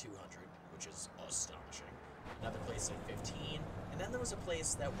for like 200, which is astonishing. Another place said 15, and then there was a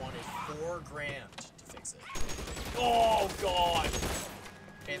place that wanted $4 grand to fix it. Oh God!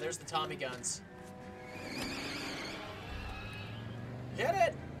 Okay, there's the Tommy guns. Hit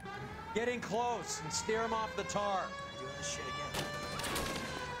it! Get in close and steer him off the tar. I'm doing this shit again.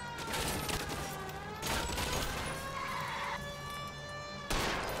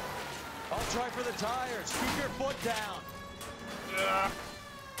 I'll try for the tires. Keep your foot down.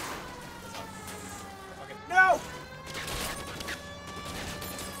 No!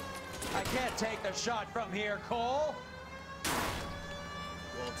 I can't take the shot from here, Cole.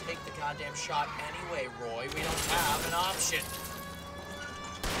 We'll take the goddamn shot anyway, Roy. We don't have an option.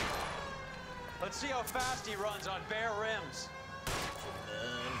 Let's see how fast he runs on bare rims.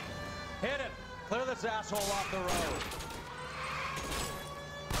 Hit him. Clear this asshole off the road.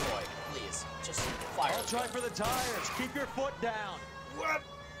 Roy, please, just fire. I'll try for the tires. Keep your foot down. What?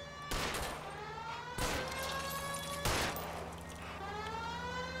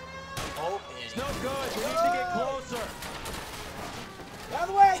 Oh, it's no good. We need to get closer. Out of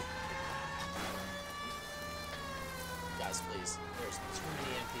the way! Guys, please. There's too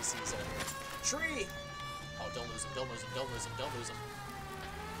many NPCs out here. Tree! Oh, don't lose him, don't lose him, don't lose him, don't lose him.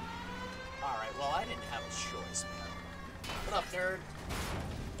 Alright, well, I didn't have a choice, man. What up, nerd?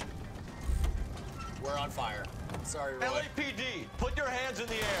 We're on fire. Sorry, Roy. LAPD, put your hands in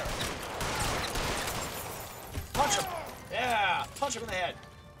the air. Punch him! Yeah! Punch him in the head.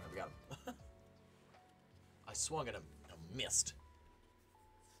 Alright, we got him. I swung at him. I missed.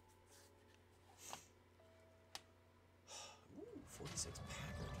 Ooh, 46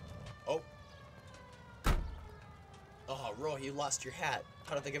 Packard. Oh. Oh, Roy, you lost your hat.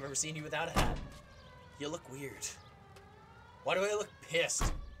 I don't think I've ever seen you without a hat. You look weird. Why do I look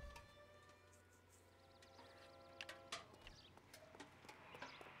pissed?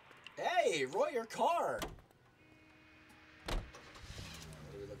 Hey, Roy, your car! What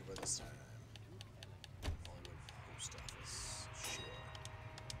are we looking for this time? Hollywood Post Office. Sure.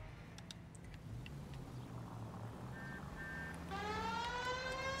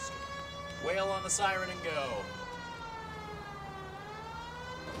 Wail on the siren and go.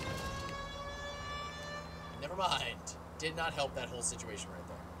 Never mind. Did not help that whole situation right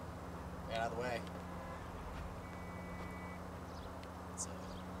there. Get out of the way. It's an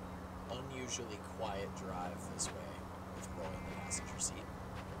unusually quiet drive this way with Roy in the passenger seat.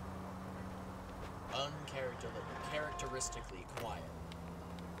 Uncharacteristically quiet.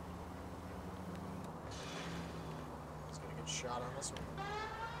 He's gonna get shot on this one.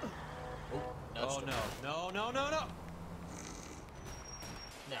 Oh, oh no, no, no, no, no!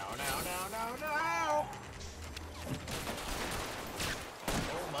 No, no, no, no, no!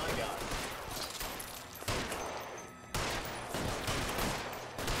 Oh my god.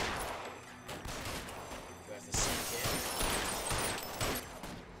 Do I have to sneak in?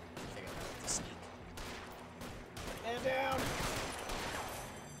 I think I might have to sneak. And down!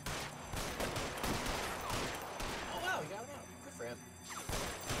 Oh wow, he got him out. Good for him.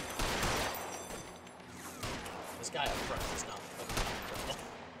 This guy up front is not fucking comfortable.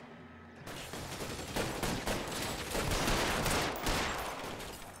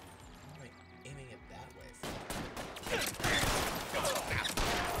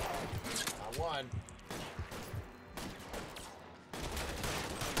 One.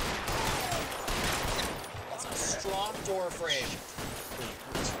 That's a strong door frame.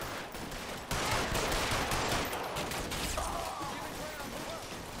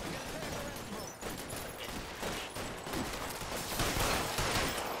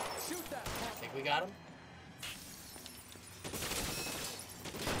 Think we got him?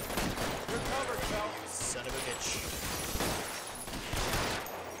 You're covered, Kel. You son of a bitch.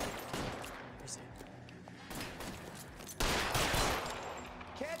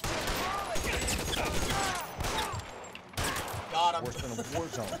 Worse than a war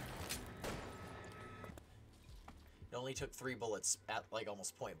zone. It only took 3 bullets at like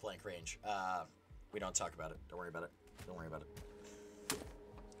almost point blank range. We don't talk about it. Don't worry about it. Don't worry about it.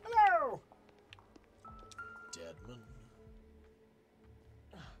 Hello! Deadman.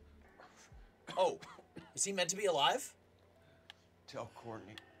 Oh, is he meant to be alive? Tell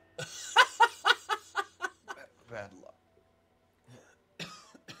Courtney. bad luck.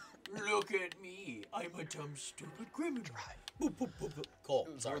 Look at me. I'm a dumb, stupid criminal. Boop, boop, boop, boop. Cole,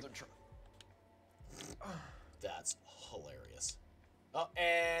 sorry. That's hilarious. Oh,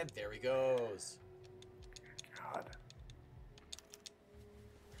 and there he goes. God.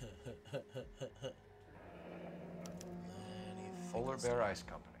 Polar Bear Ice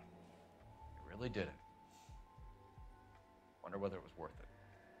Company. They really did it. Wonder whether it was worth it.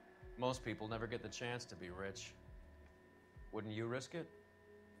 Most people never get the chance to be rich. Wouldn't you risk it?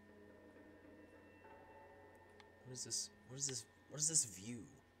 What is this? What is this? What is this view?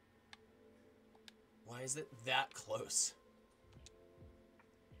 Why is it that close?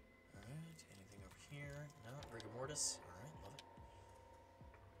 Alright, anything over here? No, rigor mortis. Alright, love it.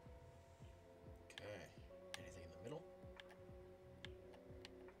 Okay, anything in the middle?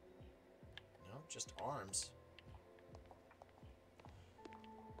 No, just arms.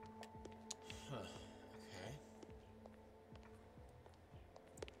 Huh, okay.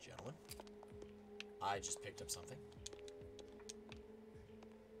 Gentlemen, I just picked up something.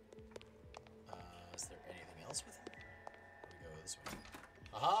 Is there anything else with it? We go this way.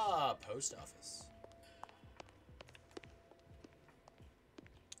 Aha! Post office.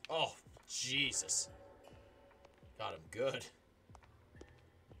 Oh, Jesus. Got him good.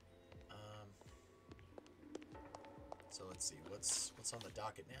 So let's see. What's on the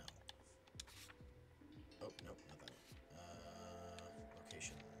docket now? Oh, nope, not that one.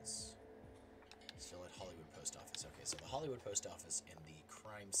 Locations. Still at Hollywood Post Office. Okay, so the Hollywood Post Office and the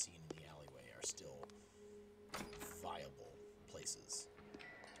crime scene in the alleyway are still viable places.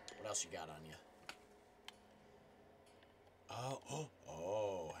 What else you got on you?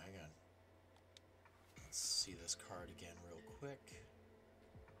 Oh, hang on. Let's see this card again real quick.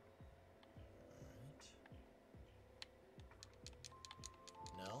 Alright.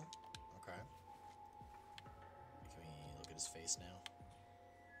 No? Okay. Can we look at his face now?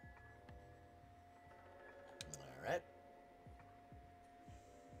 Alright.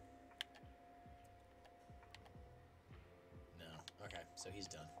 No. Okay, so he's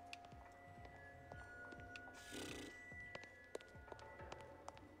done.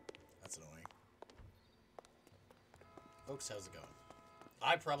 That's annoying. Folks, how's it going?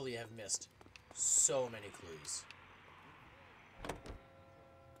 I probably have missed so many clues.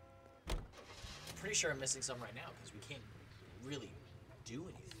 I'm pretty sure I'm missing some right now because we can't really do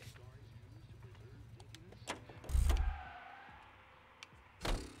anything.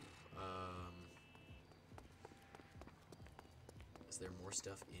 Is there more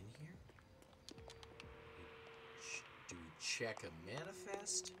stuff in here? Do we check a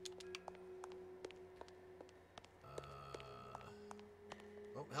manifest?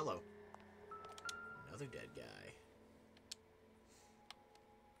 Oh, hello. Another dead guy.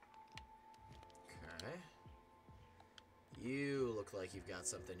 Okay. You look like you've got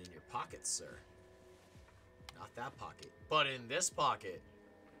something in your pocket, sir. Not that pocket, but in this pocket.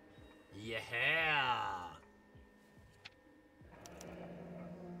 Yeah!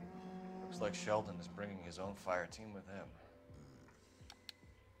 Looks like Sheldon is bringing his own fire team with him.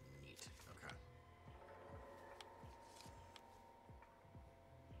 Neat. Okay.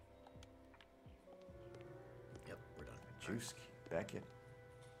 Yep, we're done. Juski, Beckett,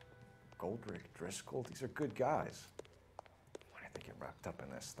 Goldrick, Driscoll, these are good guys. Why did they get wrapped up in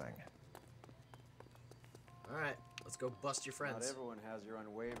this thing? All right, let's go bust your friends. Not everyone has your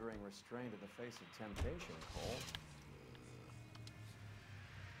unwavering restraint in the face of temptation, Cole.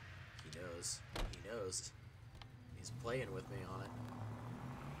 He knows. He knows. He's playing with me on it.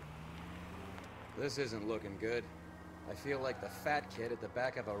 This isn't looking good. I feel like the fat kid at the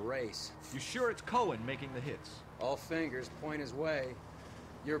back of a race. You sure it's Cohen making the hits? All fingers point his way.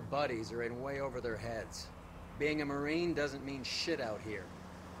 Your buddies are in way over their heads. Being a Marine doesn't mean shit out here.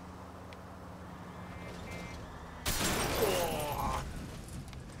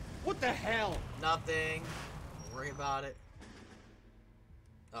 What the hell? Nothing. Don't worry about it.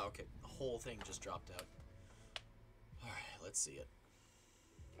 Oh, okay. The whole thing just dropped out. Alright, let's see it.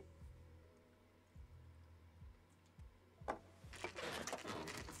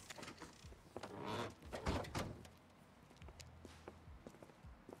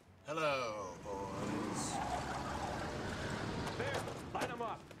 Hello, boys. There, line them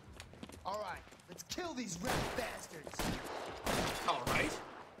up. All right, let's kill these rat bastards. All right.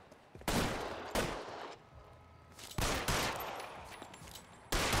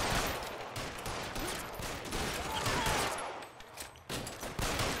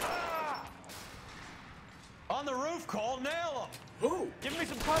 On the roof, Cole, nail him! Who? Give me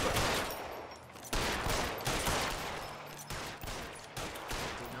some cover!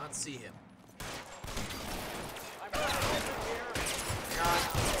 Did not see him.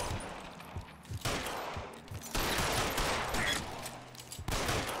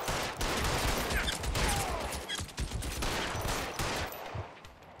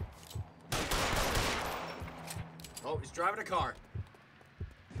 driving a car.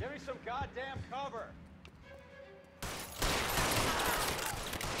 Give me some goddamn cover.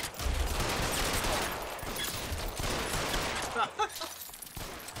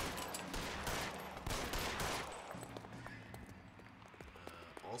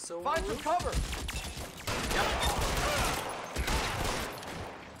 Also, find some cover. Yep.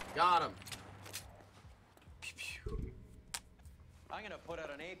 Got him. I'm gonna put out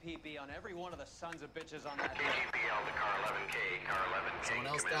an APB on every one of the sons of bitches on that. APL to car 11K, car 11K. Someone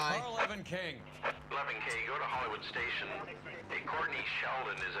else died. Car 11 King. 11K, go to Hollywood Station. Hey, Courtney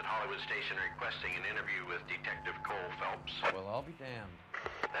Sheldon is at Hollywood Station requesting an interview with Detective Cole Phelps. Well, I'll be damned.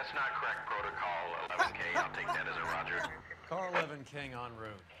 That's not correct protocol, 11K. I'll take that as a roger. Car 11 King en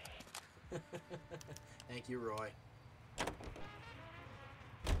route. Thank you, Roy.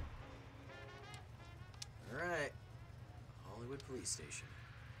 All right. Hollywood Police Station.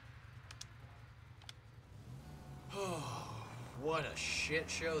 Oh, what a shit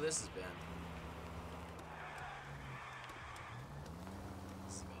show this has been.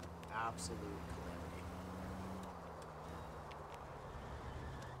 This has been absolute calamity.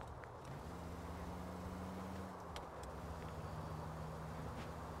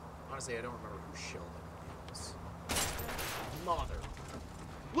 Honestly, I don't remember who Sheldon is. Mother.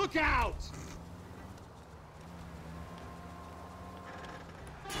 Look out!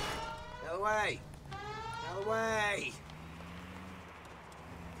 Out of the way! Out of the way!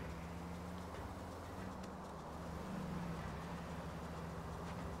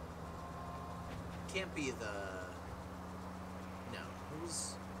 Can't be the... No,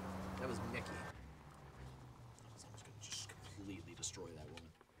 who's... That was Mickey. Someone's gonna just completely destroy that woman.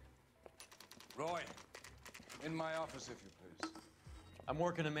 Roy, in my office, if you please. I'm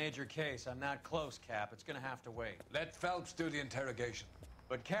working a major case. I'm not close, Cap. It's gonna have to wait. Let Phelps do the interrogation.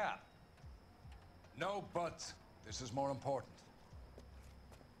 But, Cap. No buts. This is more important.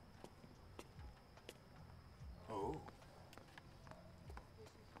 Oh.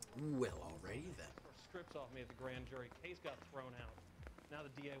 Well, already then. Strips off me at the grand jury. Case got thrown out. Now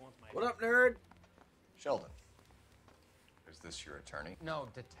the DA wants my... What up, nerd? Sheldon, is this your attorney? No,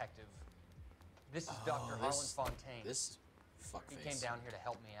 detective. This is Dr. Harlan Fontaine. This fuckface. He came down here to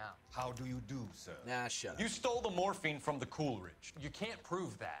help me out. How do you do, sir? Nah, shut up. You stole the morphine from the Coolidge. You can't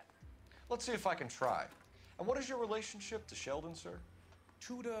prove that. Let's see if I can try. And what is your relationship to Sheldon, sir?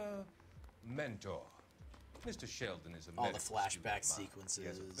 Tutor, mentor. Mr. Sheldon is a all the medical flashback student of mine. sequences, He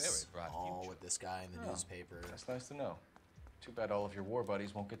has a very bright all future. with this guy in the newspaper. That's nice to know. Too bad all of your war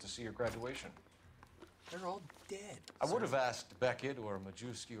buddies won't get to see your graduation. They're all dead. I would have asked Beckett or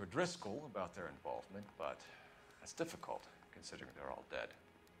Majewski or Driscoll about their involvement, but that's difficult, considering they're all dead.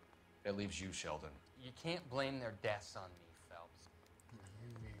 That leaves you, Sheldon. You can't blame their deaths on me, Phelps.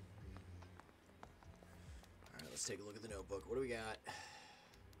 All right, let's take a look at the notebook. What do we got?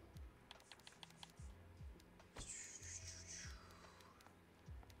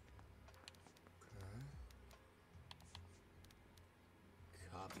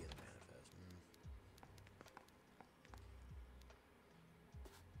 Copy of the manifest.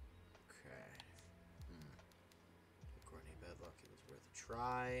 Okay. Courtney Bedluck, it was worth a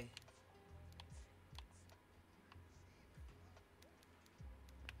try.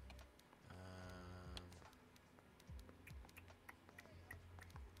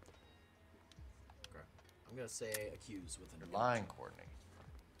 Okay. I'm gonna say accuse with an. You're lying, Courtney.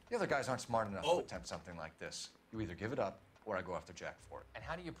 The other guys aren't smart enough to attempt something like this. You either give it up, or I go after Jack for it. And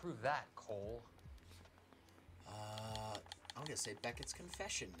how do you prove that, Cole? I'm gonna say Beckett's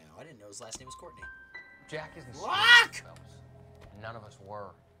confession now. I didn't know his last name was Courtney. Jack isn't What? serious, Phelps. None of us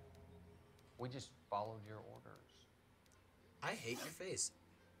were. We just followed your orders. I hate your face.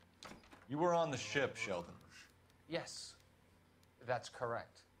 You were on the ship, Sheldon. Yes, that's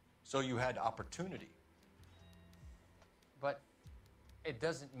correct. So you had opportunity. But it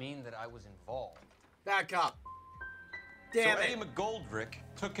doesn't mean that I was involved. Back up. Damn so it. Eddie McGoldrick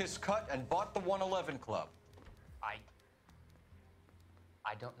took his cut and bought the 111 Club.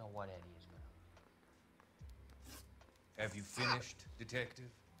 I don't know what Eddie is gonna. Have you finished,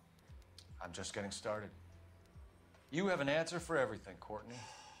 detective? I'm just getting started. You have an answer for everything, Courtney.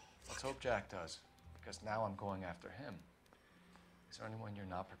 Let's hope Jack does, because now I'm going after him. Is there anyone you're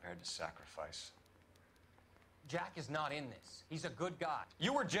not prepared to sacrifice? Jack is not in this. He's a good guy.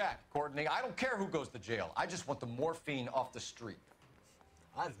 You or Jack, Courtney. I don't care who goes to jail. I just want the morphine off the street.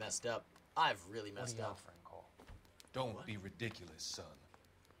 I've messed up. I've really messed What are you up. offering, Cole? Don't be ridiculous, son.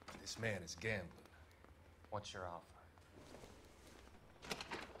 This man is gambling. What's your offer?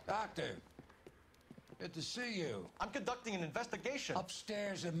 Doctor, Good to see you. I'm conducting an investigation.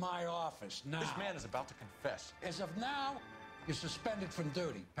 Upstairs in my office, now. This man is about to confess. As of now, you're suspended from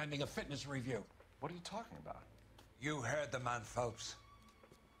duty, pending a fitness review. What are you talking about? You heard the man, Phelps.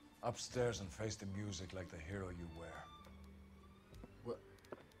 Upstairs and face the music like the hero you wear.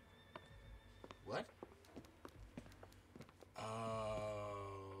 What?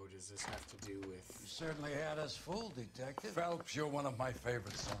 Oh, does this have to do with... You certainly had us fooled, Detective. Phelps, you're one of my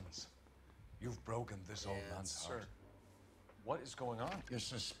favorite sons. You've broken this old man's heart. Sir, what is going on? You're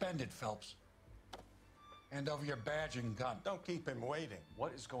suspended, Phelps. Hand over your badge and gun. Don't keep him waiting.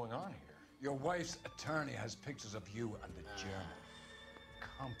 What is going on here? Your wife's attorney has pictures of you and the German.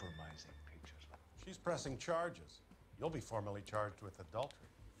 Compromising pictures. She's pressing charges. You'll be formally charged with adultery.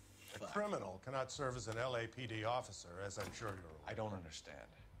 A criminal cannot serve as an LAPD officer, as I'm sure you're aware. I don't understand.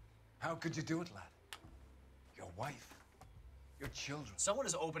 How could you do it, lad? Your wife, your children. Someone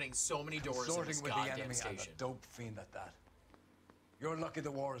is opening so many doors in Consorting this with the goddamn enemy and station. a dope fiend at that. You're lucky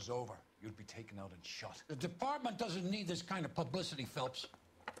the war is over. You'd be taken out and shot. The department doesn't need this kind of publicity, Phelps.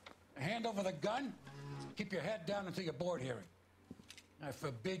 Hand over the gun. Keep your head down until your board hearing. I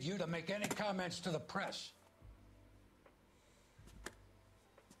forbid you to make any comments to the press.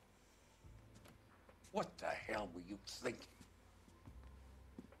 What the hell were you thinking?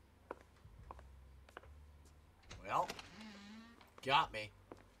 Well, got me.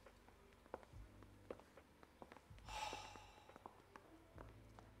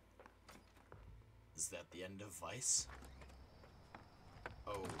 Is that the end of Vice?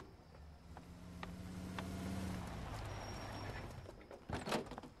 Oh.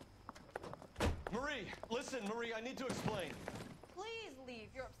 Marie, listen, Marie, I need to explain. Please leave.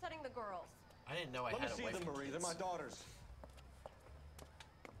 You're upsetting the girls. I didn't know I Let had me a see wife them, and Marie. kids. They're my daughters.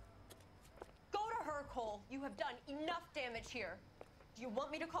 Go to her, Cole. You have done enough damage here. Do you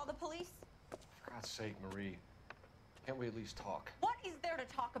want me to call the police? For God's sake, Marie. Can't we at least talk? What is there to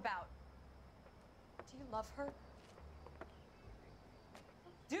talk about? Do you love her?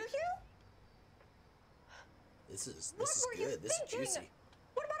 Do you? This is What were you good. This is thinking? juicy.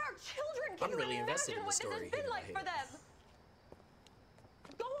 What about our children? Can I'm you really invested imagine in the what story this has been here, like I for hate them?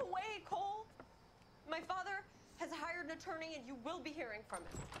 Go away, Cole. My father has hired an attorney, and you will be hearing from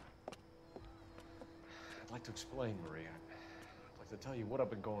him. I'd like to explain, Marie. I'd like to tell you what I've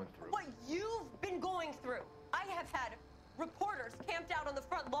been going through. What you've been going through. I have had reporters camped out on the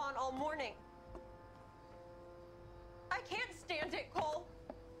front lawn all morning. I can't stand it, Cole.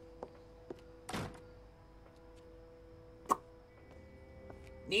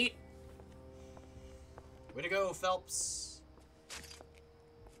 Neat. Way to go, Phelps.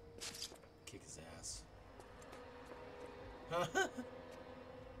 Kick his ass.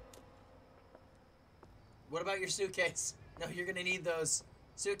 What about your suitcase? No, you're gonna need those.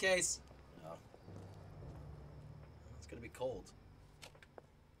 Suitcase. Oh. It's gonna be cold.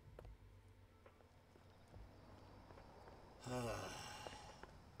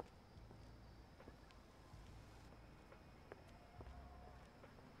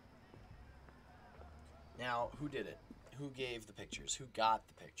 Now, who did it? Who gave the pictures? Who got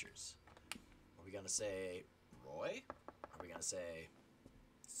the pictures? Are we gonna say Roy? Are we gonna say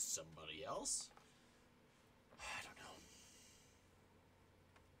somebody else? I don't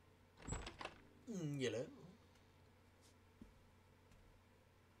know. Yellow.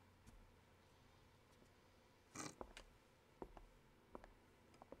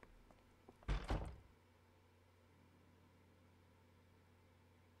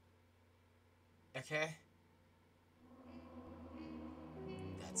 Okay.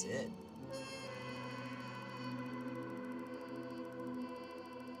 That's it.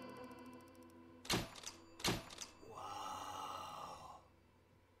 Wow.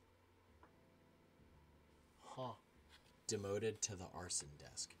 Huh. Demoted to the arson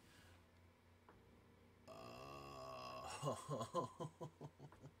desk.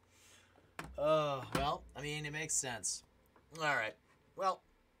 Well, I mean, it makes sense. All right. Well,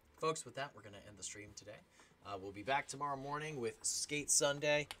 folks, with that, we're going to end the stream today. We'll be back tomorrow morning with Skate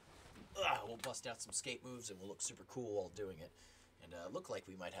Sunday. We'll bust out some skate moves, and we'll look super cool while doing it. And look like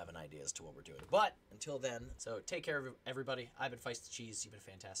we might have an idea as to what we're doing. But until then, so take care of everybody. I've been Feisty Cheese. You've been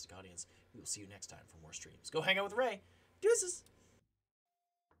a fantastic audience. We will see you next time for more streams. Go hang out with Ray. Deuces.